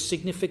period, it was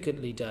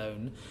significantly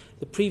down.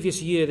 The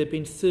previous year, there had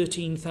been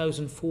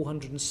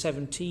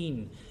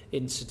 13,417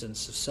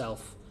 incidents of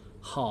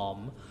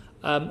self-harm.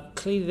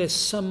 Clearly, there's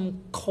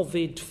some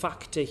COVID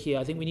factor here.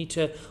 I think we need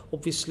to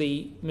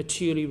obviously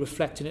maturely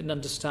reflect on it and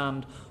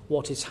understand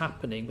what is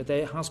happening. But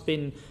there has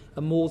been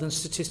a more than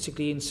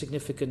statistically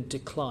insignificant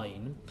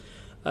decline.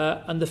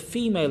 And the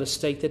female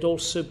estate, there'd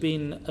also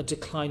been a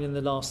decline in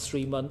the last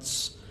 3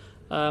 months.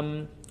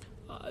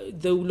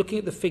 Though looking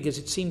at the figures,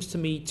 it seems to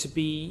me to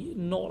be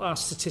not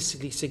as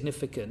statistically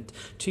significant.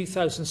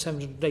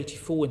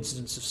 2,784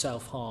 incidents of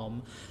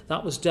self-harm.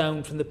 That was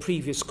down from the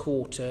previous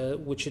quarter,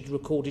 which had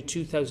recorded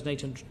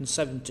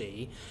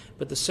 2,870,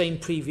 but the same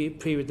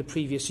period the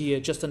previous year,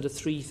 just under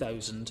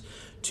 3,000,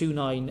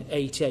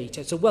 2,988.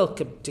 It's a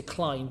welcome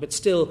decline, but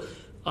still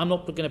I'm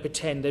not going to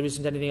pretend there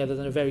isn't anything other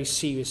than a very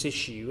serious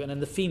issue. And in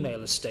the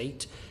female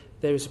estate,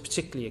 there is a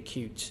particularly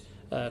acute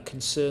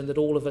concern that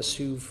all of us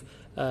who've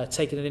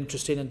taken an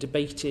interest in and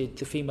debated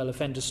the female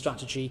offender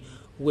strategy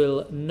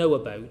will know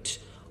about.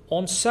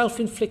 On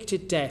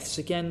self-inflicted deaths,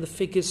 again, the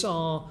figures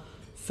are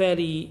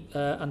fairly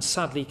and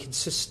sadly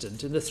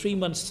consistent. In the 3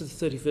 months to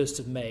the 31st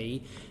of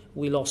May,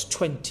 we lost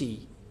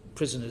 20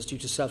 prisoners due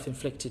to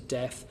self-inflicted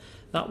death.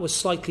 That was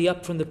slightly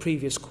up from the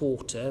previous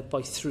quarter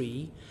by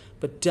 3,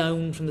 but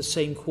down from the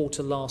same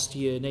quarter last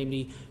year,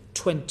 namely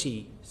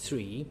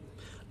 23.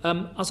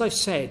 As I've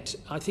said,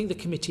 I think the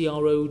committee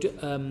are owed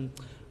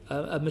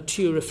a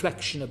mature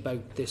reflection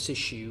about this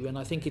issue, and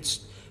I think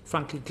it's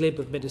frankly glib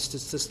of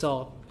ministers to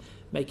start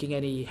making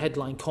any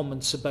headline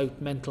comments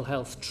about mental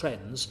health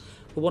trends.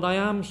 But what I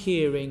am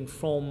hearing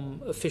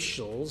from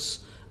officials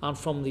and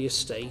from the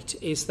estate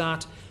is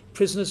that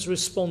prisoners are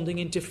responding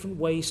in different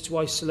ways to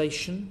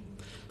isolation.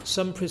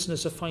 Some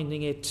prisoners are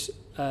finding it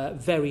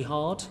very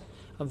hard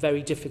and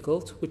very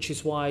difficult, which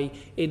is why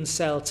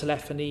in-cell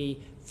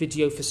telephony,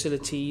 video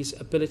facilities,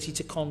 ability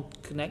to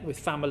connect with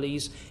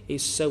families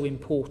is so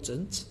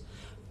important.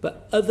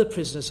 But other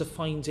prisoners are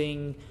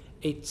finding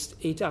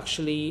it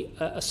actually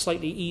a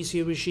slightly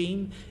easier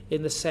regime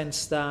in the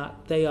sense that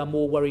they are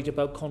more worried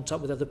about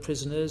contact with other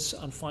prisoners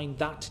and find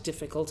that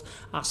difficult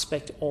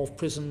aspect of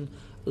prison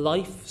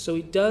life. So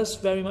it does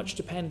very much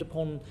depend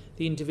upon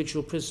the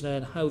individual prisoner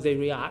and how they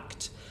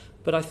react.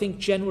 But I think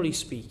generally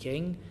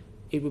speaking,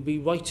 it would be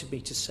right of me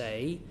to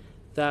say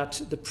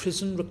that the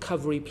prison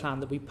recovery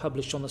plan that we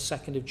published on the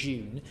 2nd of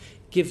June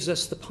gives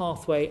us the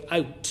pathway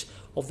out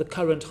of the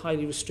current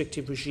highly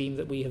restrictive regime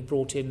that we have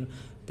brought in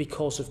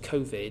because of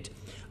COVID.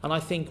 And I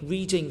think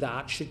reading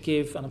that should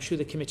give, and I'm sure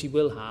the committee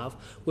will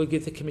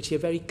give the committee a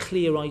very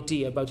clear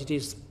idea about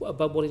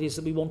what it is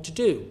that we want to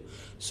do.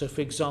 So, for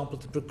example,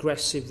 the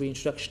progressive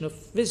reintroduction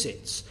of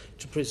visits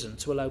to prison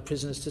to allow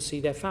prisoners to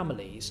see their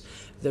families,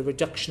 the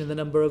reduction in the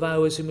number of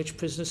hours in which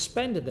prisoners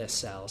spend in their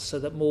cells so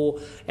that more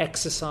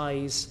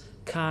exercise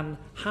can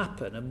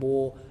happen and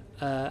more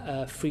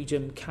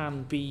freedom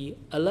can be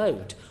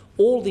allowed.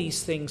 All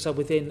these things are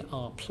within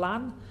our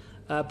plan,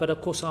 but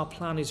of course our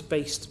plan is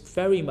based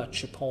very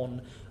much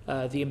upon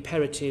the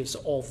imperatives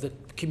of the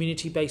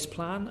community-based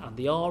plan and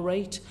the R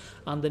rate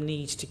and the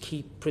need to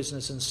keep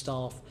prisoners and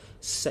staff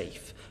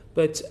safe.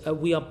 But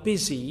we are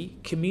busy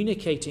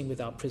communicating with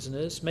our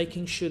prisoners,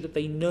 making sure that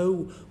they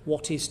know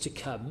what is to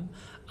come,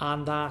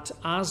 and that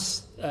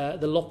as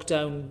the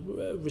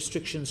lockdown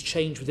restrictions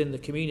change within the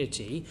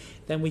community,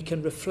 then we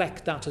can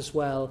reflect that as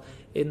well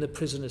in the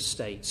prison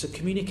estate. So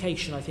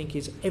communication, I think,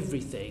 is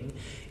everything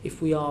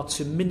if we are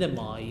to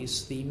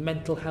minimise the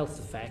mental health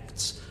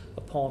effects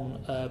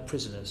upon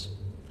prisoners.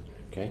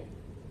 Okay.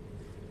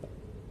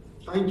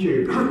 Thank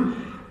you.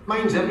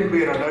 Minds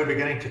everywhere are now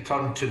beginning to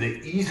turn to the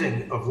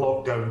easing of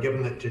lockdown,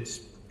 given that its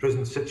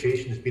prison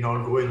situation has been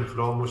ongoing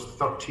for almost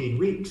 13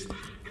 weeks.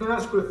 Can I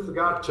ask, with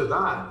regard to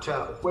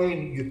that,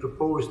 when you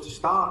propose to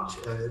start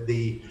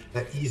the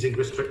easing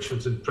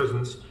restrictions in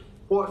prisons,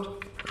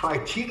 what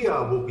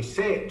criteria will be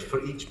set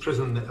for each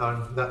prison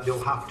that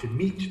they'll have to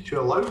meet to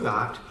allow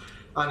that?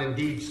 And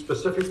indeed,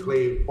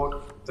 specifically,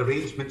 what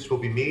arrangements will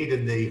be made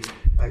in the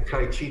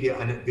criteria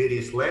and at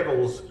various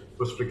levels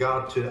with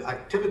regard to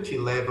activity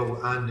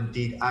level and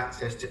indeed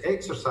access to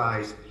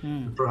exercise,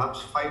 and perhaps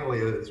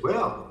finally as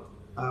well,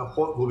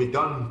 what will be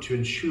done to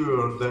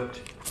ensure that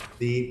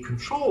the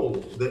control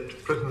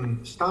that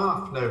prison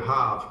staff now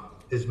have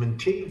is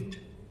maintained?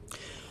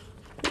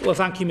 Well,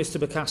 thank you,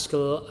 Mr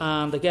McCaskill.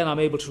 And again, I'm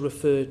able to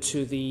refer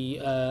to the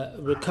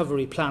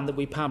recovery plan that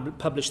we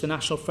published, the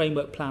National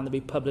Framework Plan that we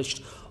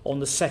published on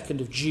the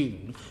 2nd of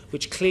June,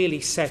 which clearly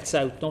sets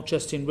out, not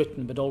just in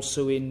written, but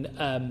also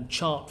in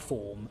chart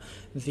form,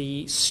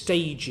 the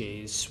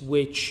stages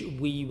which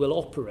we will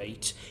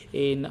operate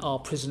in our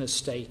prison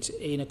estate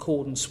in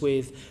accordance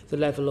with the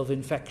level of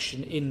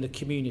infection in the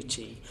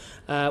community.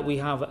 We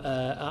have,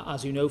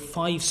 as you know,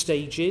 5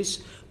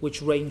 stages,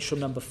 which range from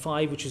number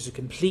 5, which is a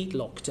complete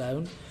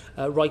lockdown,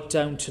 right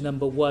down to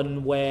number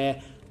 1, where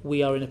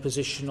we are in a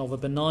position of a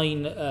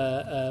benign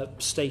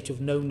state of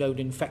no known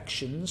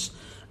infections.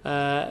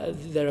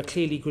 There are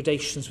clearly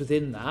gradations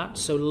within that.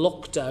 So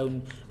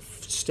lockdown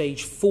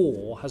stage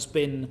 4 has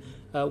been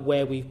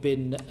where we've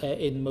been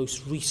in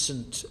most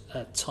recent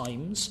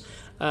times.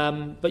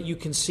 But you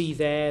can see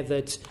there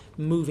that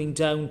moving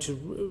down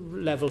to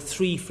level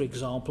 3, for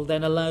example,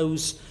 then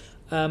allows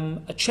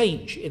a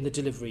change in the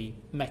delivery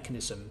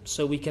mechanism.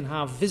 So we can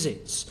have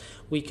visits,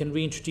 we can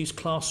reintroduce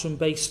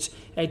classroom-based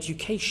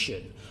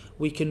education,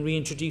 we can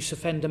reintroduce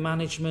offender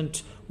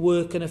management,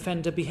 work and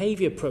offender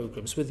behaviour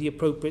programmes with the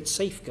appropriate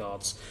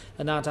safeguards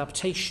and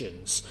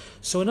adaptations.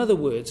 So in other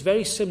words,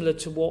 very similar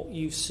to what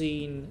you've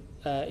seen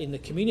in the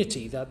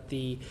community, that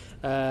the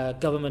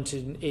government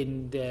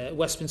in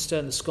Westminster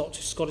and the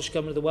Scottish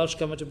government, the Welsh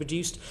government have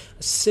produced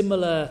a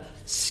similar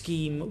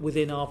scheme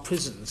within our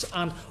prisons,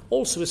 and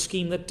also a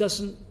scheme that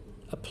doesn't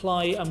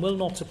apply and will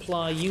not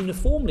apply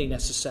uniformly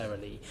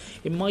necessarily.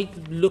 It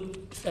might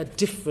look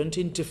different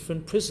in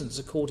different prisons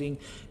according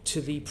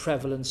to the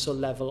prevalence or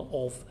level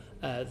of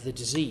the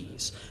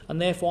disease.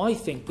 And therefore I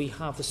think we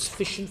have the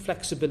sufficient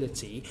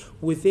flexibility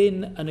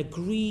within an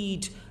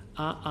agreed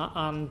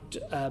and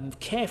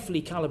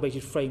carefully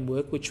calibrated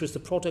framework, which was the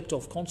product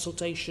of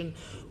consultation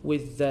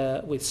with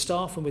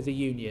staff and with the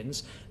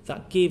unions,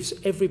 that gives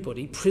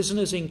everybody,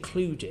 prisoners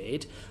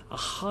included, a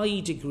high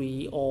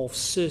degree of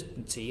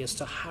certainty as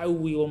to how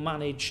we will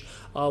manage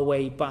our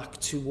way back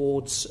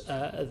towards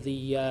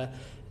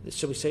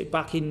shall we say,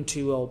 back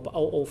into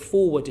or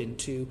forward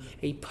into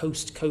a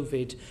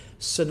post-COVID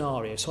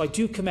scenario. So I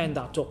do commend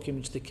that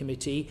document to the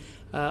committee.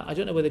 I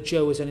don't know whether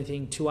Joe has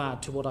anything to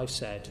add to what I've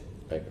said.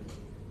 Okay.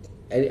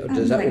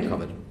 Does that all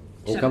covered?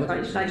 Should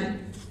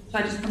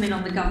I just come in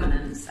on the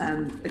governance,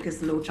 because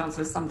the Lord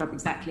Chancellor summed up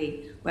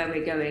exactly where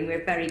we're going.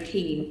 We're very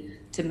keen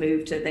to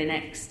move to the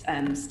next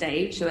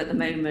stage. So at the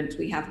moment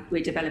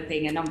we're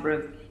developing a number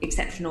of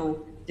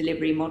exceptional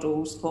delivery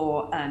models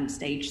for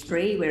stage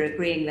 3. We're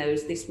agreeing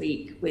those this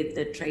week with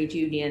the trade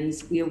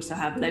unions. We also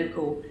have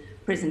local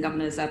prison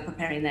governors are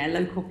preparing their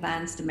local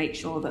plans to make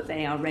sure that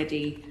they are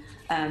ready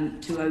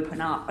to open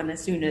up, and as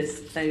soon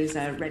as those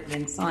are ready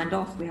and signed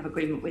off, we have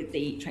agreement with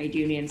the trade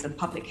unions, and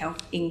Public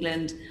Health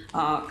England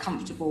are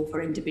comfortable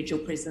for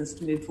individual prisons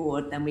to move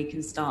forward, then we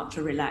can start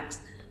to relax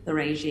the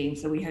regime.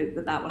 So we hope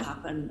that that will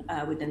happen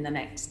within the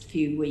next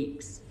few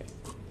weeks.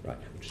 Right.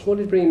 Just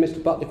wanted to bring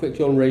Mr. Butler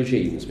quickly on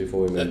regimes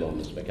before we move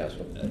on, Mr.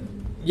 McCaskill.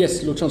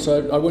 Yes, Lord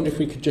Chancellor, I wonder if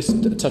we could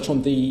just touch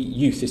on the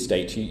youth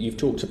estate. You've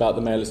talked about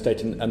the male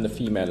estate and the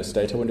female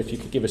estate. I wonder if you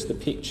could give us the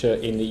picture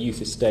in the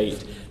youth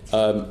estate,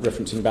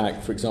 referencing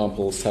back, for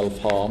example,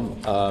 self-harm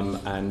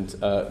and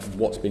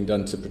what's being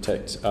done to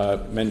protect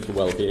mental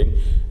well-being.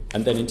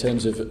 And then in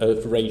terms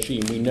of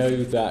regime, we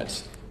know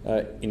that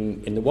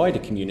in the wider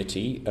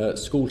community,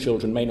 school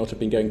children may not have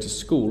been going to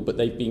school, but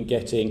they've been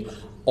getting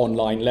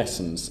online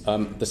lessons.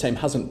 The same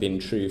hasn't been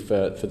true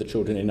for the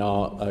children in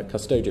our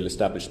custodial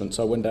establishments.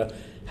 So I wonder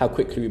how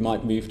quickly we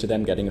might move to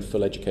them getting a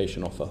full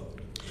education offer.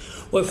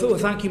 Well,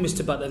 thank you,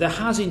 Mr. Butler. There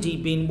has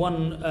indeed been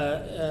one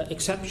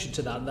exception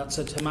to that, and that's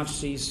at Her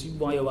Majesty's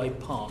YOI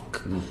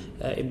Park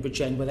in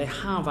Bridgend, where they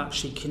have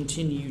actually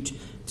continued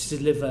to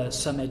deliver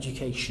some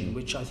education,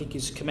 which I think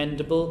is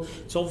commendable.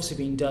 It's obviously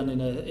been done in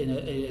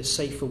a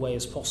safer way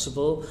as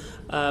possible.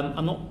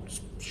 I'm not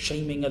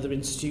shaming other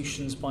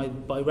institutions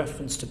by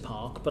reference to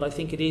Park, but I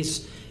think it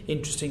is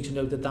interesting to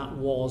know that that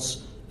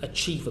was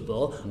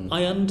achievable.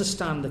 I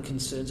understand the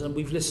concerns, and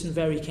we've listened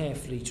very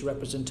carefully to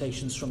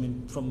representations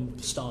from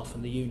staff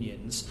and the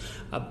unions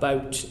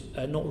about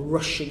not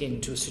rushing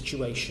into a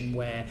situation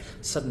where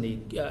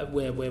suddenly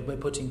we're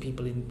putting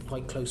people in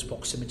quite close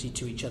proximity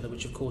to each other,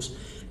 which of course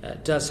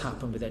does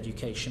happen with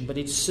education. But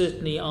it's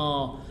certainly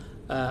our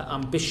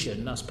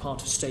ambition as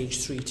part of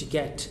stage 3 to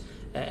get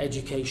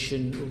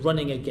education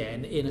running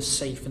again in a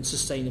safe and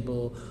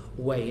sustainable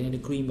way, in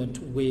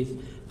agreement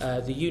with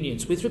the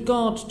unions. With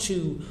regard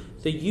to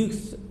the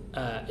youth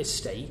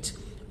estate,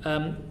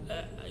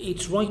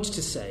 it's right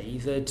to say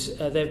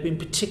that there have been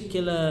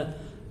particular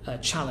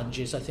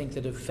challenges, I think,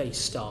 that have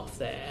faced staff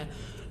there,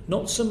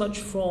 not so much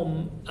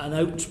from an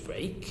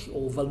outbreak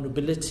or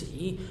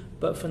vulnerability,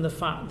 but from the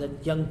fact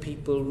that young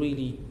people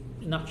really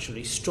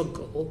naturally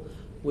struggle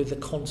with the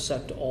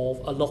concept of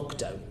a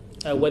lockdown.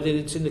 Whether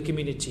it's in the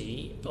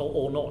community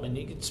or not, and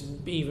it's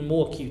even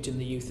more acute in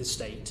the youth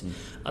estate.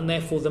 And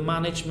therefore the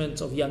management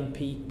of young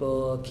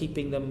people,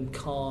 keeping them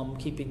calm,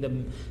 keeping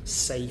them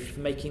safe,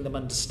 making them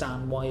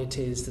understand why it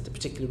is that the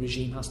particular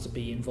regime has to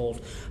be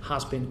involved,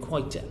 has been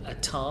quite a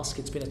task.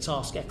 It's been a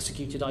task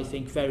executed, I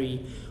think,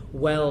 very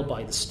well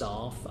by the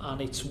staff,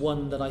 and it's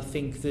one that I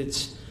think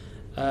that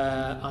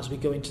as we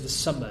go into the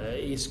summer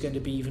is going to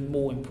be even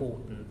more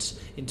important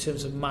in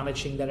terms of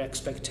managing their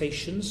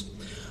expectations.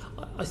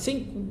 I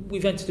think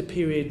we've entered a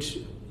period,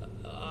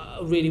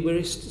 really,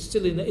 we're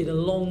still in a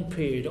long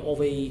period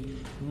of a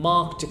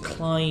marked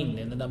decline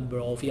in the number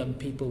of young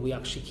people we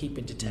actually keep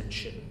in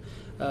detention.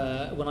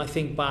 When I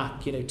think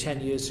back, 10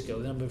 years ago,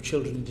 the number of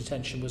children in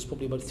detention was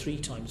probably about 3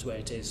 times where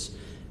it is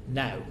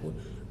now.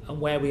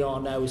 And where we are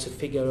now is a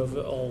figure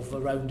of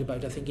around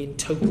about, I think in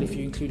total, if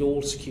you include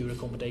all secure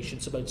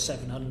accommodations, about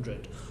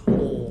 700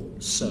 or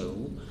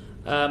so.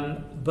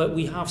 But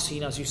we have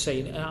seen, as you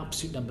say, in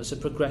absolute numbers, a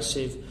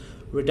progressive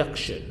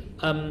reduction.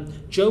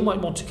 Joe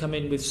might want to come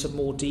in with some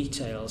more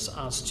details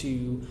as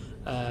to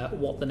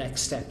what the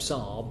next steps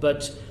are,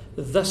 but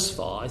thus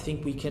far I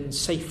think we can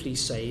safely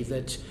say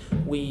that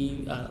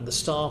we, the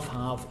staff,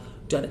 have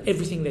done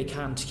everything they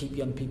can to keep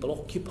young people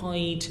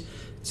occupied,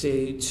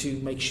 to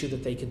make sure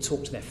that they can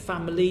talk to their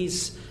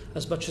families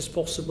as much as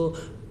possible.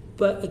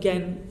 But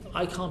again,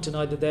 I can't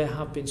deny that there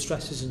have been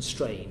stresses and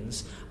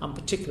strains and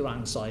particular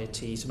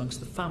anxieties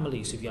amongst the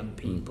families of young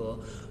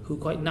people who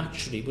quite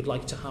naturally would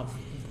like to have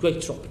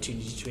greater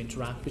opportunity to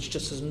interact, which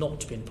just has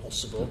not been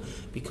possible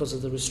because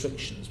of the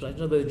restrictions. But I don't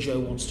know whether Joe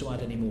wants to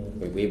add any more.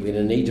 We're going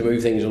to need to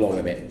move things along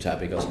a bit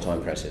because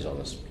time presses on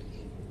us.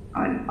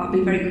 I'll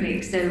be very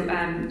quick. So,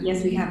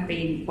 yes, we have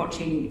been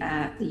watching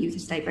the youth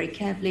estate very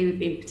carefully. We've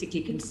been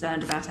particularly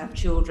concerned about our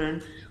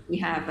children. We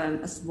have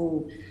a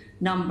small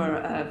number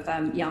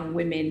of young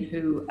women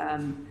who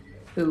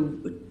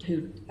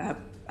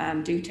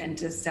do tend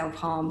to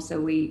self-harm.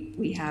 So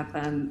we have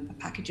a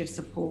package of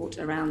support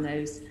around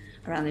those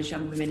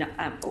young women.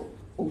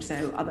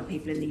 Also, other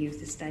people in the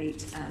youth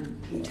estate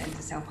who tend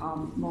to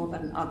self-harm more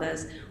than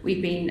others.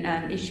 We've been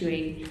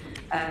issuing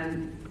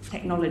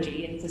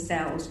technology into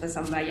cells for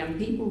some of our young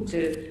people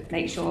to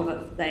make sure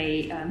that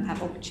they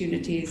have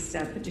opportunities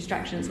for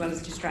distraction as well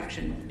as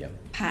distraction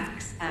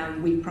packs.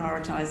 We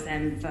prioritise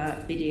them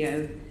for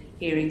video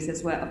hearings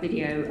as well,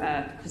 video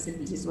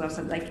facilities as well,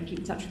 so that they can keep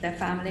in touch with their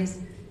families.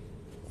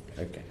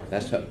 Okay,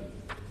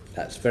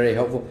 that's very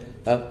helpful.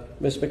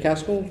 Ms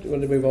McCaskill, do you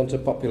want to move on to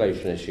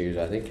population issues,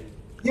 I think?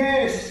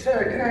 Yes,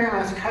 can I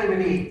ask how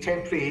many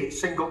temporary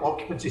single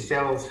occupancy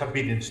cells have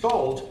been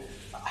installed?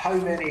 How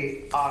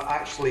many are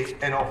actually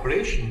in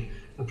operation?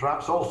 And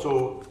perhaps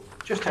also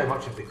just how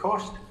much have they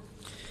cost?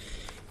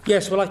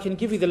 Yes, well, I can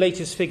give you the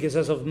latest figures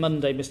as of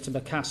Monday, Mr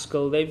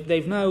McCaskill.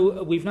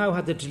 We've now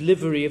had the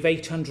delivery of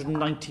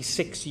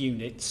 896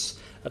 units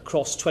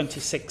across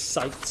 26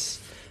 sites.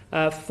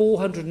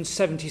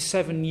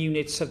 477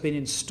 units have been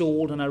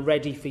installed and are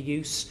ready for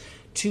use.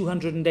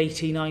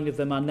 289 of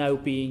them are now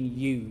being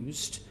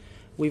used.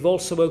 We've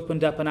also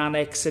opened up an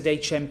annex at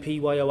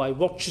HMP YOI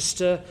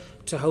Rochester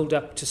to hold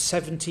up to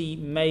 70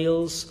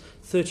 males.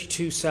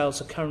 32 cells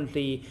are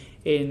currently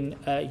in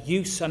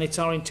use, and it's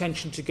our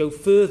intention to go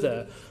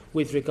further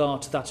with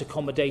regard to that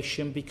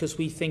accommodation, because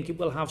we think it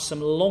will have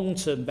some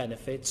long-term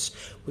benefits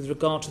with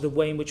regard to the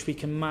way in which we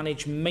can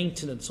manage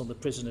maintenance on the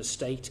prison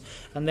estate,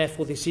 and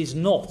therefore this is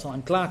not, I'm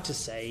glad to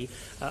say,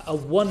 a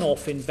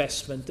one-off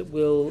investment that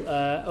will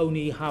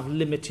only have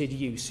limited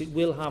use. It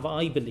will have,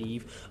 I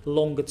believe,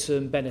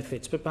 longer-term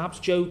benefits. But perhaps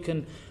Joe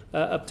can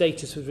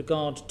update us with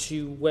regard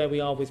to where we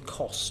are with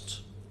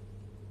cost.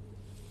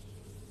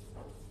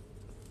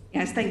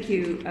 Yes, thank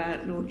you,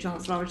 Lord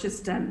Chancellor. I was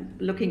just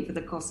looking for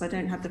the costs. I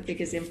don't have the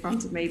figures in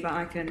front of me, but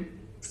I can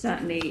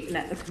certainly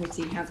let the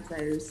committee have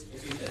those.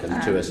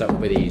 And to us, that will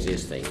be the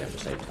easiest thing at the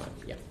same time.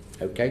 Yeah.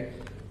 Okay.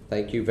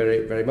 Thank you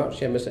very, very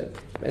much. Yeah,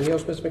 anything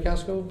else, Mr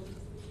McCaskill?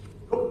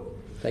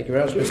 Thank you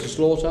very much, Mr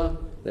Slaughter.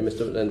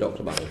 Then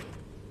Dr Bunning.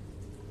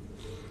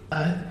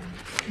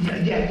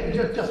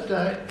 Just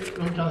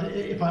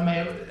if I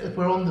may, if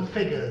we're on the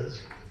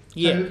figures,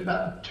 so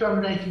about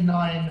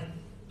 289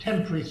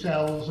 temporary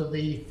cells of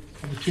the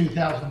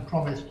 2,000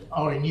 promised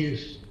are in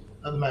use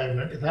at the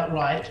moment. Is that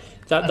right?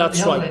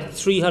 That's right.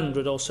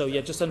 300 or so.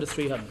 Yeah, just under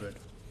 300.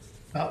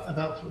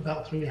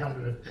 About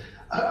 300.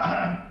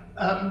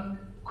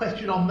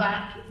 Question on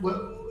that: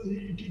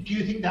 do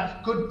you think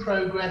that's good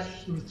progress?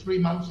 Sort of 3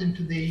 months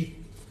into the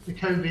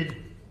COVID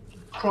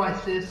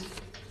crisis,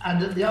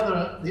 and the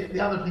other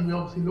thing we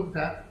obviously looked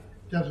at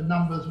in terms of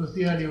numbers was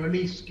the early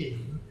release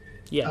scheme.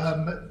 Yes.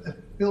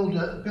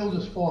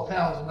 Builders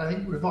 4,000, I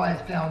think,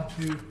 revised down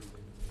to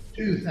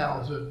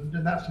 2,000,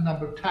 and that's the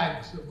number of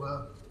tags that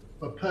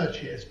were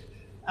purchased.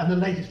 And the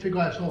latest figure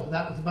I saw for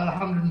that was about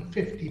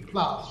 150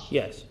 plus.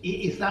 Yes.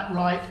 Is that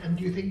right? And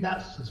do you think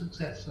that's a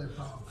success so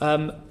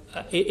far?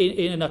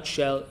 In a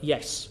nutshell,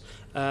 yes.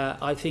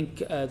 I think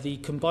the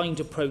combined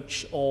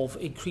approach of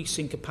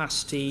increasing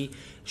capacity,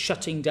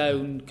 shutting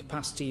down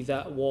capacity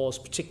that was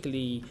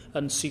particularly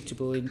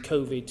unsuitable in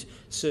COVID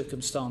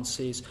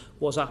circumstances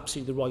was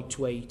absolutely the right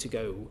way to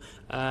go.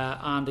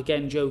 And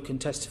again, Joe can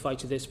testify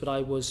to this, but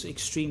I was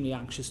extremely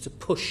anxious to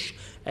push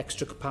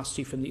extra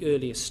capacity from the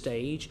earliest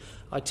stage.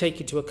 I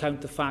take into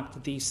account the fact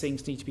that these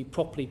things need to be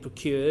properly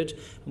procured,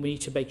 and we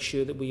need to make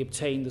sure that we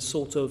obtain the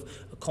sort of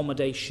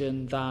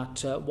accommodation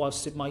that,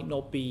 whilst it might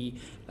not be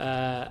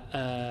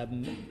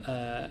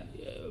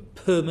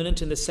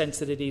permanent in the sense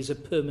that it is a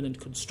permanent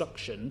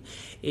construction,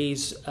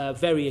 is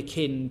very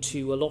akin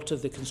to a lot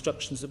of the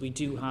constructions that we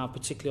do have,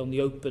 particularly on the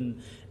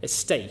open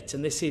estate.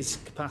 And this is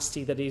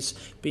capacity that is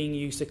being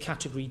used at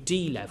Category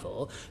D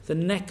level. The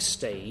next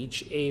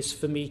stage is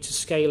for me to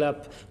scale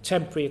up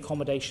temporary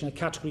accommodation at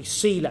Category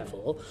C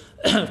level.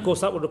 Of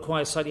course, that would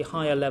require slightly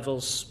higher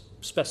levels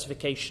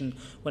specification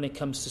when it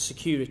comes to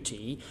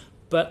security.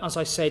 But as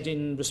I said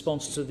in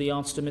response to the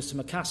answer to Mr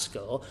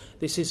McCaskill,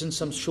 this isn't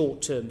some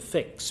short-term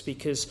fix,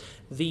 because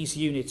these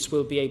units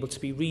will be able to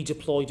be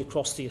redeployed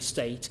across the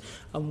estate.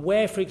 And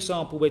where, for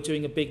example, we're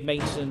doing a big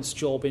maintenance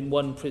job in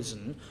one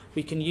prison,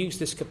 we can use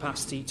this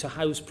capacity to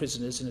house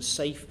prisoners in a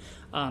safe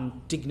and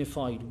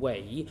dignified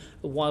way,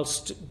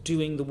 whilst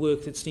doing the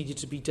work that's needed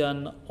to be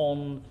done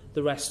on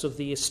the rest of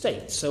the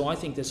estate. So I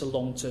think there's a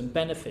long-term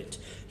benefit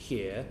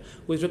here.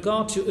 With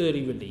regard to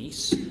early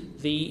release,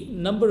 the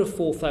number of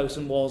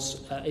 4,000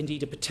 was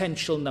indeed a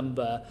potential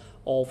number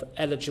of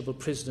eligible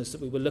prisoners that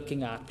we were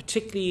looking at,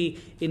 particularly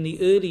in the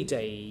early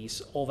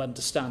days of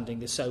understanding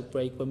this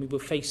outbreak, when we were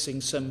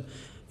facing some,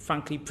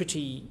 frankly,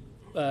 pretty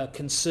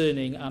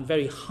concerning and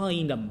very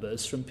high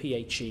numbers from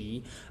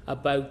PHE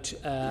about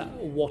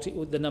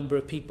the number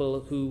of people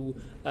who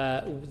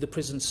the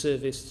prison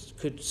service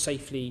could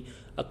safely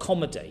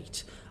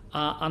accommodate.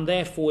 And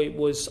therefore it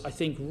was, I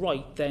think,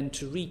 right then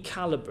to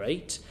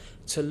recalibrate,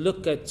 to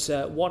look at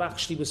what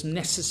actually was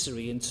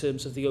necessary in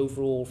terms of the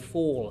overall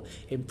fall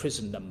in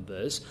prison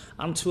numbers,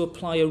 and to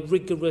apply a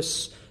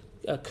rigorous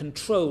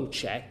control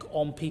check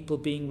on people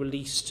being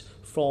released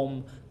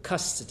from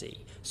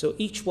custody. So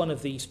each one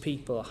of these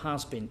people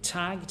has been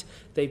tagged,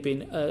 they've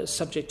been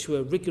subject to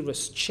a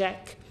rigorous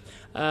check,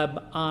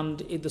 and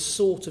the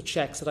sort of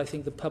checks that I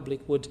think the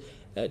public would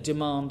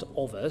demand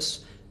of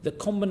us. The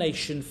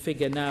combination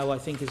figure now, I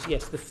think, is,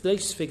 yes, the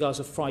latest figure as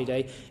of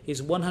Friday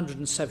is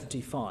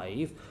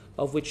 175,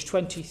 of which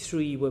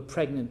 23 were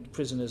pregnant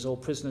prisoners or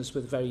prisoners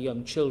with very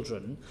young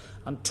children,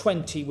 and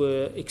 20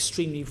 were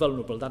extremely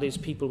vulnerable, that is,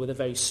 people with a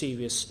very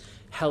serious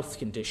health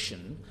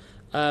condition.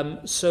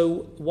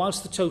 So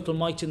whilst the total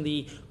might, in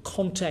the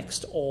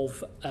context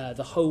of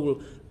the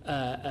whole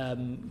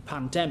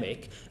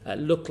pandemic,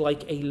 look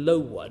like a low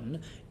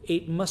one,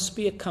 it must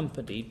be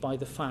accompanied by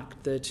the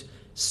fact that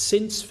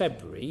since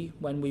February,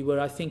 when we were,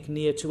 I think,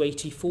 near to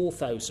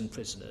 84,000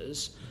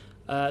 prisoners,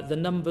 the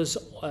numbers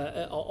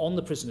on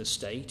the prison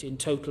estate in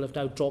total have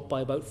now dropped by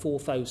about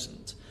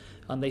 4,000,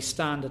 and they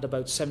stand at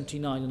about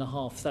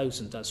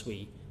 79,500 as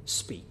we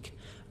speak.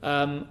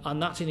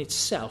 And that in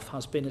itself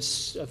has been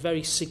a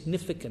very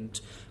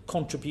significant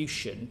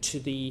contribution to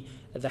the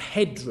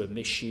headroom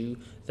issue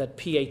that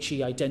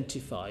PHE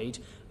identified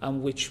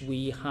and which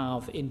we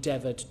have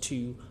endeavoured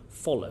to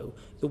follow.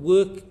 The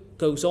work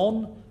goes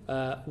on.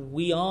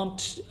 We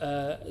aren't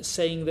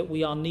saying that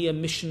we are near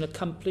mission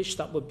accomplished.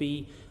 That would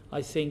be,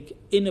 I think,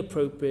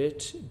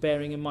 inappropriate,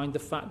 bearing in mind the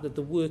fact that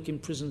the work in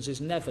prisons is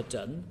never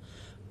done.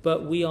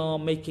 But we are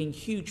making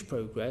huge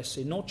progress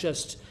in not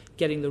just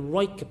getting the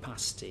right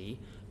capacity,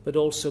 but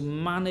also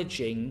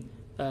managing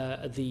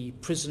the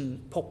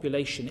prison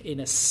population in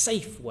a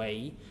safe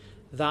way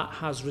that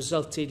has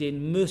resulted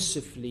in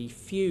mercifully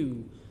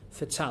few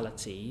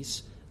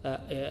fatalities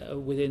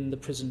within the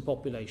prison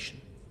population.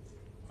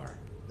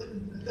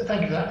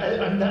 Thank you for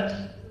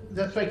that.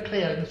 That's very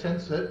clear in the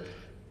sense that,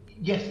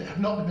 yes, there have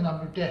not been the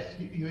number of deaths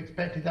you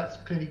expected. That's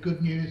clearly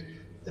good news.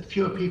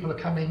 Fewer people are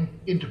coming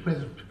into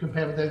prison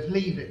compared with those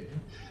leaving.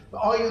 But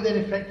are you then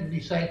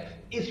effectively saying,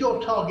 is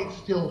your target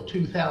still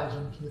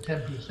 2,000 for the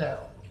temporary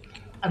cell?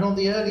 And on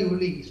the early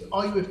release,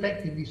 are you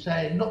effectively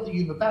saying, not that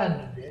you've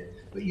abandoned it,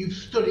 but you've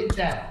stood it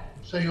down?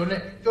 So you're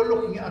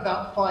looking at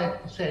about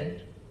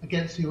 5%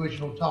 against the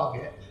original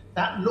target.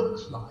 That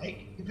looks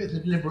like, if it's a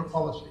deliberate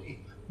policy,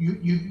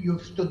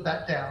 you've stood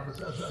that down as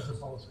a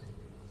policy.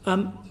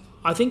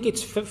 I think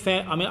it's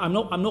fair. I mean, I'm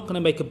not going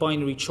to make a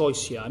binary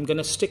choice here. I'm going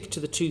to stick to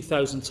the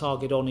 2,000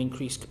 target on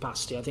increased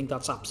capacity. I think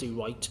that's absolutely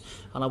right,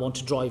 and I want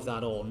to drive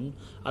that on.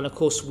 And of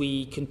course,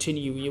 we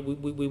continue.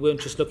 We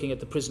weren't just looking at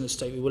the prison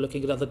estate. We were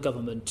looking at other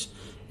government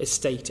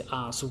estate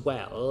as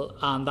well,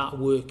 and that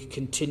work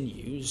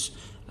continues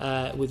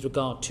with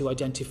regard to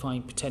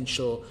identifying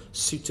potential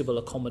suitable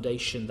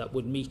accommodation that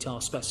would meet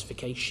our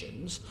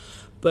specifications.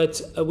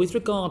 But with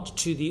regard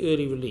to the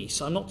early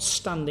release, I'm not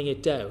standing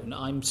it down.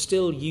 I'm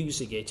still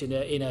using it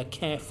in a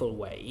careful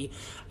way.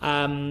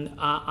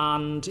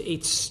 And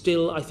it's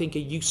still, I think, a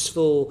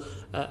useful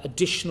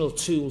additional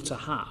tool to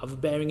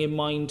have, bearing in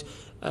mind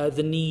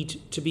the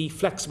need to be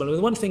flexible. And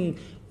the one thing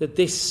that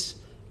this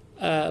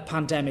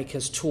pandemic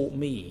has taught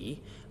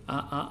me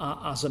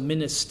as a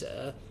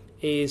minister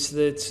is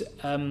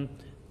that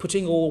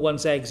putting all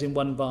one's eggs in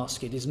one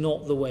basket is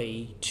not the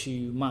way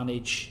to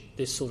manage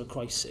this sort of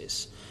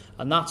crisis.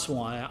 And that's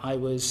why I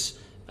was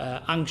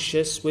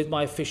anxious with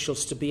my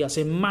officials to be as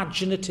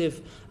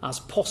imaginative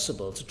as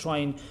possible, to try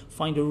and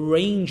find a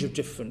range of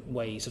different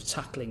ways of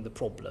tackling the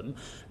problem,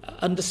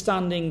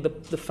 understanding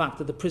the fact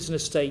that the prison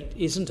estate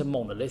isn't a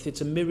monolith.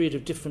 It's a myriad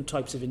of different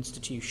types of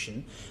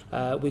institution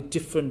with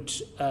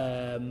different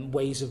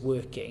ways of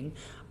working,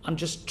 and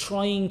just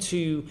trying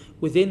to,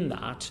 within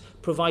that,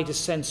 provide a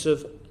sense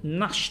of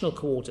national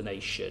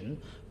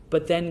coordination,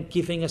 but then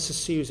giving us a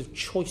series of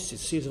choices, a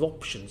series of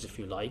options, if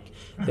you like,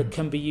 that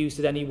can be used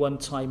at any one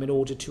time in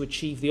order to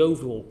achieve the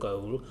overall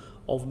goal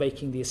of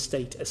making the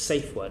estate a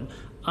safe one,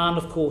 and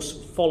of course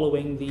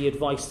following the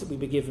advice that we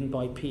were given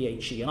by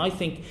PHE. And I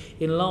think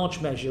in large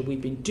measure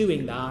we've been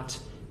doing that,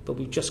 but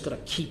we've just got to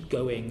keep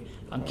going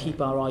and keep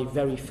our eye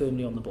very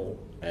firmly on the ball.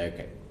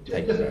 Okay.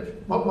 Just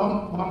one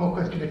more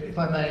question, if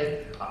I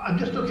may. I'm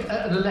just looking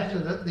at a letter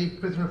that the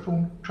Prison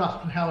Reform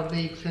Trust and Howard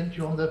League sent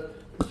you on the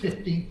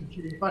 15th of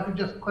June. If I could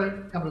just quote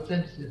a couple of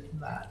sentences from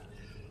that.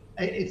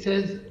 It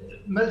says,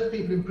 most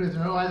people in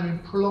prison are either in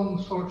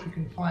prolonged solitary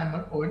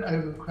confinement or in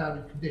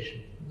overcrowded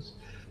conditions.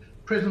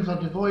 Prisons are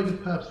devoid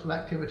of purposeful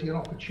activity and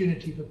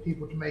opportunity for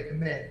people to make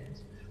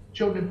amends.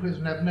 Children in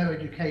prison have no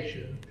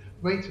education.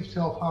 Rates of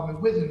self-harm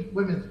in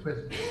women's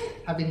prisons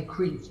have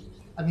increased,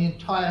 and the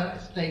entire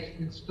estate has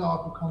been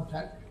starved of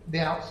contact with the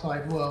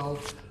outside world.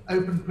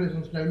 Open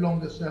prisons no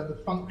longer serve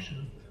the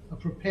function of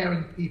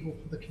preparing people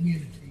for the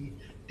community.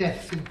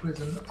 Deaths in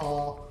prison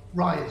are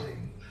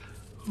rising.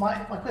 My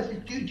question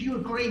is, do you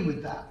agree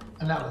with that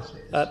analysis?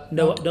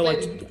 No,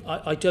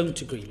 I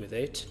don't agree with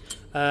it.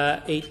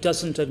 It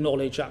doesn't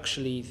acknowledge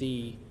actually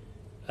the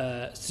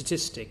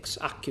statistics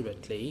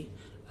accurately,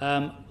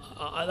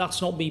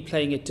 that's not me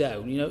playing it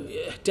down. You know,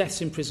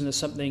 deaths in prison is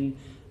something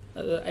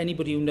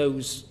anybody who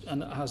knows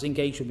and has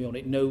engaged with me on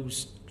it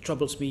knows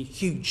troubles me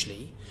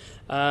hugely.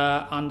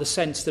 And the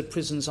sense that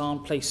prisons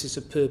aren't places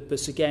of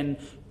purpose, again,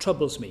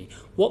 troubles me.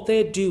 What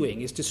they're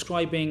doing is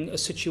describing a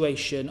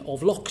situation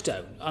of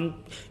lockdown. And,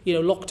 you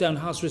know, lockdown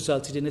has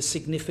resulted in a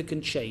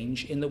significant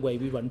change in the way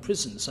we run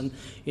prisons. And,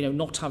 you know,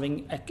 not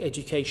having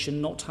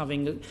education, not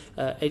having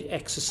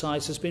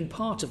exercise has been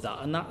part of that.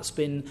 And that's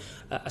been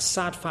a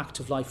sad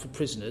fact of life for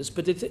prisoners.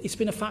 But it's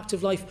been a fact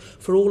of life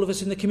for all of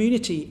us in the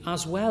community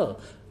as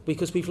well,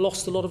 because we've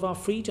lost a lot of our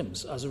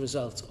freedoms as a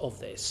result of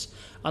this.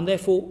 And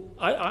therefore,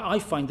 I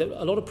find that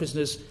a lot of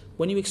prisoners,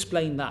 when you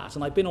explain that,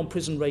 and I've been on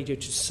prison radio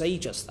to say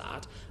just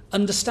that,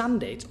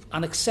 understand it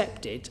and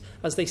accept it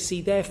as they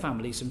see their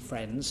families and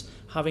friends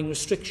having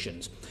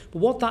restrictions. But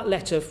what that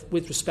letter,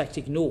 with respect,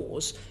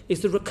 ignores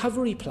is the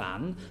recovery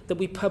plan that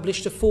we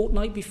published a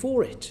fortnight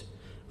before it.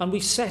 And we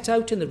set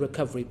out in the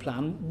recovery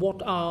plan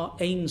what our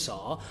aims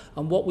are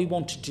and what we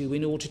want to do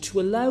in order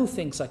to allow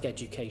things like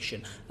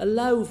education,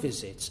 allow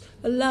visits,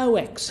 allow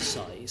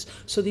exercise.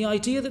 So the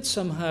idea that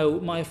somehow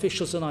my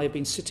officials and I have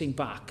been sitting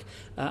back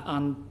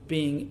and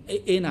being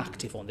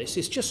inactive on this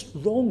is just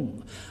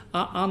wrong.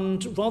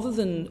 And rather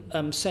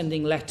than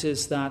sending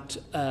letters that,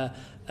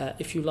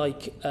 if you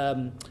like,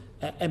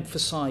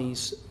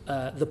 emphasise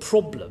the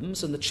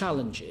problems and the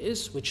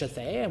challenges which are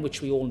there and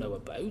which we all know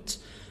about,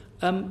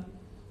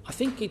 I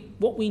think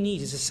what we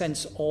need is a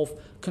sense of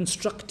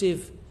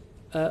constructive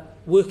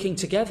working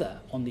together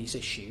on these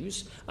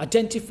issues,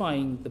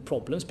 identifying the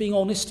problems, being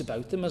honest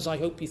about them, as I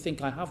hope you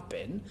think I have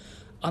been,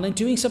 and then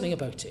doing something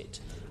about it.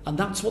 And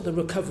that's what the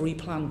recovery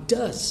plan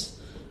does.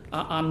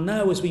 And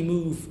now, as we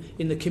move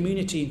in the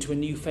community into a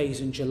new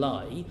phase in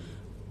July,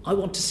 I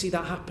want to see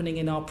that happening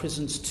in our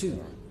prisons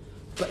too,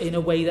 but in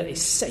a way that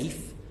is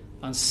safe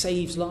and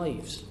saves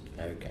lives.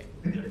 Okay.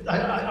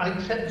 I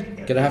accept it.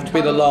 Going to have to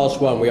be the last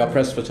one. We are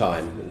pressed for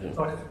time. In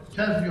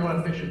terms of your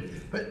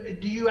ambition, but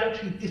do you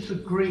actually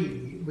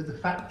disagree with the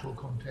factual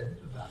content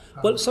of that?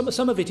 Well,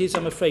 some of it is,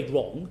 I'm afraid,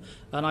 wrong,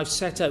 and I've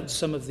set out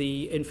some of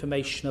the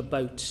information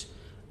about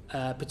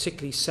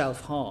particularly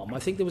self-harm. I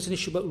think there was an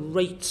issue about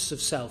rates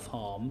of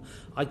self-harm.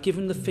 I'd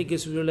given the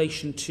figures in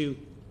relation to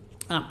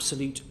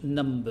absolute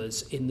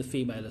numbers in the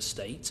female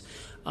estate.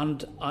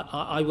 And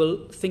I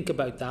will think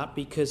about that,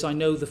 because I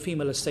know the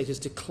female estate has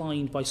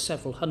declined by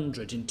several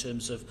hundred in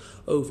terms of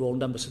overall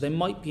numbers. So there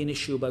might be an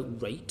issue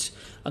about rate.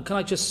 And can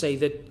I just say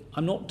that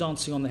I'm not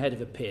dancing on the head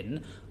of a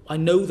pin. I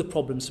know the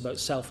problems about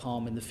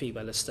self-harm in the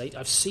female estate.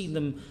 I've seen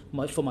them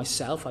for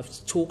myself.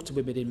 I've talked to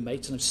women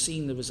inmates and I've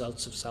seen the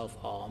results of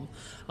self-harm.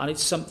 And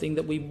it's something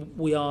that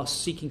we are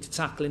seeking to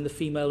tackle in the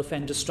female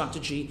offender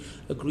strategy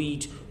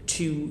agreed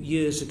 2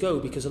 years ago,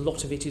 because a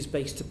lot of it is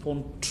based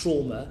upon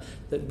trauma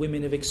that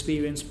women have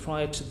experienced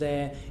prior to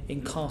their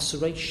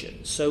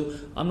incarceration. So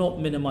I'm not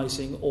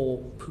minimising or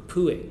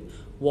poo-pooing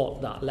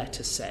what that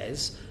letter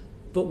says,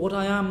 but what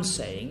I am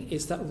saying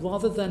is that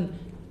rather than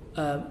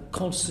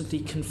constantly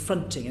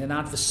confronting in an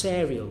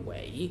adversarial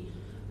way,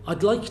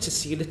 I'd like to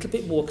see a little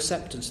bit more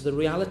acceptance of the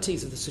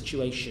realities of the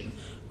situation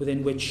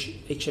within which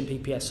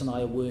HMPPS and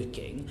I are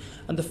working,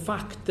 and the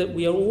fact that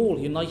we are all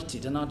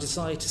united in our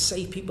desire to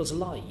save people's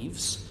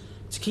lives,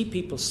 to keep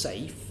people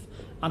safe,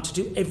 and to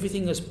do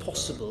everything as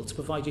possible to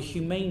provide a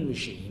humane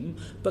regime,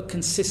 but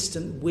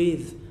consistent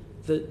with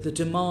the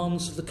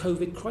demands of the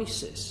COVID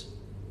crisis.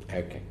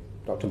 Okay.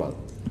 Dr. Munn.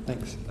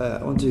 Thanks.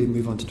 I want to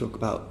move on to talk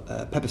about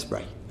pepper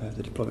spray,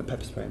 the deployment of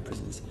pepper spray in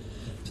prisons.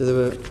 So there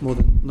were more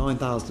than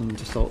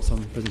 9,000 assaults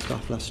on prison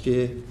staff last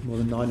year. More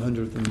than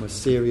 900 of them were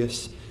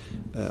serious.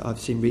 I've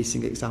seen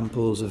recent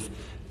examples of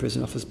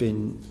prison officers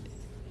being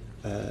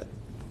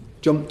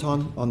jumped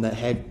on their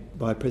head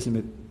by a prisoner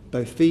with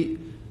both feet,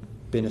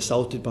 being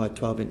assaulted by a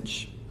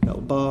 12-inch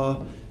metal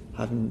bar,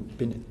 having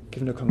been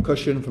given a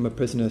concussion from a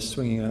prisoner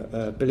swinging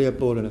a billiard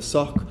ball in a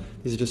sock.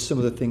 These are just some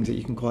of the things that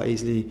you can quite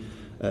easily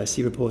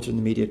see reported in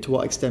the media. To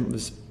what extent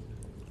was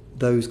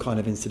those kind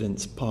of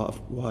incidents part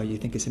of why you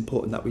think it's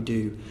important that we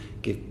do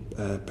give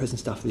prison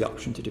staff the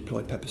option to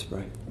deploy pepper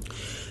spray?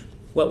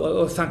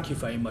 Well, thank you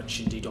very much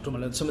indeed, Dr.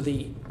 Mullen. Some of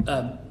the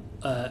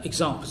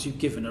examples you've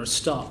given are a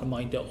stark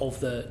reminder of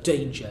the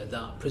danger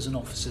that prison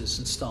officers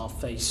and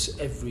staff face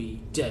every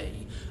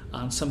day.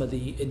 And some of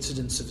the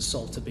incidents of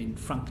assault have been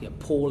frankly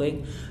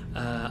appalling.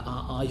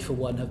 I, for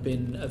one, have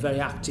been a very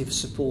active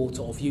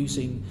supporter of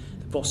using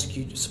the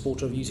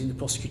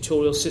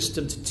prosecutorial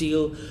system to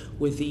deal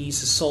with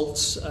these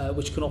assaults,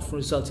 which can often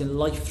result in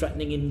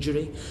life-threatening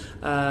injury.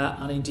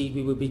 And indeed,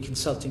 we will be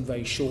consulting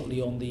very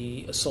shortly on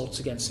the assaults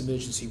against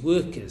emergency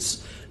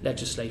workers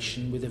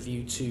legislation with a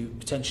view to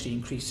potentially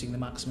increasing the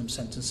maximum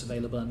sentence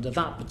available under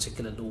that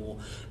particular law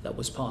that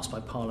was passed by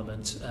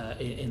Parliament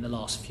in the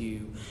last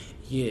few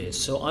years.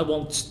 So I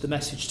want the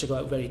message to go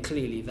out very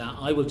clearly that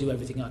I will do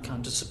everything I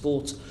can to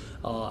support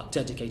our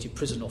dedicated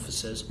prison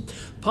officers.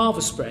 Pepper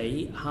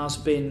spray has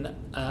been,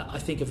 I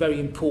think, a very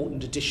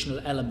important additional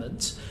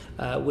element,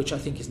 which I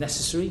think is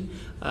necessary,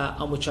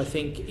 and which I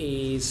think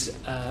is,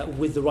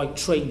 with the right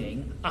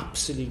training,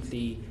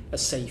 absolutely a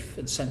safe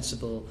and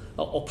sensible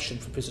option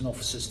for prison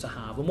officers to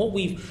have. And what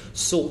we've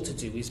sought to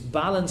do is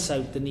balance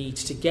out the need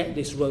to get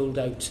this rolled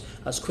out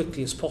as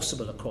quickly as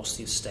possible across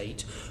the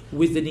estate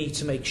with the need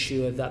to make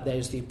sure that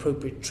there's the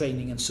appropriate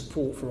training and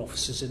support for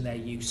officers in their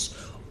use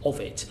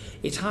of it.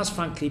 It has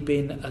frankly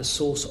been a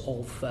source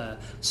of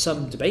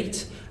some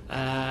debate.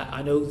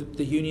 I know that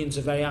the unions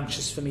are very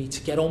anxious for me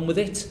to get on with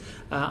it,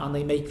 and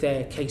they make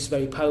their case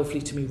very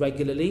powerfully to me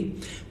regularly.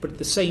 But at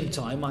the same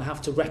time, I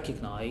have to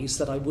recognise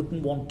that I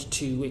wouldn't want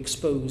to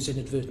expose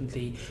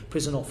inadvertently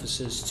prison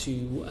officers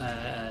to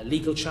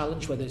legal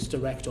challenge, whether it's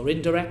direct or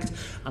indirect,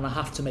 and I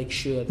have to make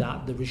sure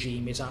that the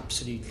regime is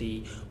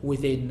absolutely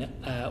within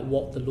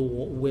what the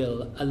law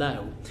will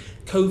allow.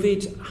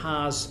 COVID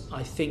has,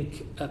 I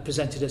think,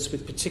 presented us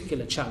with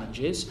particular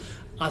challenges.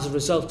 As a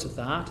result of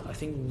that, I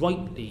think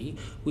rightly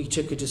we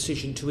took a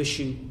decision to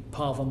issue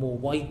PAVA more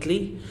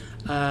widely,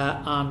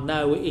 and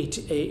now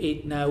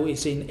it now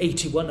is in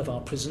 81 of our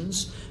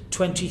prisons.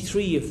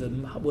 23 of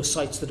them were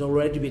sites that had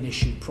already been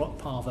issued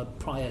PAVA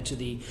prior to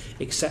the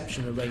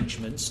exceptional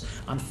arrangements,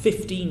 and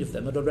 15 of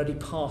them had already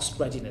passed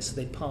readiness, so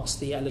they'd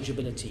passed the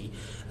eligibility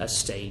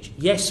stage.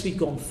 Yes, we've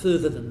gone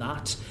further than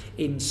that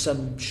in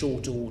some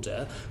short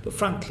order, but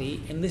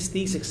frankly, in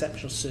these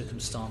exceptional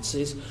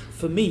circumstances,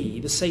 for me,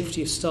 the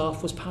safety of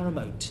staff was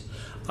paramount,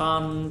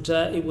 and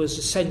it was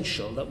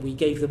essential that we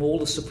gave them all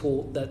the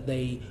support that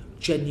they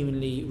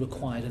genuinely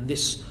required, and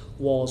this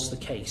was the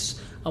case.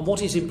 And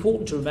what is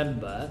important to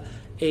remember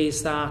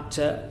is that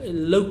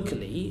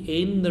locally,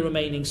 in the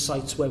remaining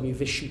sites where we've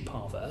issued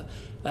PAVA,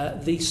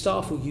 the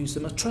staff who use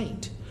them are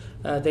trained.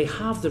 They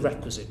have the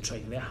requisite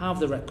training, they have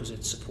the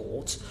requisite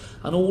support,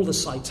 and all the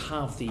sites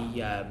have the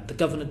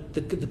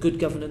good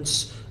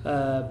governance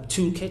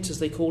toolkit, as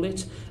they call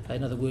it.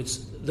 In other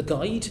words, the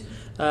guide,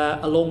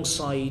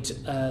 alongside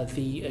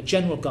the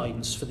general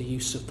guidance for the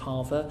use of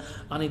PAVA,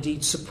 and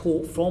indeed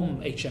support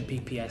from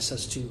HMPPS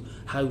as to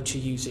how to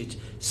use it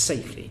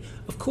safely.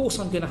 Of course,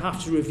 I'm going to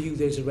have to review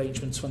those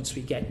arrangements once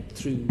we get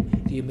through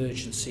the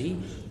emergency,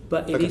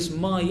 but it is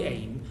my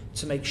aim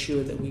to make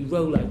sure that we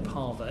roll out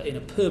PAVA in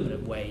a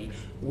permanent way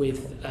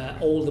with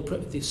all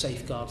the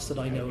safeguards that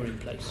I know are in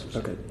place.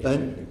 Okay.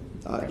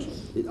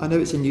 I know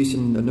it's in use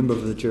in a number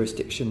of other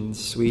jurisdictions,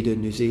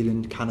 Sweden, New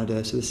Zealand,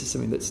 Canada, so this is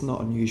something that's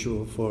not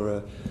unusual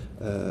for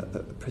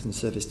a prison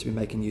service to be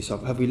making use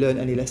of. Have we learned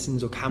any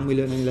lessons, or can we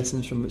learn any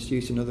lessons from its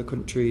use in other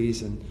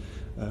countries, and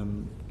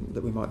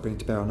that we might bring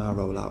to bear on our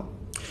rollout?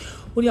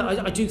 Well, yeah,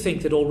 I do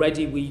think that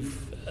already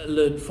we've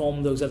learned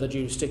from those other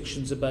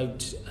jurisdictions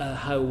about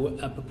how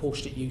a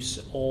proportionate use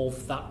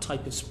of that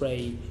type of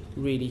spray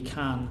really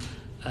can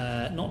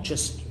not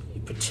just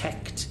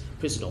protect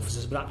prison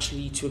officers, but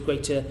actually to a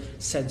greater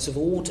sense of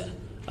order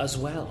as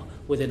well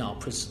within our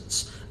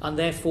prisons. And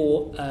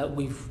therefore,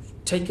 we've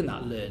taken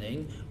that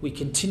learning, we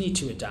continue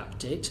to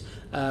adapt it,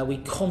 we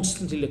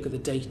constantly look at the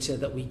data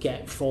that we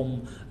get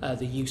from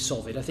the use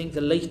of it. I think the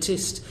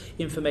latest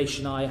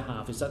information I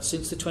have is that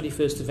since the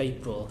 21st of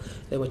April,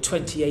 there were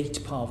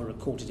 28 PAVA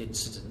recorded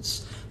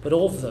incidents, but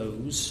of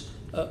those,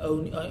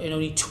 in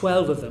only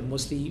 12 of them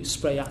was the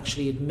spray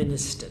actually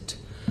administered.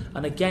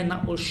 And again,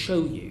 that will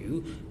show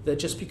you that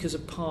just because a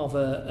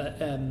PAVA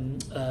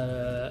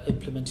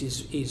implement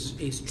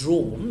is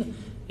drawn,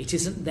 it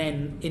isn't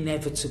then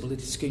inevitable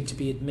it is going to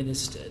be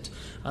administered.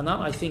 And that,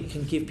 I think,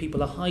 can give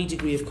people a high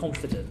degree of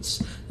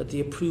confidence that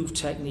the approved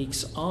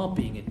techniques are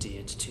being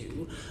adhered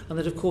to, and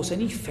that, of course,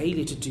 any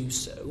failure to do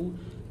so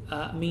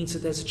means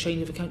that there's a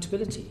chain of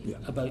accountability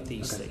about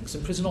these things.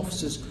 And prison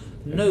officers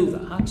know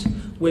that.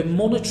 We're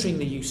monitoring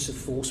the use of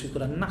force. We've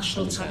got a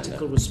national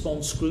tactical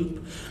response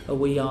group.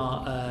 We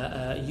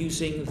are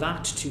using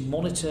that to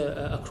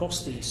monitor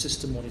across the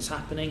system what is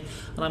happening.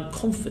 And I'm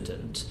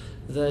confident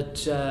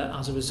that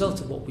as a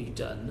result of what we've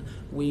done,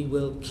 we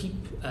will keep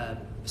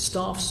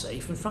staff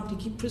safe and frankly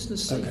keep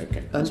prisoners safe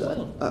as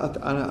well.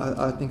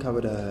 I think I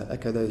would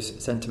echo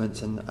those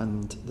sentiments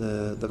and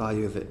the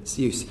value of its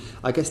use.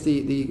 I guess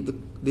the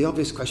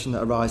obvious question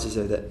that arises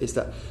is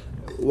that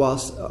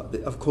whilst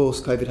of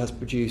course COVID has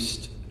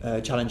produced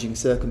challenging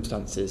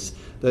circumstances,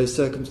 those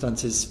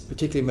circumstances,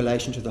 particularly in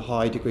relation to the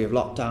high degree of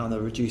lockdown,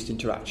 the reduced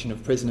interaction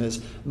of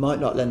prisoners, might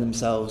not lend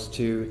themselves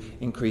to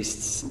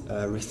increased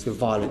risk of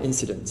violent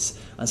incidents.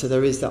 And so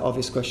there is that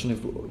obvious question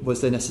of,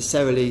 was there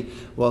necessarily,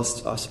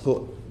 whilst I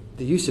support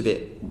the use of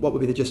it, what would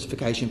be the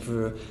justification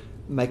for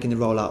making the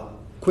rollout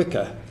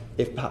quicker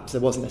if perhaps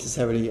there wasn't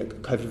necessarily a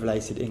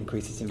COVID-related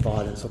increases in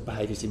violence or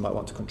behaviours you might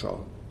want to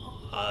control?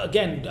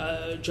 Again,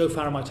 Joe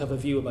Farrar might have a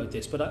view about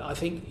this, but I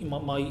think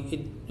my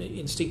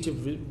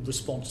instinctive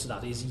response to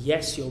that is,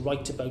 yes, you're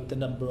right about the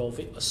number of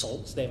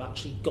assaults. They've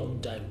actually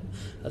gone down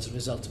as a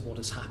result of what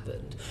has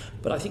happened.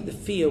 But I think the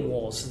fear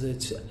was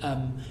that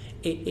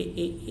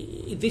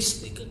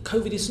this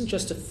COVID isn't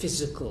just a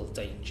physical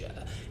danger,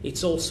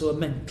 it's also a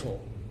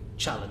mental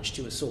challenge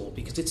to us all,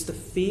 because it's the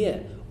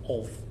fear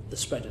of the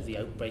spread of the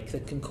outbreak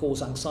that can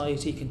cause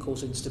anxiety, can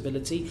cause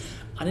instability.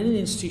 And in an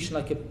institution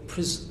like a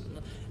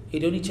prison,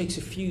 it only takes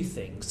a few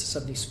things to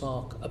suddenly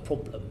spark a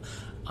problem.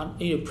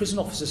 And prison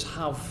officers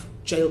have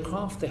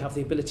jailcraft, they have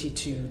the ability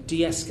to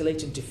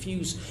de-escalate and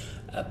diffuse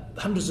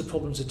hundreds of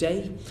problems a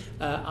day,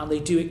 and they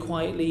do it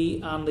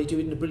quietly and they do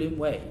it in a brilliant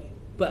way.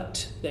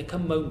 But there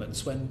come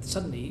moments when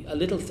suddenly a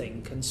little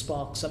thing can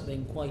spark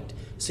something quite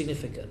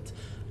significant.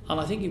 And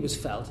I think it was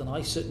felt, and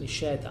I certainly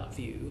shared that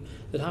view,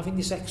 that having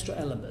this extra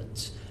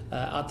element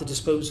at the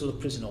disposal of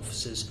prison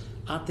officers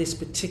at this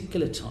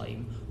particular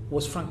time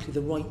was frankly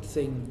the right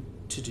thing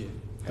to do.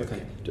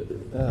 Okay.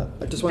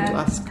 I just want to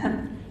ask...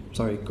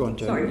 Sorry, go on,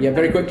 Jo. Sorry. Yeah,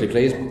 very quickly,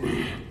 please.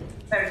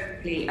 Very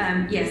quickly.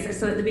 Yes,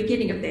 so at the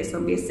beginning of this,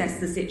 when we assessed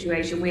the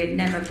situation, we had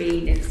never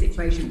been in a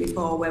situation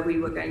before where we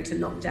were going to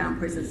lock down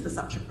prisons for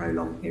such a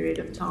prolonged period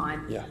of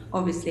time. Yeah.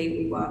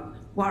 Obviously, we were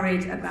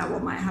worried about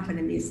what might happen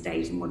in the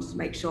estate and wanted to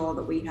make sure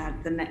that we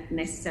had the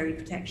necessary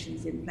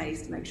protections in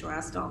place to make sure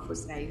our staff were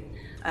safe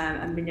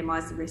and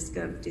minimise the risk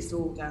of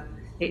disorder.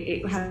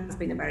 It has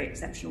been a very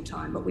exceptional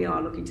time, but we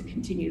are looking to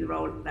continue the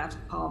rollout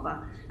of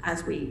PAVA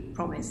as we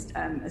promised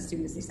as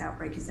soon as this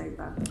outbreak is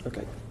over.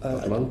 Okay.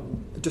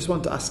 I just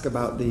want to ask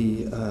about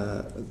the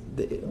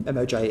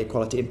MOJ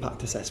Equality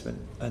Impact Assessment,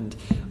 and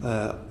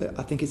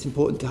I think it's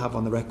important to have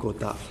on the record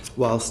that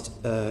whilst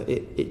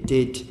it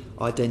did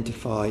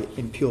identify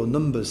in pure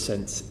numbers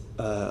sense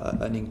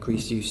an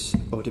increased use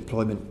or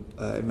deployment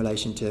in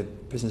relation to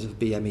prisoners of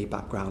BME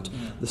background.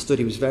 The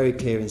study was very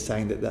clear in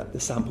saying that the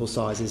sample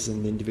sizes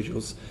and the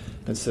individuals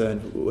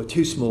concerned were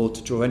too small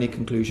to draw any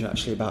conclusion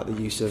actually about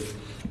the use of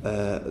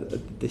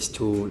this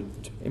tool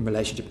in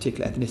relation to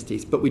particular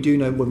ethnicities. But we do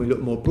know when we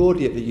look more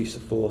broadly at the use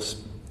of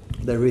force,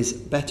 there is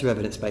better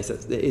evidence base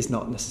that it is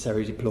not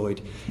necessarily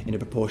deployed in a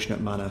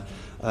proportionate manner.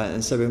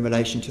 And so in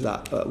relation to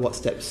that, what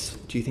steps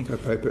do you think are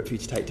appropriate for you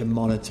to take to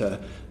monitor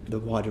the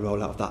wider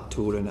rollout of that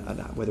tool and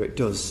whether it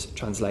does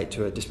translate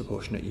to a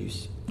disproportionate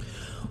use?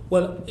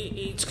 Well,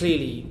 it's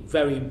clearly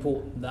very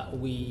important that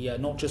we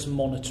not just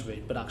monitor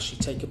it, but actually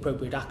take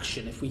appropriate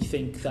action if we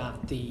think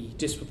that the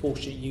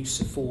disproportionate use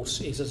of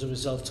force is as a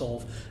result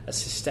of a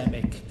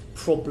systemic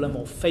problem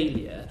or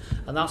failure.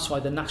 And that's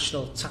why the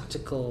National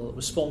Tactical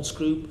Response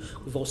Group,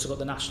 we've also got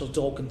the National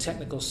Dog and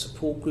Technical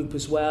Support Group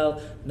as well,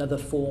 another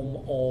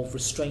form of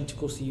restraint, of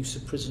course, the use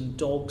of prison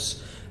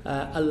dogs,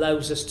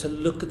 allows us to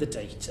look at the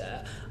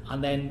data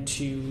and then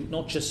to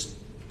not just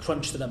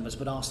crunch the numbers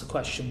but ask the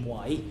question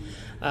why,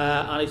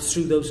 and it's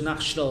through those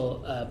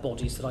national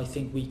bodies that I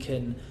think we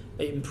can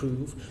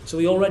improve. So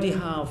we already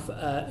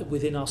have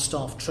within our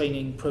staff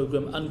training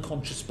programme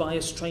unconscious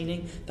bias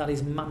training that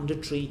is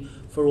mandatory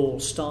for all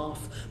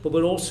staff, but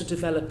we're also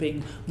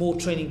developing more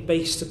training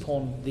based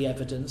upon the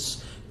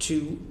evidence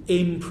to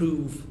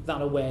improve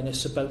that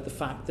awareness about the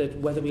fact that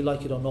whether we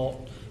like it or not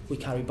we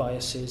carry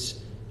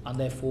biases, and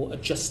therefore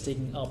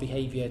adjusting our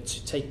behaviour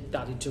to take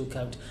that into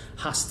account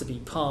has to be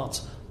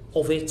part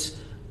of it.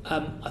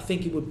 I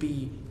think it would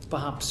be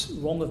perhaps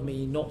wrong of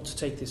me not to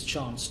take this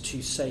chance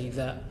to say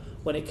that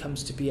when it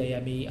comes to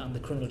BAME and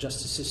the criminal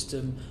justice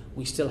system,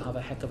 we still have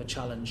a heck of a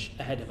challenge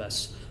ahead of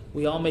us.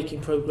 We are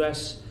making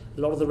progress.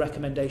 A lot of the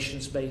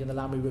recommendations made in the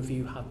Lamry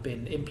Review have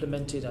been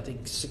implemented. I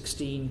think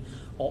 16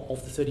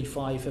 of the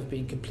 35 have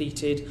been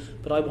completed,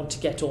 but I want to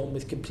get on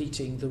with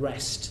completing the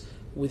rest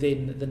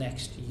within the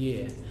next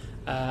year.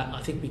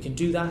 I think we can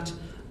do that.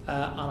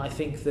 And I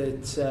think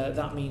that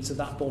that means that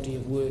that body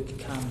of work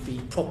can be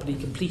properly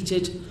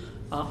completed,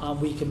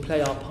 and we can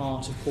play our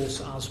part, of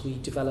course, as we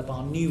develop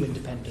our new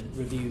independent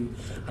review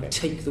and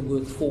take the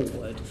work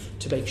forward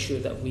to make sure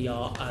that we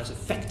are as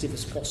effective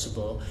as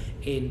possible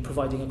in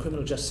providing a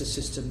criminal justice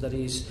system that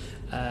is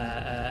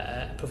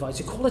provides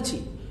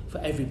equality for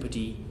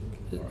everybody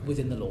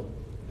within the law.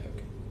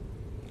 Okay.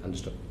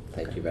 Understood.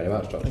 Thank you very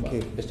much, Dr. Thank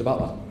you. Mr.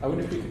 Butler. I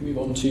wonder if we could move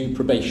on to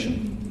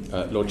probation,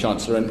 Lord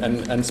Chancellor,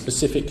 and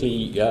specifically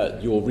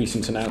your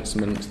recent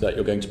announcement that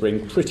you're going to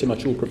bring pretty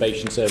much all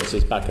probation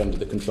services back under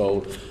the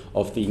control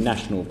of the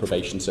National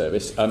Probation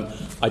Service.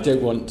 I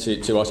don't want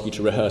to ask you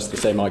to rehearse the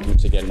same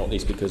arguments again, not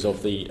least because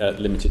of the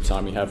limited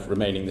time we have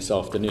remaining this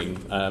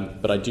afternoon,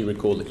 but I do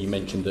recall that you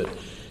mentioned that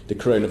the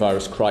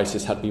coronavirus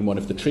crisis had been one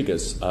of the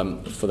triggers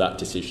for that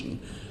decision.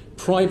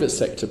 Private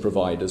sector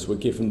providers were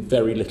given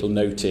very little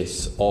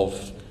notice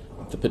of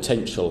the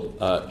potential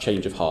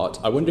change of heart.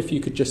 I wonder if you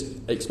could just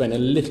explain a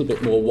little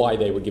bit more why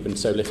they were given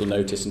so little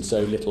notice and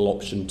so little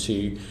option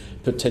to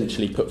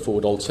potentially put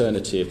forward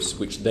alternatives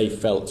which they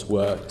felt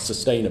were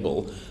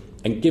sustainable.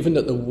 And given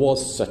that there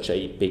was such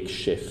a big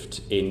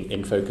shift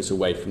in focus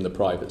away from the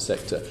private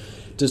sector,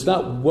 does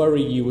that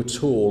worry you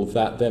at all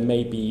that there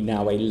may be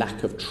now a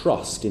lack of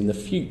trust in the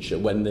future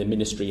when the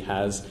ministry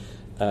has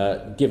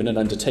given an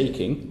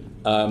undertaking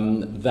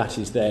that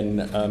is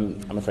then,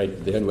 I'm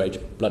afraid the only way to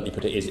bluntly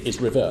put it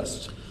is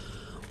reversed?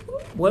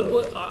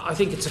 Well, I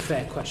think it's a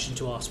fair question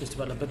to ask, Mr.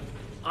 Butler, but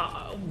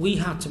we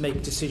had to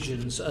make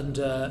decisions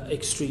under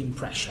extreme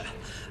pressure.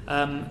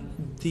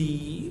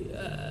 The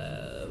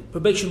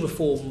probation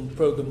reform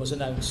programme was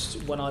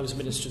announced when I was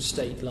Minister of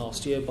State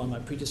last year by my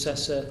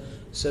predecessor,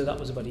 so that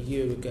was about a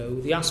year ago.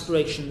 The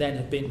aspiration then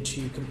had been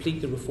to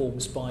complete the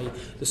reforms by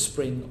the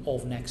spring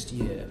of next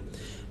year.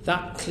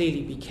 That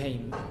clearly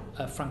became,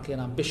 frankly, an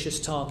ambitious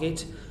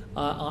target.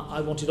 I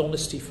wanted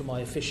honesty from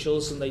my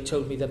officials, and they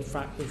told me that,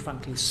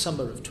 frankly,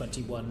 summer of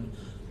 21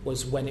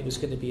 was when it was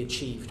going to be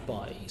achieved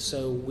by.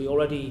 So we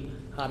already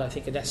had, I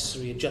think, a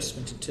necessary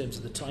adjustment in terms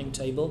of the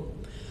timetable.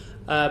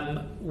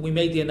 We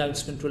made the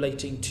announcement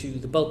relating to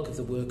the bulk of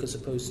the work as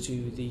opposed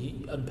to the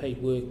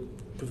unpaid work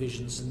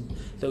provisions and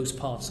those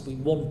parts that we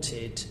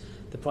wanted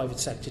the private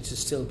sector to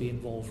still be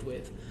involved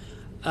with.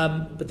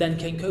 But then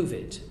came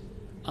COVID,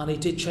 and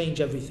it did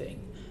change everything.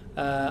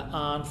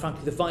 And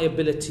frankly, the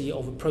viability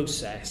of a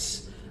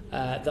process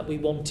that we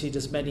wanted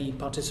as many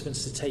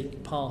participants to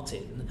take part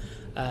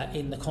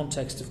in the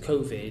context of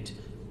COVID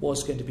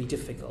was going to be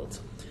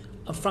difficult.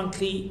 And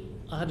frankly,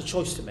 I had a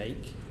choice to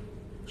make.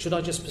 Should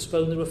I just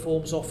postpone the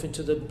reforms off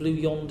into the blue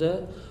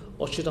yonder,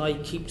 or should I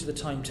keep to the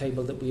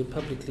timetable that we had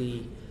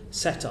publicly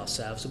set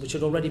ourselves, which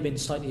had already been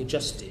slightly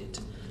adjusted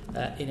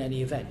in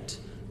any event?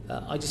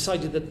 I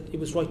decided that it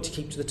was right to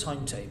keep to the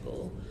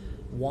timetable.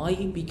 Why?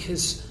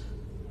 Because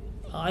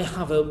I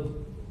have a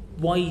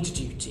wide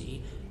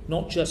duty,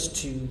 not just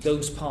to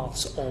those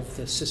parts of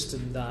the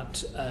system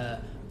that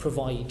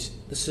provide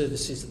the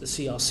services that the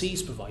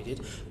CRC's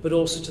provided, but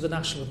also to the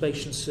National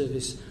Probation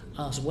Service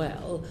as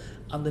well,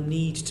 and the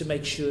need to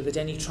make sure that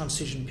any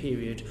transition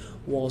period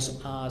was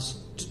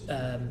as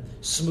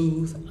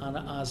smooth and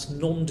as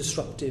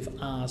non-disruptive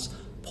as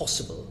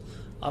possible.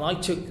 And I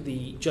took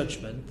the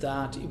judgment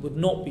that it would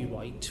not be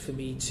right for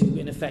me to,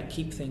 in effect,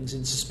 keep things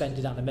in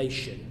suspended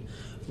animation,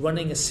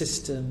 running a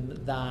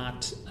system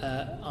that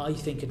I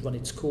think had run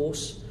its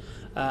course,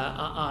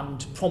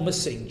 and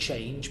promising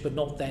change but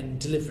not then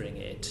delivering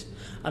it.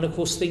 And of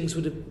course things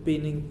would have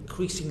been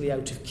increasingly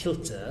out of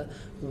kilter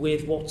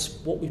with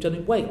what we've done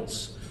in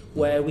Wales,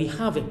 where we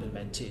have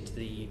implemented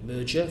the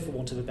merger, for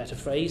want of a better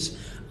phrase,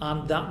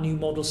 and that new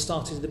model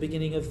started at the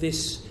beginning of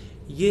this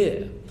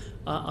year.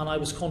 And I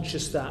was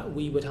conscious that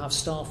we would have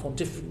staff on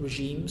different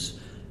regimes,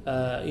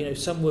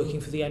 some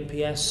working for the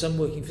NPS, some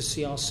working for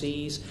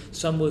CRCs,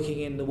 some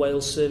working in the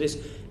Wales service.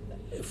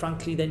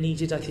 Frankly, there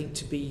needed, I think,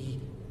 to be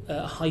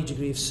a high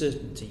degree of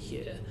certainty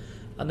here.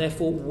 And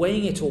therefore,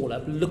 weighing it all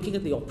up, looking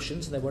at the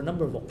options, and there were a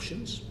number of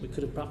options. We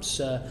could have perhaps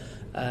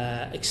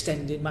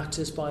extended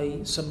matters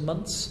by some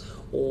months,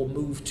 or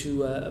moved to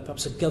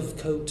perhaps a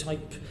GovCo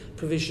type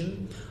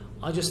provision.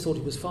 I just thought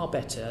it was far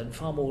better and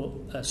far more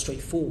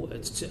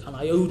straightforward, and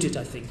I owed it,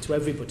 I think, to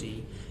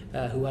everybody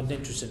who had an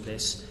interest in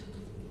this,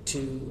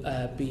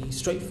 to be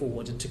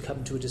straightforward and to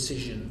come to a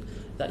decision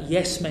that,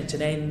 yes, meant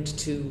an end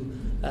to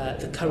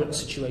the current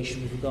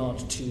situation with regard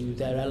to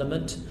their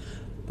element,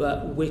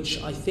 but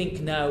which I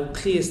think now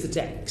clears the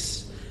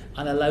decks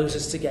and allows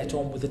us to get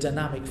on with the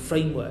dynamic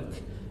framework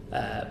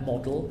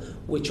model,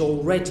 which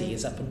already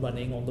is up and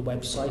running on the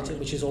website and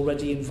which is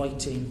already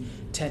inviting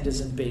tenders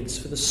and bids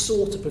for the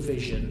sort of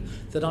provision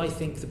that I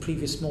think the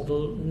previous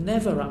model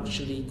never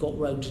actually got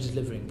round to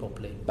delivering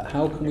properly. But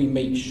how can we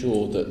make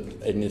sure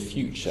that in the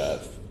future,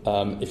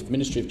 if the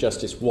Ministry of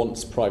Justice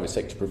wants private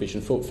sector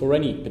provision for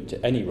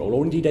any role,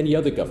 or indeed any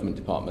other government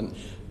department,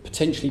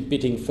 potentially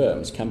bidding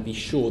firms can be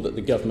sure that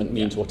the government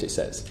means what it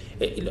says?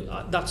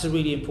 That's a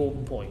really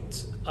important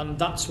point. And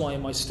that's why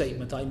in my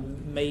statement I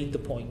made the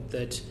point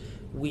that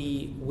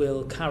we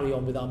will carry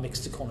on with our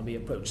mixed economy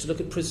approach. So look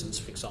at prisons,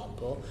 for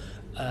example.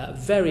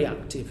 Very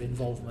active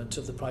involvement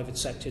of the private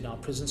sector in our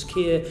prisons.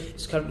 Keir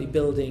is currently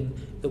building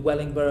the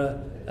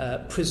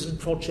Wellingborough prison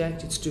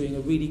project. It's doing a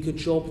really good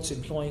job. It's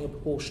employing a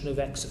proportion of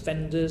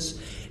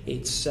ex-offenders.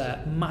 It's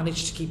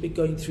managed to keep it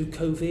going through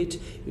COVID.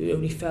 It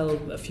only fell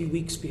a few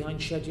weeks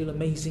behind schedule,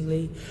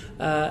 amazingly.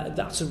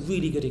 That's a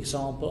really good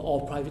example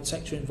of private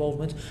sector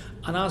involvement.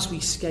 And as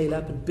we scale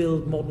up and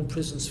build modern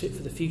prisons fit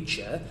for the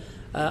future,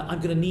 I'm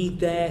going to need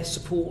their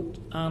support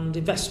and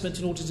investment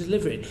in order to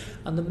deliver it.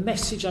 And the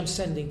message I'm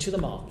sending to the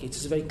market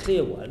is a very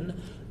clear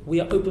one. We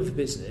are open for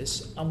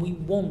business and we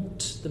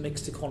want the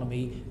mixed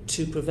economy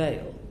to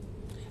prevail.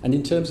 And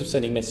in terms of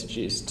sending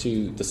messages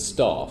to the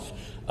staff,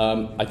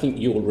 I think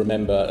you'll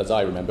remember, as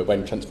I remember,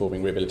 when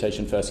transforming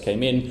rehabilitation first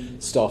came in,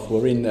 staff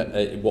were in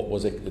what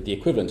was the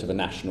equivalent of a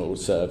national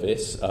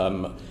service,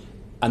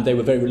 and they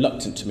were very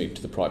reluctant to move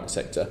to the private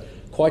sector.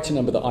 Quite a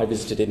number that I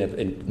visited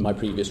in my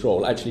previous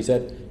role actually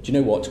said, do you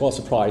know what, to our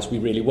surprise, we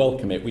really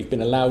welcome it. We've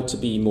been allowed to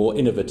be more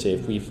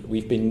innovative.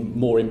 We've been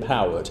more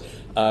empowered.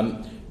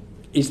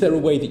 Is there a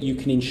way that you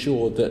can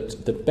ensure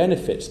that the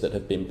benefits that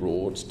have been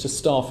brought to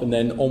staff and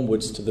then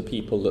onwards to the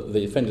people, that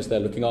the offenders they're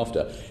looking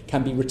after,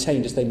 can be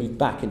retained as they move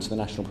back into the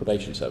National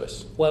Probation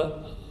Service?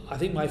 Well, I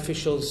think my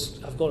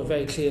officials have got a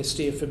very clear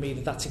steer from me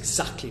that that's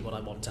exactly what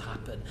I want to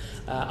happen.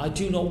 I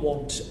do not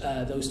want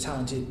those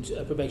talented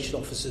probation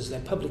officers, their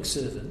public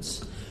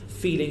servants,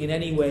 feeling in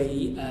any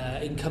way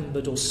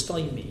encumbered or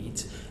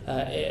stymied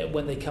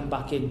when they come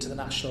back into the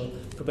National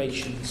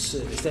Probation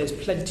Service. There's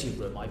plenty of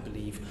room, I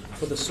believe,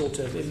 for the sort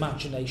of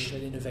imagination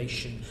and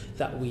innovation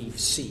that we've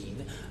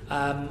seen.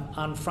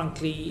 And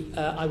frankly,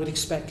 I would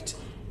expect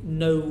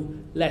no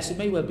less. It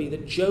may well be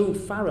that Jo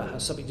Farrar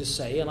has something to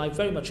say, and I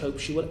very much hope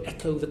she will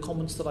echo the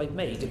comments that I've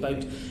made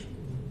about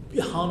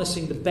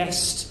harnessing the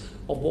best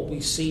of what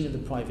we've seen in the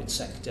private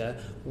sector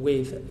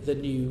with the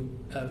new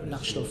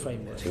national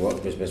framework. See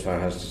what Ms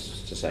Farrar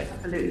has to say.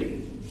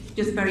 Absolutely.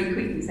 Just very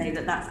quickly say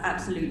that that's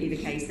absolutely the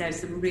case. There's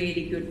some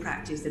really good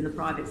practice in the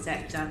private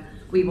sector.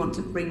 We want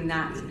to bring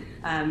that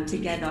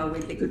together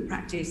with the good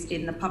practice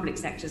in the public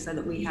sector so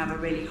that we have a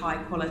really high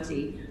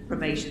quality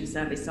probation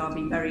service. So I'll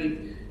be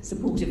very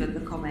supportive of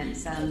the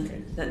comments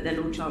that the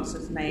Lord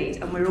Chancellor's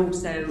made. And we're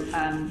also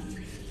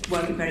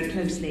working very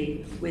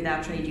closely with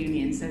our trade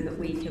unions so that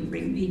we can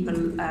bring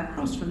people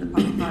across from the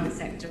public-private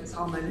sector as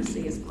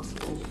harmoniously as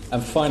possible.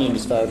 And finally,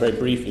 Ms Farrar, very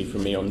briefly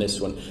from me on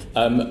this one,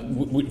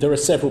 there are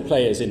several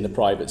players in the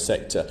private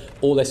sector.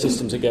 All their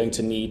systems are going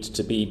to need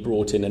to be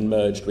brought in and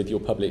merged with your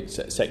public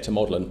sector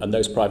model, and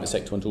those private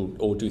sector ones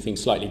all do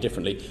things slightly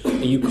differently. Are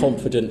you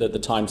confident that the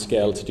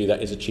timescale to do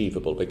that is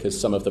achievable? Because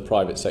some of the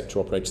private sector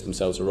operators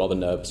themselves are rather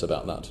nervous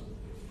about that.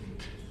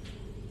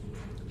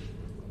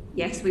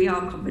 Yes, we are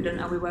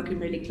confident, and we're working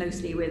really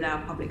closely with our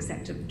public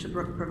sector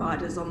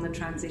providers on the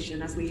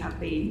transition, as we have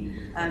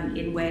been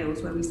in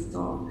Wales, where we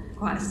saw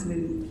quite a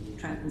smooth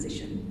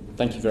transition.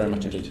 Thank you very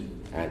much indeed.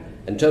 And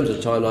in terms of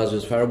timelines,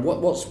 Ms Farrar,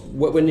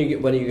 when are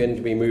you going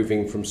to be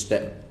moving from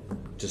step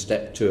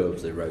 2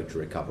 of the road to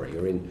recovery?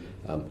 You're in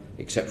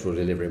exceptional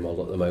delivery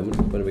model at the moment.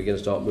 When are we going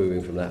to start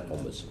moving from that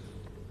onwards?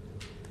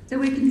 So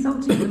we're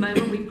consulting at the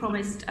moment. We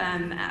promised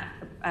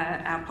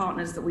our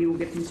partners that we will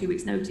give them 2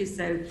 weeks' notice.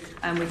 So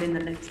within the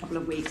next couple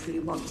of weeks, we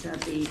want to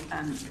be,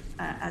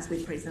 as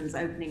with prisons,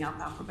 opening up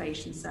our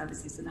probation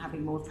services and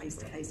having more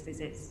face-to-face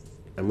visits.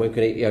 And when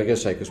can I was going to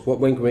say, because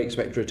when can we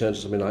expect to return to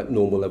something like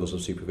normal levels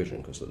of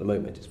supervision? Because at the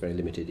moment, it's very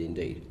limited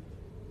indeed.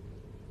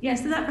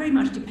 Yes, so that very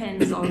much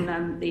depends on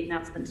the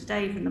announcement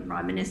today from the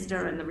Prime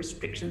Minister and the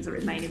restrictions that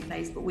remain in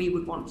place. But we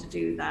would want to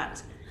do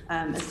that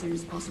as soon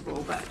as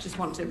possible. But I just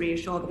want to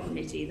reassure the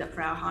committee that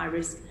for our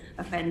high-risk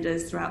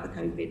offenders throughout the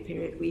COVID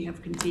period, we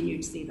have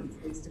continued to see them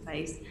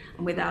face-to-face.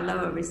 And with our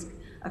lower-risk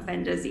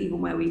offenders, even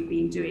where we've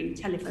been doing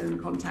telephone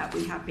contact,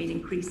 we have been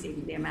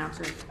increasing the amount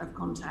of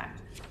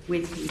contact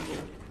with people.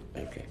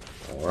 Okay,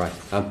 all right.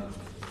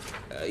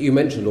 You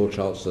mentioned, Lord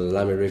Chancellor, the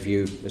Lamy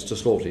Review. Mr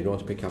Slaughter, do you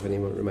want to pick up any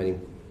remaining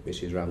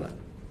issues around that?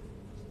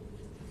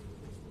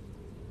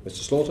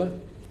 Mr Slaughter?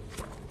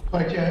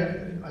 Sorry,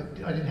 Chair, I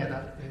didn't hear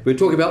that. We were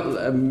talking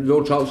about,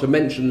 Lord Chancellor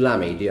mentioned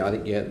Lamy. I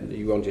think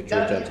you wanted to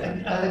return to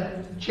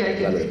that.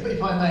 Chair,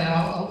 if I may,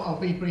 I'll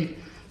be brief.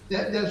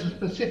 There's a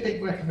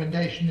specific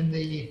recommendation in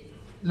the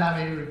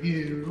Lamy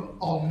Review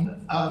on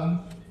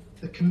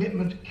the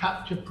commitment to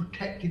capture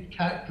protected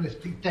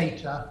characteristic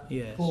data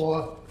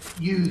for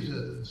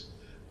users,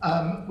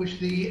 which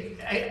the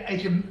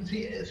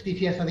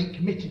HMCTS, I think,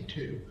 committed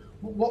to.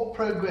 What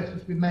progress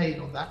has been made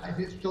on that?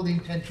 Is it still the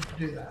intention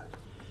to do that?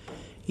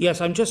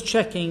 Yes, I'm just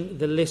checking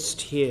the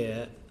list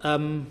here.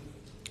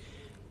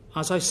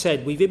 As I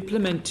said, we've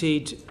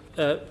implemented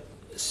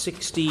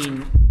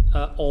 16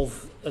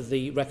 of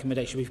the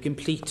recommendation. We've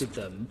completed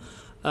them.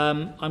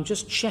 I'm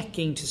just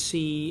checking to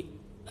see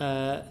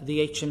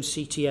the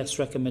HMCTS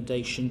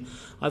recommendation.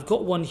 I've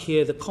got one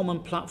here, the Common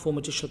Platform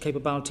Additional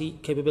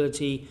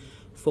Capability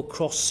for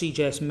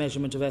Cross-CJS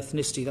Measurement of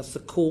Ethnicity. That's the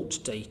court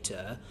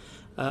data.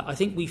 I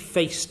think we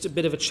faced a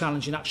bit of a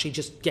challenge in actually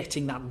just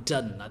getting that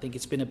done. I think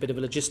it's been a bit of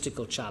a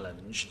logistical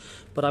challenge.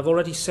 But I've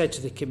already said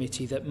to the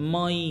committee that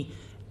my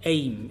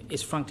aim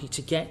is, frankly,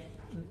 to get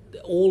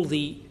all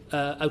the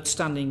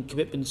outstanding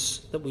commitments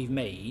that we've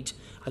made.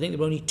 I think there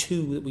were only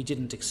 2 that we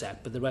didn't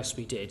accept, but the rest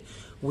we did,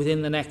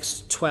 within the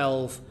next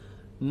 12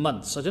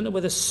 months. I don't know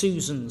whether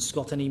Susan's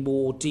got any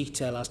more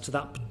detail as to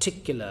that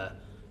particular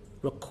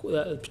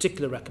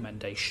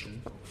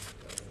recommendation.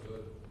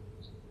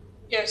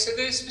 Yeah, so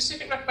the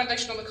specific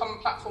recommendation on the common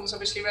platform is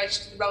obviously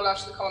related to the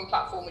rollout of the common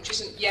platform, which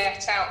isn't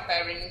yet out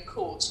there in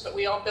courts, but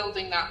we are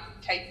building that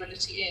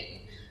capability in.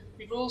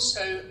 We've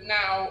also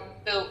now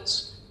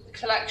built the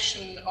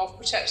collection of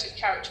protected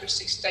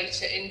characteristics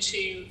data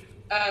into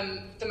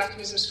the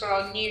mechanisms for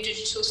our new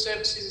digital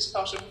services as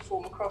part of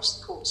reform across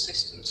the court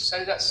systems.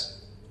 So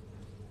that's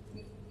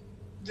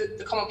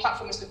the common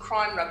platform is the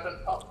crime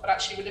relevant part, but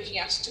actually we're looking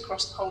at it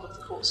across the whole of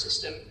the court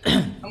system.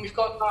 And we've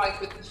gone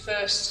live with the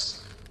first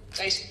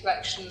data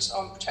collections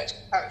on protected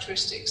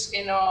characteristics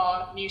in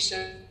our new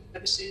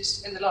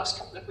services in the last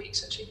couple of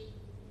weeks, actually.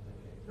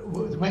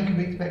 When can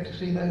we expect to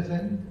see those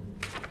then?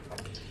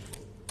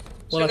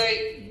 Well, so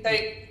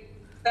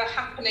they're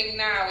happening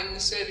now in the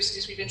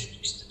services we've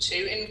introduced them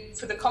to.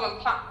 For the common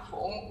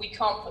platform, we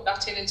can't put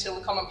that in until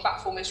the common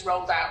platform is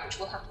rolled out, which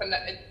will happen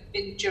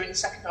during the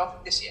second half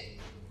of this year.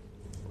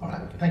 All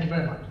right, thank you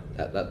very much.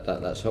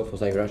 That's helpful,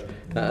 thank you very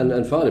much.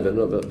 And finally, but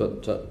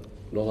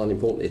not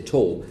unimportantly at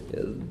all,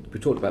 we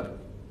talked about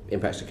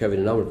impacts of COVID in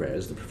a number of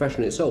areas. The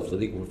profession itself, the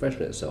legal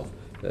profession itself,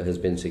 has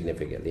been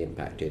significantly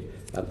impacted.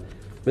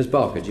 Ms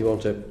Barker, do you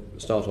want to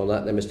start on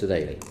that then, Mr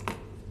Daly?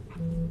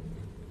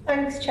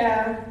 Thanks,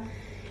 Chair.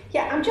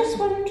 Yeah, I'm just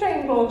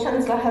wondering, Lord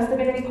Chancellor, has there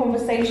been any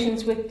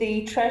conversations with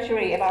the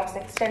Treasury about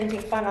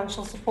extending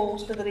financial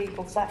support for the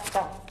legal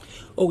sector?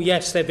 Oh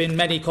yes, there have been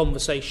many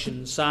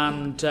conversations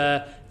and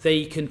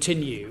they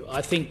continue.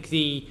 I think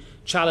the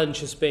challenge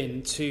has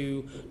been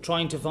to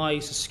try and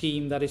devise a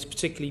scheme that is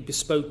particularly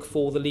bespoke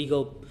for the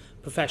legal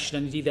profession,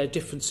 and indeed there are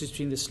differences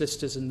between the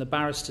solicitors and the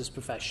barristers'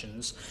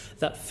 professions,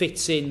 that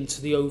fits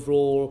into the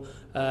overall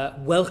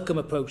welcome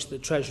approach that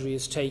the Treasury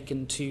has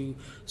taken to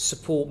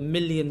support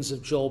millions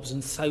of jobs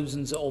and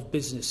thousands of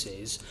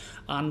businesses.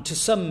 And to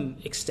some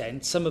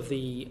extent, some of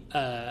the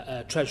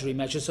Treasury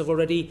measures have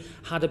already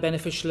had a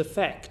beneficial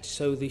effect.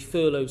 So the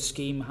furlough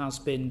scheme has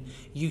been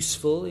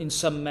useful in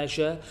some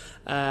measure.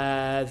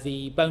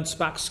 The bounce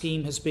back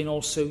scheme has been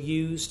also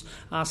used,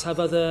 as have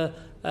other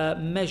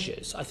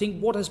measures. I think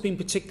what has been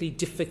particularly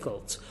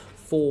difficult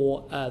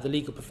for the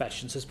legal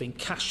professions has been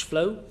cash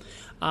flow,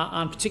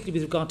 and particularly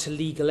with regard to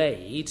legal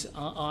aid.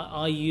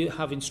 I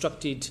have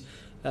instructed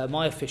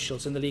my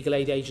officials in the Legal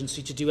Aid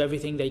Agency to do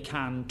everything they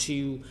can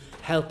to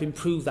help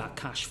improve that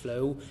cash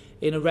flow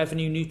in a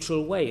revenue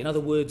neutral way. In other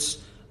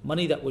words,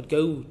 money that would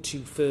go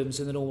to firms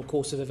in the normal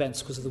course of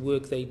events because of the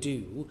work they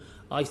do,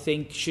 I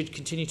think should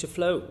continue to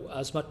flow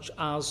as much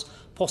as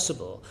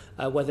possible,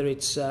 whether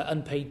it's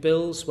unpaid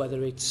bills,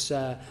 whether it's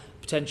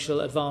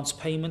potential advance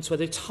payments,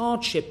 whether it's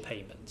hardship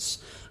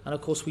payments. And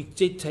of course we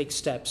did take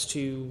steps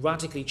to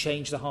radically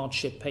change the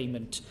hardship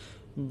payment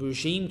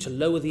regime, to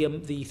lower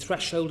the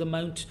threshold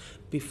amount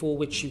before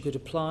which you could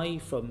apply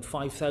from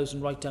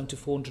 £5,000 right down to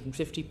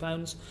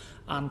 £450,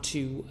 and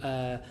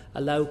to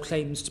allow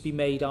claims to be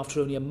made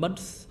after only a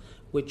month,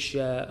 which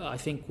I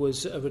think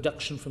was a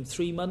reduction from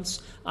 3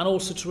 months, and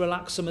also to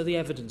relax some of the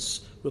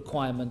evidence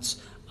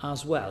requirements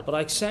as well. But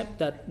I accept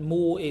that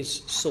more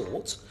is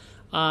sought,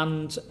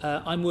 and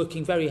I'm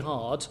working very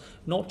hard,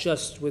 not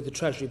just with the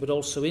Treasury but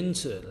also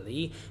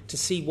internally, to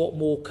see what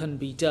more can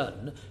be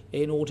done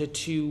in order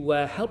to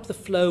help the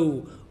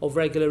flow of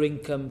regular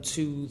income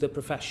to the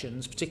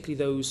professions, particularly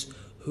those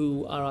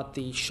who are at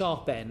the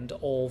sharp end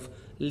of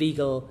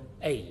legal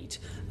aid.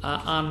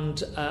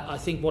 I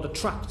think what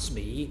attracts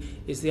me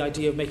is the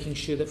idea of making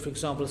sure that, for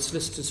example, a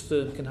solicitor's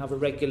firm can have a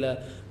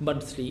regular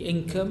monthly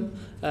income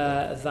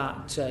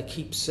that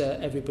keeps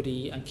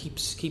everybody and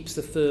keeps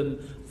the firm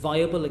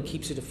viable and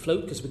keeps it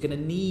afloat, because we're going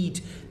to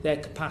need their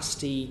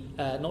capacity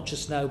not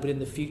just now but in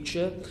the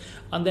future.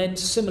 And then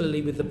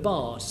similarly with the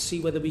bar, to see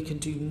whether we can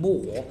do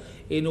more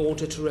in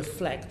order to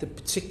reflect the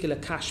particular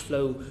cash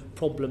flow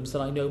problems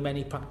that I know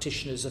many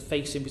practitioners are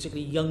facing,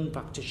 particularly young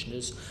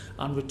practitioners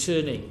and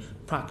returning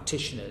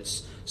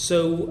practitioners.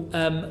 So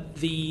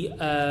the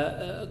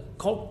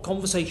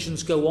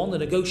conversations go on, the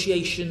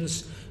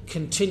negotiations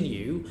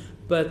continue,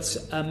 but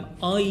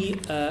I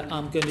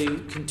am going to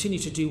continue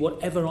to do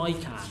whatever I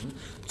can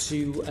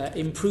to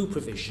improve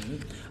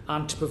provision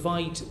and to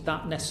provide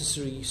that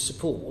necessary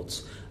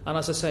support. And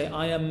as I say,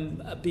 I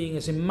am being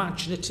as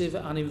imaginative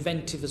and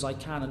inventive as I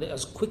can and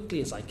as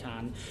quickly as I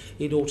can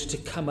in order to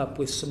come up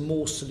with some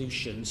more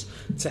solutions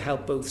to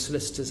help both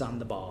solicitors and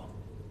the bar.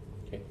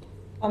 Okay.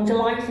 I'm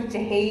delighted to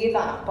hear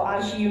that,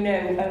 but as you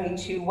know only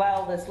too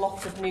well, there's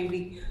lots of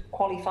newly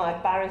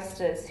qualified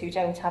barristers who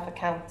don't have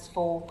accounts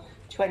for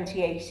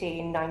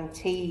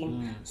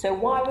 2018-19. So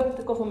why won't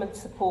the government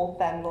support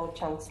them, Lord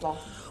Chancellor?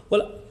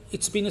 Well,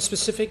 it's been a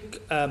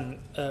specific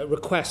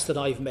request that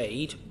I've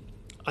made.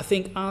 I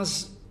think,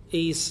 as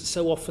is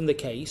so often the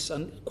case,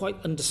 and quite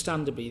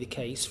understandably the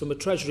case from a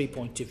Treasury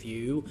point of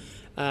view,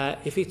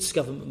 if it's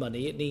government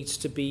money, it needs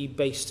to be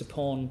based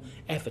upon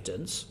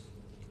evidence,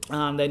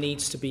 and there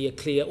needs to be a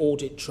clear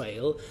audit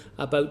trail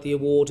about the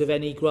award of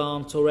any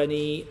grant or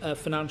any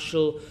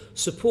financial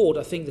support.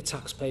 I think the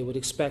taxpayer would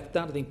expect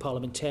that. I think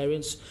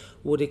parliamentarians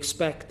would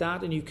expect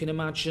that, and you can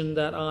imagine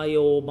that I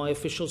or my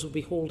officials would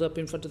be hauled up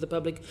in front of the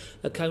Public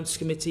Accounts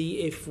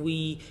Committee if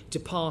we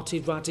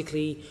departed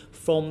radically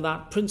from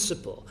that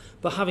principle.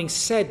 But having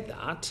said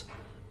that,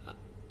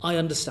 I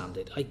understand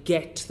it. I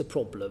get the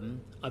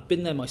problem. I've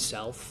been there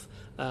myself.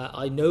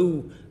 I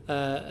know,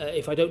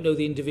 if I don't know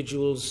the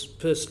individuals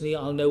personally,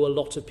 I'll know a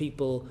lot of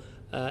people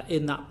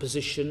in that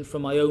position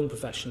from my own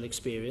professional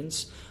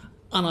experience,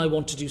 and I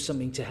want to do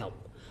something to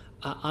help.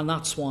 And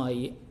that's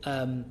why,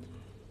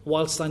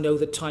 whilst I know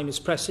that time is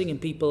pressing and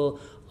people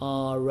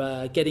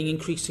are getting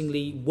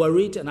increasingly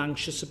worried and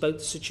anxious about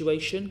the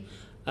situation,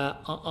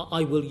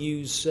 I will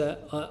use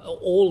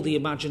all the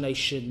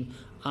imagination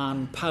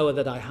and power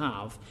that I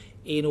have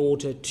in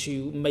order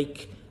to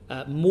make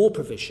more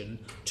provision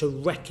to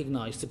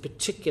recognise the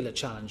particular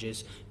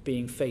challenges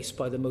being faced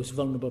by the most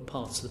vulnerable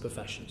parts of the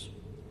professions.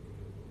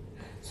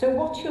 So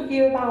what's your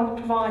view about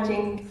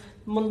providing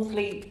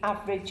monthly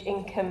average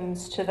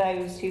incomes to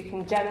those who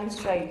can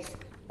demonstrate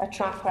a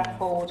track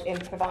record in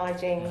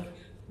providing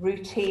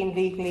routine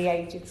legally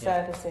aided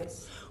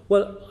services?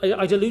 Well,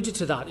 I'd alluded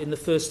to that in the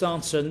first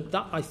answer, and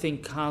that I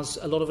think has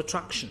a lot of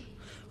attraction.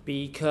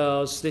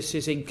 because this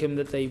is income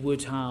that they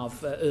would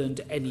have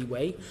earned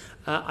anyway.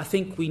 I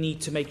think we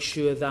need to make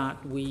sure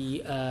that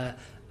we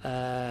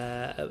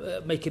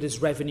make it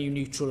as revenue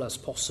neutral as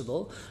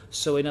possible.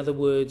 So in other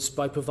words,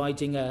 by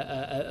providing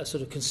a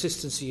sort of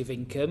consistency of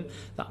income,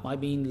 that might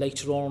mean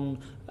later on,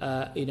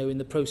 in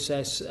the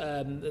process,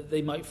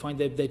 they might find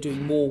that they're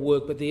doing more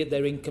work, but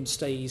their income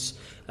stays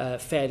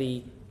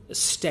fairly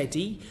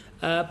steady.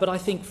 But I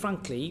think,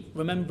 frankly,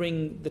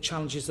 remembering the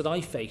challenges that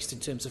I faced in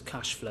terms of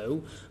cash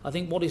flow, I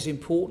think what is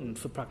important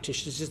for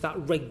practitioners is that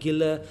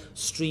regular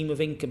stream of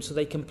income, so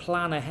they can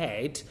plan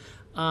ahead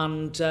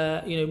and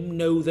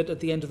know that at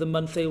the end of the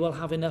month they will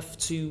have enough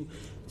to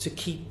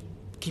keep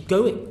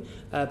going,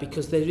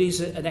 because there is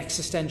an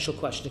existential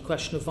question, a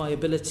question of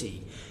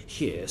viability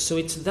here. So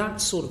it's that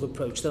sort of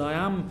approach that I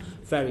am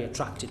very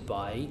attracted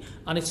by,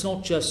 and it's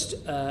not just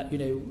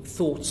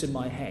thoughts in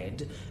my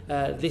head.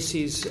 This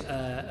is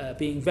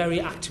being very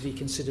actively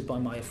considered by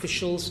my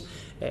officials.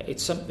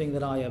 It's something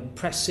that I am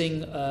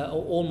pressing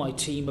all my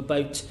team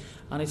about,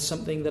 and it's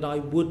something that I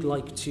would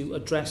like to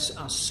address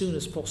as soon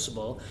as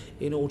possible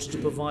in order to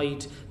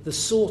provide the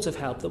sort of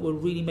help that will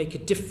really make a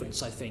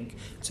difference, I think,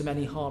 to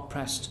many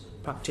hard-pressed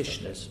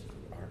practitioners.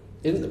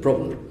 Isn't the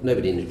problem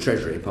nobody in the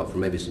Treasury, apart from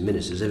maybe some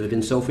ministers, has ever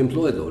been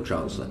self-employed, Lord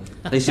Chancellor?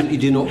 They simply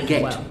do not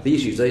get the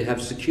issues. They have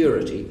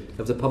security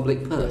of the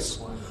public purse.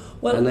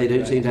 Well, and they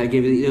don't seem to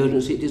give it the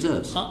urgency it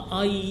deserves.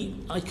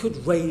 I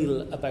could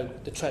rail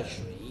about the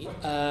Treasury,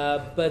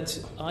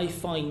 but I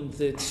find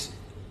that,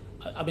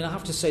 I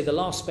have to say the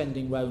last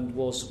spending round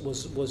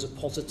was a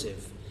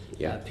positive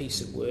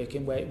piece of work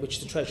in which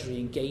the Treasury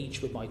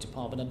engaged with my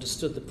department,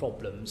 understood the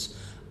problems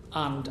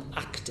and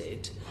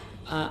acted.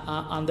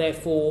 And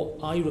therefore,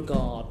 I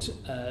regard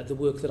the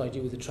work that I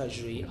do with the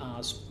Treasury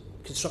as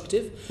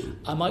constructive.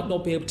 I might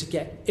not be able to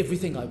get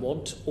everything I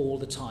want all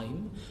the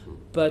time,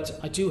 but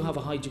I do have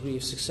a high degree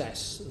of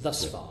success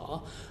thus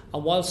far.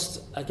 And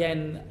whilst,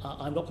 again,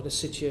 I'm not going to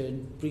sit here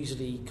and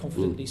breezily,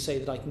 confidently say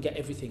that I can get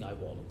everything I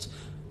want,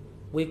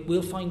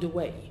 we'll find a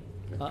way.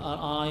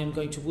 I am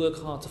going to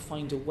work hard to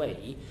find a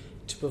way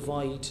to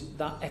provide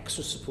that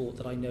extra support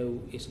that I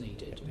know is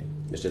needed.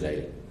 Mr.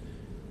 Daly.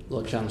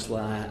 Lord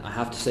Chancellor, I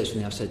have to say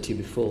something I've said to you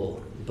before,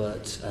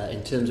 but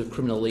in terms of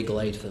criminal legal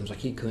aid firms, I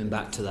keep coming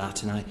back to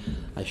that, and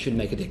I should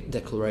make a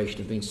declaration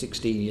of being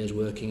 16 years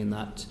working in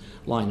that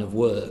line of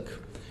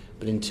work.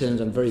 But in terms,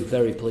 I'm very,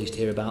 very pleased to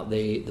hear about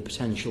the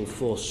potential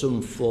for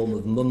some form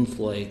of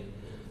monthly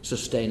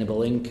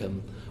sustainable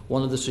income.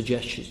 One of the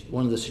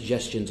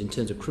suggestions in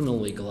terms of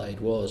criminal legal aid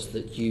was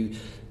that you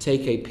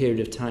take a period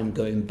of time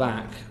going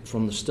back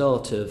from the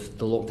start of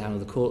the lockdown of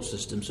the court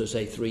system, so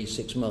say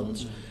 3-6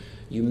 months.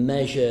 You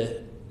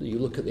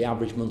look at the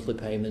average monthly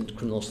payment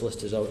criminal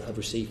solicitors have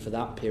received for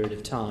that period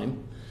of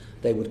time.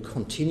 They would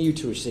continue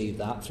to receive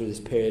that through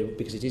this period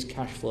because it is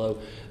cash flow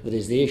that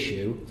is the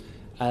issue.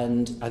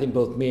 And I think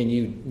both me and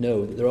you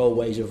know that there are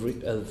ways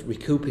of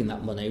recouping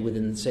that money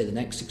within, say, the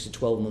next 6 to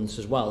 12 months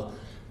as well.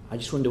 I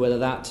just wonder whether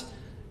that,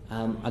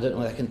 I don't know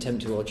whether I can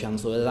tempt you, Lord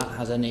Chancellor, whether that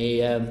has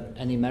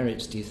any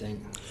merits, do you think?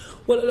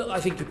 Well, look, I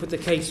think you put the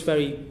case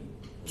very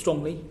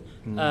strongly.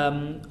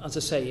 As I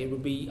say, it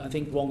would be, I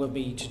think, wrong of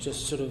me to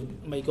just sort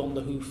of make on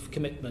the hoof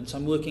commitments.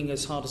 I'm working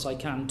as hard as I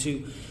can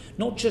to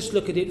not just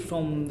look at it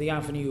from the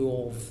avenue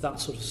of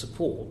that sort of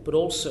support, but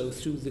also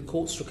through the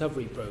courts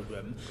recovery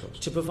programme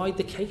to provide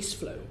the case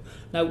flow.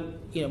 Now,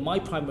 my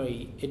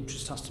primary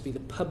interest has to be the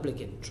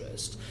public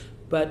interest,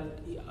 but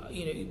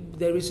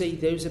there is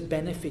a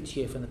benefit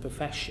here for the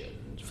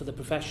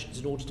professions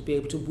in order to be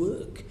able to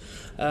work,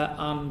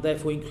 and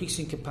therefore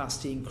increasing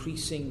capacity,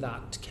 increasing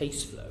that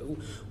case flow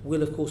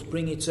will of course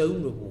bring its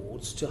own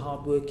rewards to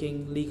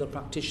hard-working legal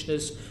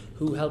practitioners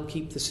who help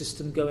keep the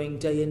system going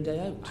day in, day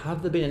out.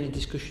 Have there been any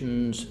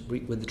discussions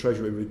with the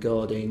Treasury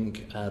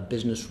regarding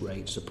business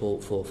rate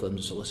support for firms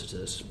and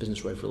solicitors,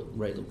 business rate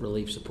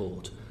relief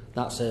support?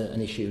 That's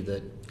an issue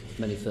that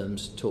many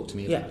firms talk to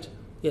me about.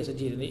 Yes,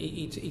 indeed, and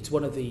it's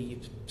one of the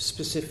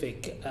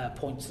specific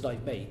points that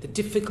I've made. The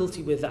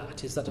difficulty with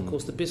that is that, of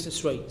course, the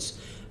business rates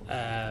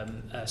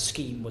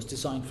scheme was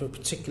designed for a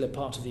particular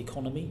part of the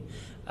economy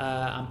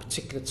and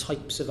particular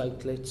types of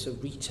outlets, so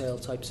retail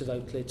types of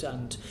outlets,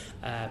 and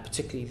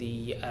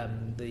particularly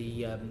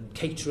the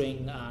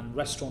catering and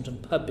restaurant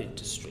and pub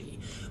industry,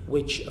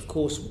 which, of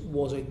course,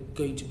 was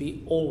going to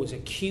be always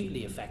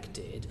acutely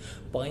affected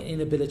by an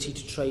inability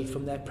to trade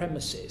from their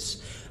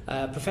premises.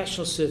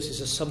 Professional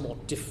services are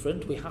somewhat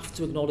different. We have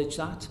to acknowledge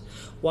that.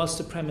 Whilst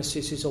the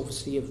premises is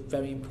obviously a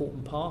very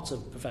important part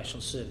of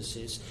professional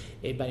services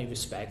in many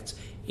respects,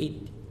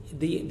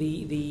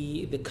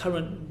 the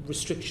current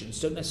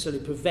restrictions don't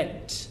necessarily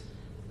prevent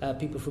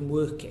people from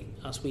working,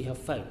 as we have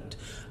found.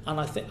 And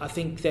I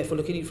think, therefore,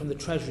 looking at it from the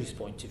Treasury's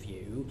point of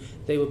view,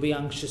 they will be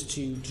anxious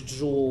to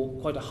draw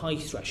quite a high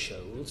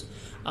threshold.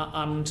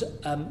 And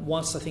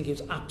whilst I think it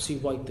was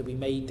absolutely right that we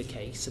made the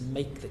case and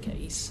make the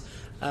case,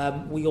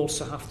 we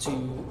also have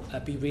to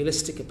be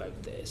realistic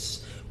about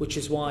this, which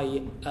is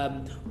why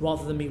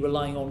rather than me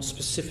relying on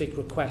specific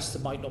requests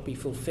that might not be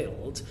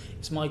fulfilled,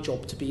 it's my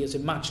job to be as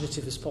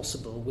imaginative as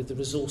possible with the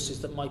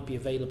resources that might be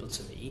available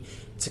to me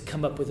to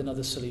come up with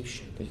another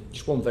solution.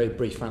 Just one very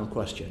brief final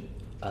question.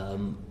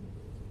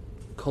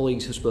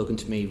 Colleagues have spoken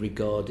to me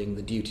regarding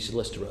the duty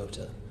solicitor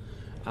rota,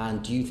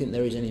 and do you think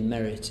there is any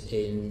merit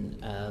in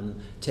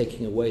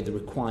taking away the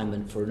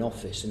requirement for an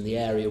office in the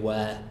area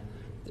where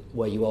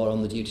you are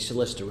on the duty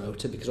solicitor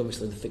rota, because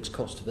obviously the fixed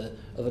cost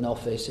of an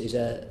office is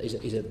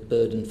a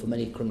burden for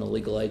many criminal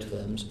legal aid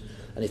firms,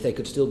 and if they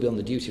could still be on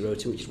the duty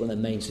rota, which is one of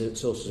their main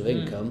sources of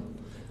income,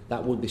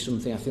 that would be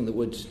something I think that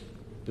would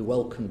be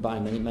welcomed by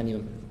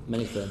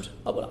many firms.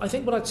 Well, I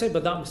think what I'd say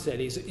about that, Mr.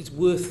 Daly, is it's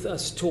worth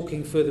us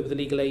talking further with the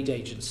legal aid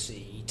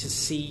agency to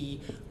see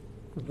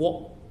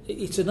what.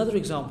 It's another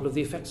example of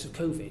the effects of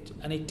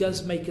COVID, and it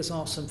does make us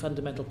ask some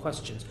fundamental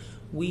questions.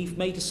 We've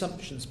made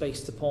assumptions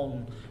based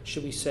upon,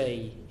 shall we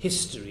say,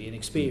 history and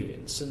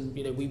experience, and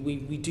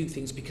we do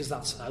things because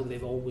that's how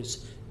they've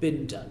always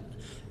been done.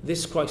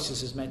 This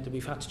crisis has meant that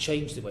we've had to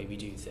change the way we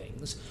do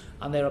things,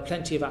 and there are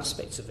plenty of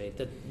aspects of it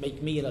that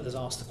make me and others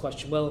ask the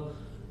question, well,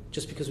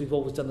 just because we've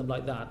always done them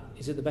like that,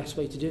 is it the best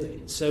way to do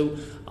it? So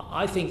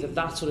I think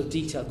that sort of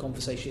detailed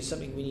conversation is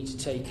something we need to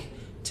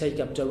take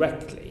up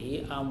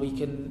directly, and we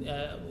can,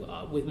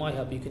 with my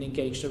help, you can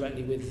engage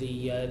directly with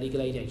the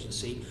legal aid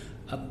agency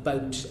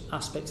about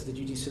aspects of the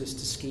duty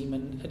solicitor scheme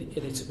and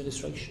its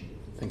administration.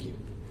 Thank you.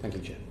 Thank you,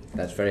 Chair.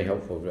 That's very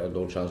helpful,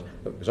 Lord Charles,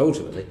 because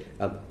ultimately,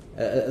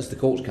 as the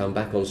courts come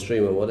back on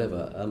stream or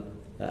whatever,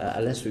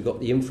 unless we've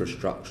got the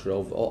infrastructure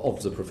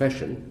of the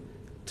profession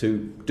to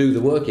do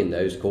the work in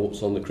those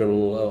courts on the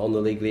criminal, on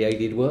the legally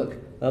aided work,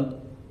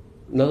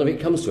 none of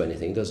it comes to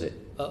anything, does it?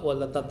 Well,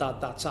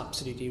 that's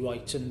absolutely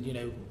right.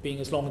 And, being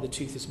as long in the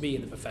tooth as me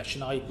in the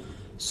profession, I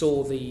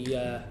saw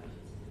the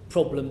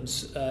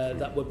problems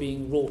that were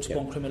being wrought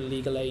upon criminal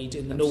legal aid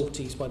in the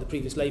noughties by the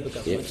previous Labour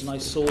government. Yes. And I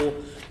saw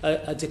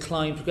a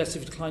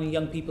progressive decline in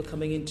young people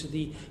coming into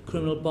the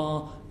criminal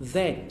bar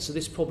then. So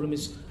this problem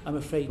is, I'm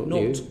afraid,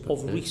 not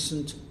of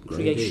recent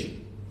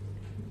creation.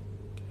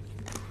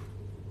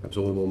 Perhaps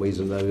all the more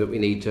reason, though, that we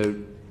need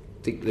to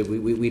think that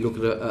we look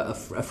at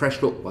a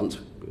fresh look once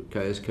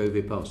as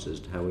COVID passes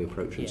to how we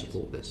approach and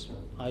support this.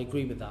 I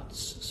agree with that,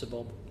 Sir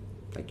Bob.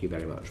 Thank you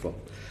very much. Well,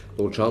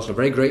 Lord Chancellor,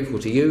 very grateful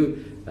to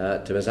you,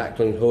 to Ms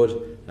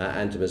Ackland-Hood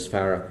and to Ms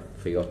Farrar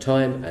for your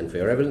time and for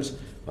your evidence.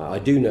 I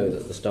do know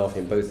that the staff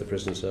in both the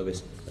prison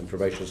service and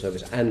probation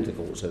service and the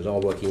court service are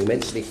working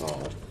immensely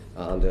hard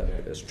under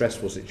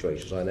stressful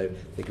situations. I know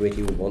the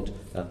committee will want,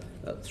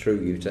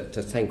 through you,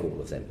 to thank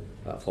all of them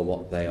for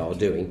what they are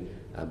doing.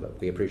 But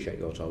we appreciate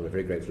your time. We're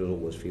very grateful as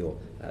always for your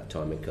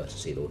time and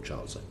courtesy, Lord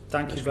Chancellor.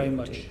 Thank you very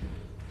much.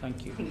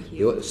 Thank you.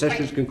 Your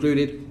session is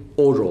concluded.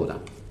 Order.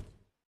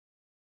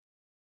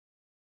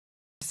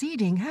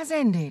 Proceeding has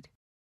ended.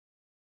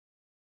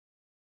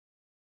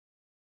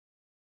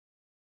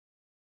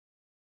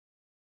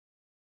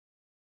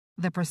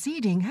 The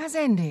proceeding has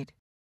ended.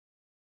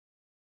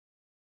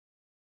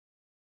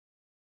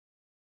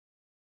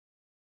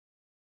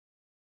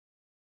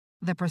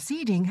 The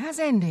proceeding has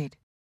ended.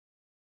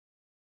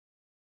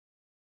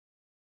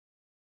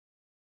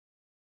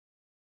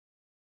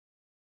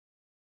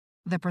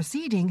 The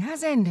proceeding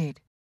has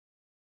ended.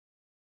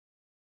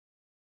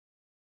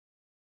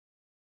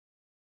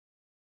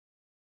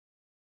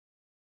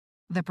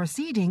 The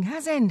proceeding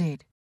has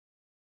ended.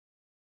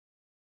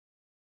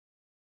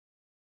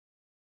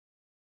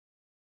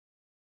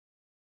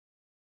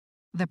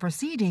 The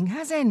proceeding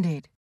has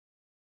ended.